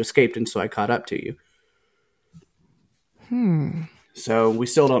heard you escaped, and so I caught up to you. So we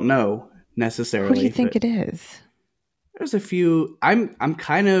still don't know necessarily. Who do you think it is? There's a few. I'm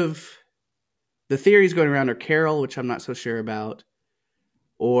kind of the theories going around are Carol, which I'm not so sure about,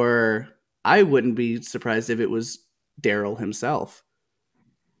 or I wouldn't be surprised if it was Daryl himself,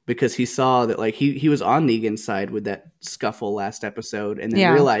 because he saw that like he was on Negan's side with that scuffle last episode, and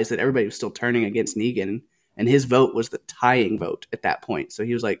then realized that everybody was still turning against Negan, and his vote was the tying vote at that point. So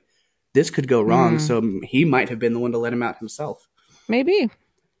he was like, this could go wrong. So he might have been the one to let him out himself. Maybe.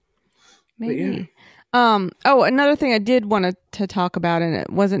 Yeah. Another thing I did want to talk about, and it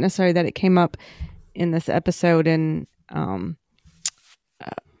wasn't necessarily that it came up in this episode, and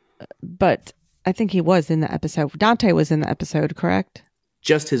but I think he was in the episode. Dante was in the episode, correct?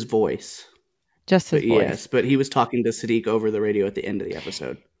 Just his voice. Just his voice. Yes, but he was talking to Sadiq over the radio at the end of the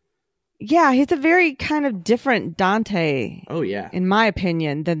episode. Yeah, he's a very kind of different Dante. Oh, yeah. In my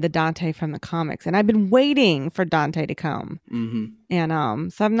opinion, than the Dante from the comics. And I've been waiting for Dante to come. Mm-hmm.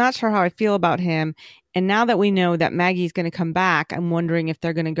 And so I'm not sure how I feel about him. And now that we know that Maggie's going to come back, I'm wondering if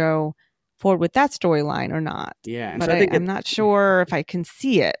they're going to go forward with that storyline or not. Yeah. But I'm not sure if I can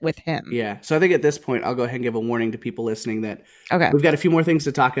see it with him. Yeah. So I think at this point, I'll go ahead and give a warning to people listening that we've got a few more things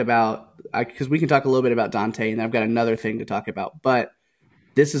to talk about, because we can talk a little bit about Dante, and I've got another thing to talk about. But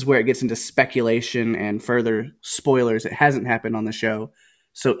this is where it gets into speculation and further spoilers. It hasn't happened on the show.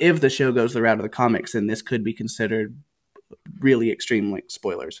 So if the show goes the route of the comics, then this could be considered really extreme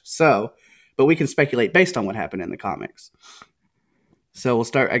spoilers. So, but we can speculate based on what happened in the comics. So we'll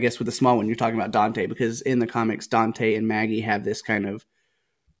start, I guess, with the small one. You're talking about Dante, because in the comics, Dante and Maggie have this kind of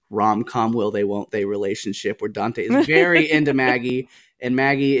rom-com will they, won't they relationship where Dante is very into Maggie, and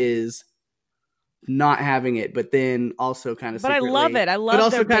Maggie is not having it, but then also kind of secretly. But I love it. I love it. But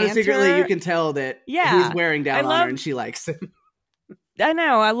also kind banter. of secretly, you can tell that he's wearing down on her and she likes him. I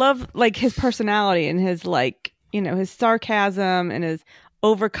know. I love like his personality and his his sarcasm and his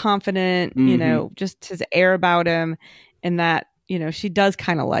overconfident, just his air about him, and that, she does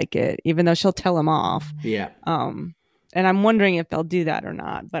kind of like it, even though she'll tell him off. Yeah. And I'm wondering if they'll do that or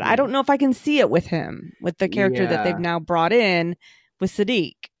not. But I don't know if I can see it with him, with the character that they've now brought in with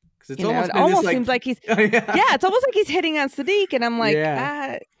Sadiq. It's it almost seems like he's it's almost like he's hitting on Sadiq, and I'm like,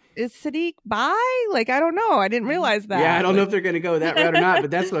 is Sadiq bi? Like, I don't know. I didn't realize that. Yeah, I don't know if they're going to go that route or not,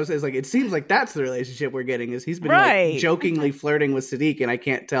 but that's what I was saying. Like, it seems like that's the relationship we're getting, is he's been like, jokingly flirting with Sadiq, and I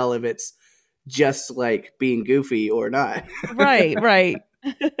can't tell if it's just like being goofy or not. Right.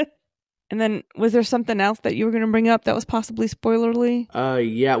 And then, was there something else that you were going to bring up that was possibly spoilerly?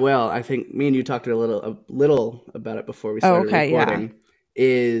 Yeah. Well, I think me and you talked a little about it before we started recording. Yeah.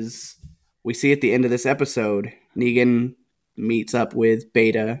 Is we see at the end of this episode, Negan meets up with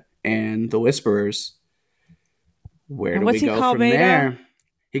Beta and the Whisperers. Where do we go from there?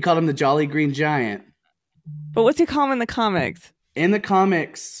 He called him the Jolly Green Giant. But what's he call him in the comics? In the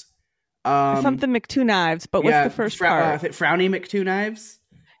comics, something McTwo-Knives. But what's the first part? Frowny McTwo-Knives.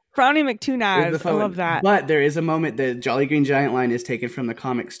 Frowny McTwo-Knives. I love that. But there is a moment, the Jolly Green Giant line is taken from the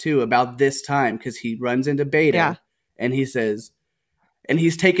comics too, about this time, because he runs into Beta and he says, and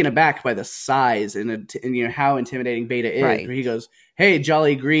he's taken aback by the size and how intimidating Beta is. Right. Where he goes, "Hey,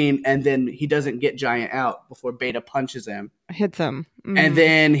 Jolly Green," and then he doesn't get Giant out before Beta punches him, hits him, and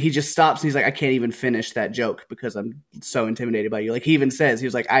then he just stops. And he's like, "I can't even finish that joke because I'm so intimidated by you." Like, he even says, he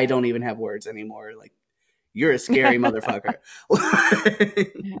was like, "I don't even have words anymore. Like, you're a scary motherfucker."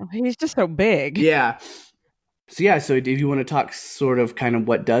 He's just so big. Yeah. So if you want to talk sort of kind of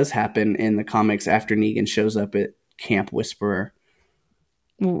what does happen in the comics after Negan shows up at Camp Whisperer.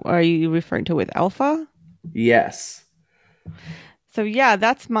 Are you referring to with Alpha? Yes. So yeah,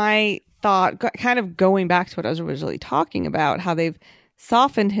 that's my thought, kind of going back to what I was originally talking about, how they've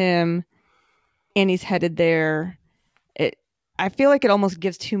softened him and he's headed there. I feel like it almost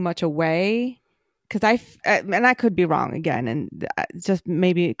gives too much away, because and I could be wrong again, and just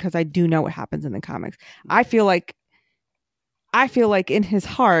maybe because I do know what happens in the comics. I feel like in his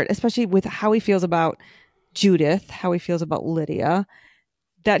heart, especially with how he feels about Judith, how he feels about Lydia,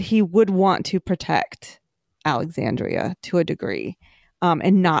 that he would want to protect Alexandria to a degree,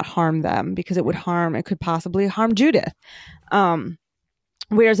 and not harm them, because it could possibly harm Judith.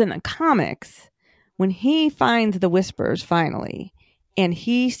 Whereas in the comics, when he finds the Whispers finally, and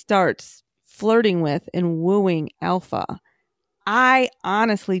he starts flirting with and wooing Alpha, I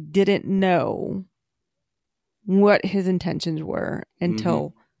honestly didn't know what his intentions were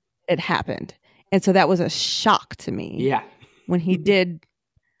until it happened. And so that was a shock to me. Yeah. When he did,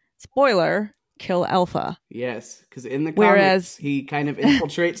 spoiler, kill Alpha. Yes, because in the comics, he kind of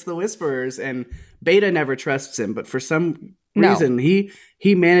infiltrates the Whisperers, and Beta never trusts him, but for some reason, he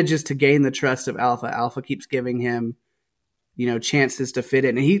manages to gain the trust of Alpha. Alpha keeps giving him, chances to fit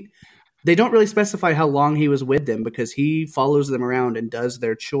in. And they don't really specify how long he was with them, because he follows them around and does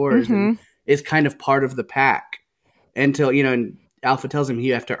their chores. And is kind of part of the pack until, and Alpha tells him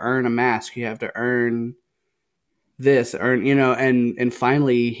you have to earn a mask. You have to earn this, and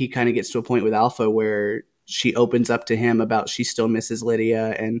finally he kind of gets to a point with Alpha where she opens up to him about she still misses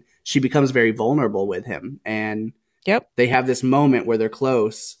Lydia, and she becomes very vulnerable with him. And they have this moment where they're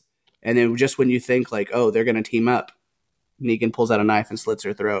close. And then just when you think like, oh, they're going to team up, Negan pulls out a knife and slits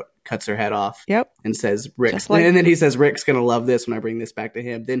her throat, cuts her head off, and says, Rick. And then he says, Rick's going to love this when I bring this back to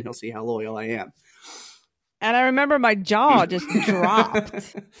him. Then he'll see how loyal I am. And I remember my jaw just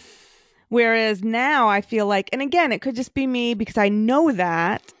dropped. Whereas now I feel like, and again, it could just be me because I know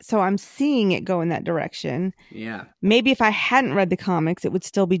that, so I'm seeing it go in that direction. Yeah. Maybe if I hadn't read the comics, it would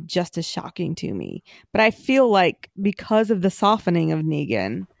still be just as shocking to me. But I feel like because of the softening of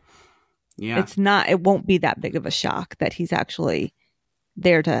Negan, it won't be that big of a shock that he's actually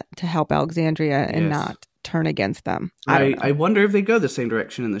there to help Alexandria and not turn against them. I wonder if they go the same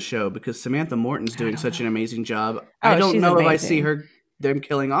direction in the show, because Samantha Morton's doing such an amazing job. I don't know if I see them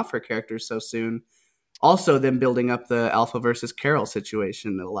killing off her characters so soon. Also, them building up the Alpha versus Carol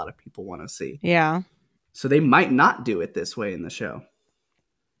situation that a lot of people want to see. Yeah. So they might not do it this way in the show.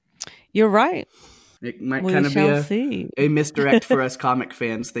 You're right. It might kind of be a misdirect for us comic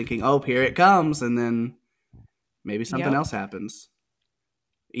fans thinking, oh, here it comes. And then maybe something else happens.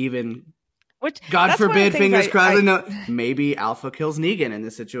 Even, God forbid, fingers crossed, no, maybe Alpha kills Negan in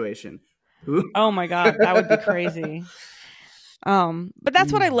this situation. Oh my God, that would be crazy. But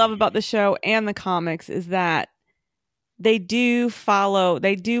that's what I love about the show and the comics is that they do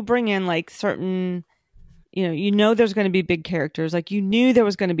bring in like certain, there's going to be big characters. Like you knew there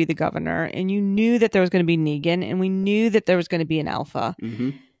was going to be the governor, and you knew that there was going to be Negan, and we knew that there was going to be an Alpha. Mm-hmm.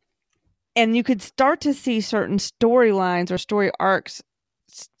 And you could start to see certain storylines or story arcs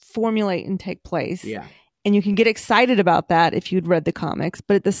formulate and take place. Yeah. And you can get excited about that if you'd read the comics,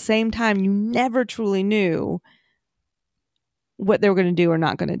 but at the same time, you never truly knew what they were going to do or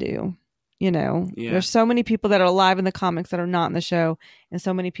not going to do. There's so many people that are alive in the comics that are not in the show, and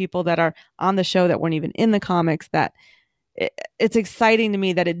so many people that are on the show that weren't even in the comics, that it's exciting to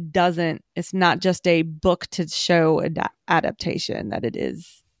me that it's not just a book to show adaptation, that it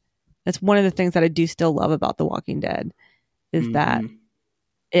is. That's one of the things that I do still love about The Walking Dead is that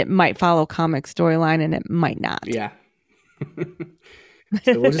it might follow comic storyline and it might not. Yeah.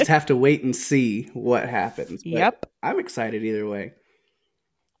 So we'll just have to wait and see what happens. But yep. I'm excited either way.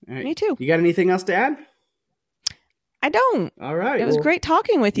 All right. Me too. You got anything else to add? I don't. All right. It was great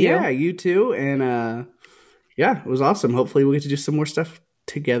talking with you. Yeah, you too. And it was awesome. Hopefully we'll get to do some more stuff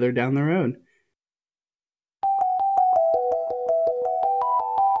together down the road.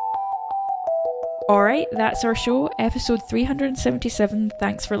 Alright, that's our show, episode 377.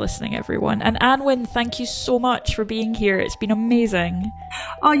 Thanks for listening, everyone. And Anwen, thank you so much for being here. It's been amazing.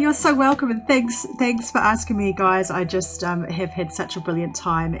 Oh, you're so welcome, and thanks for asking me, guys. I just have had such a brilliant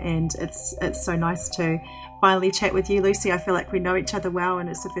time, and it's so nice to finally chat with you, Lucy. I feel like we know each other well, and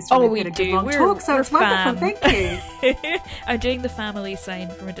it's the first time we've had a good long talk, so it's wonderful. Thank you. I'm doing the family sign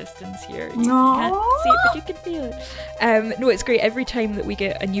from a distance here. You can't see it, but you can feel it. No, it's great. Every time that we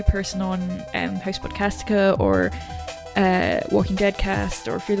get a new person on House Podcastica or Walking Dead Cast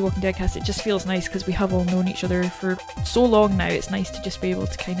or Fear the Walking Dead Cast, it just feels nice because we have all known each other for so long now. It's nice to just be able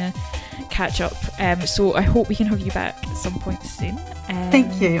to kind of catch up. So I hope we can have you back at some point soon.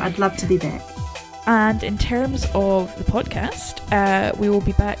 Thank you. I'd love to be back. And in terms of the podcast, we will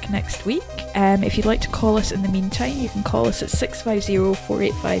be back next week. If you'd like to call us in the meantime, you can call us at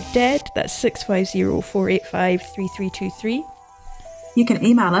 650-485-DEAD. That's 650-485-3323. You can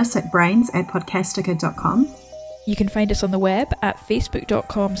email us at brains@podcastica.com. You can find us on the web at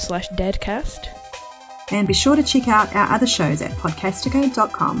facebook.com/deadcast. And be sure to check out our other shows at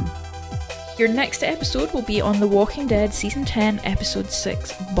podcastica.com. Your next episode will be on The Walking Dead Season 10, Episode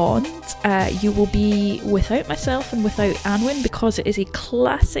 6, Bond. You will be without myself and without Anwen because it is a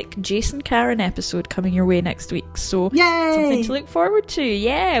classic Jason Karen episode coming your way next week. So yay! Something to look forward to.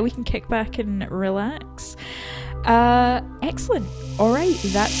 Yeah, we can kick back and relax. Excellent. Alright,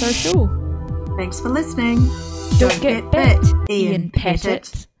 that's our show. Thanks for listening. Don't get bit, Ian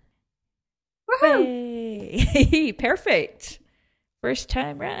Pettit. Woohoo! Hey. Perfect. First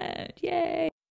time round. Yay.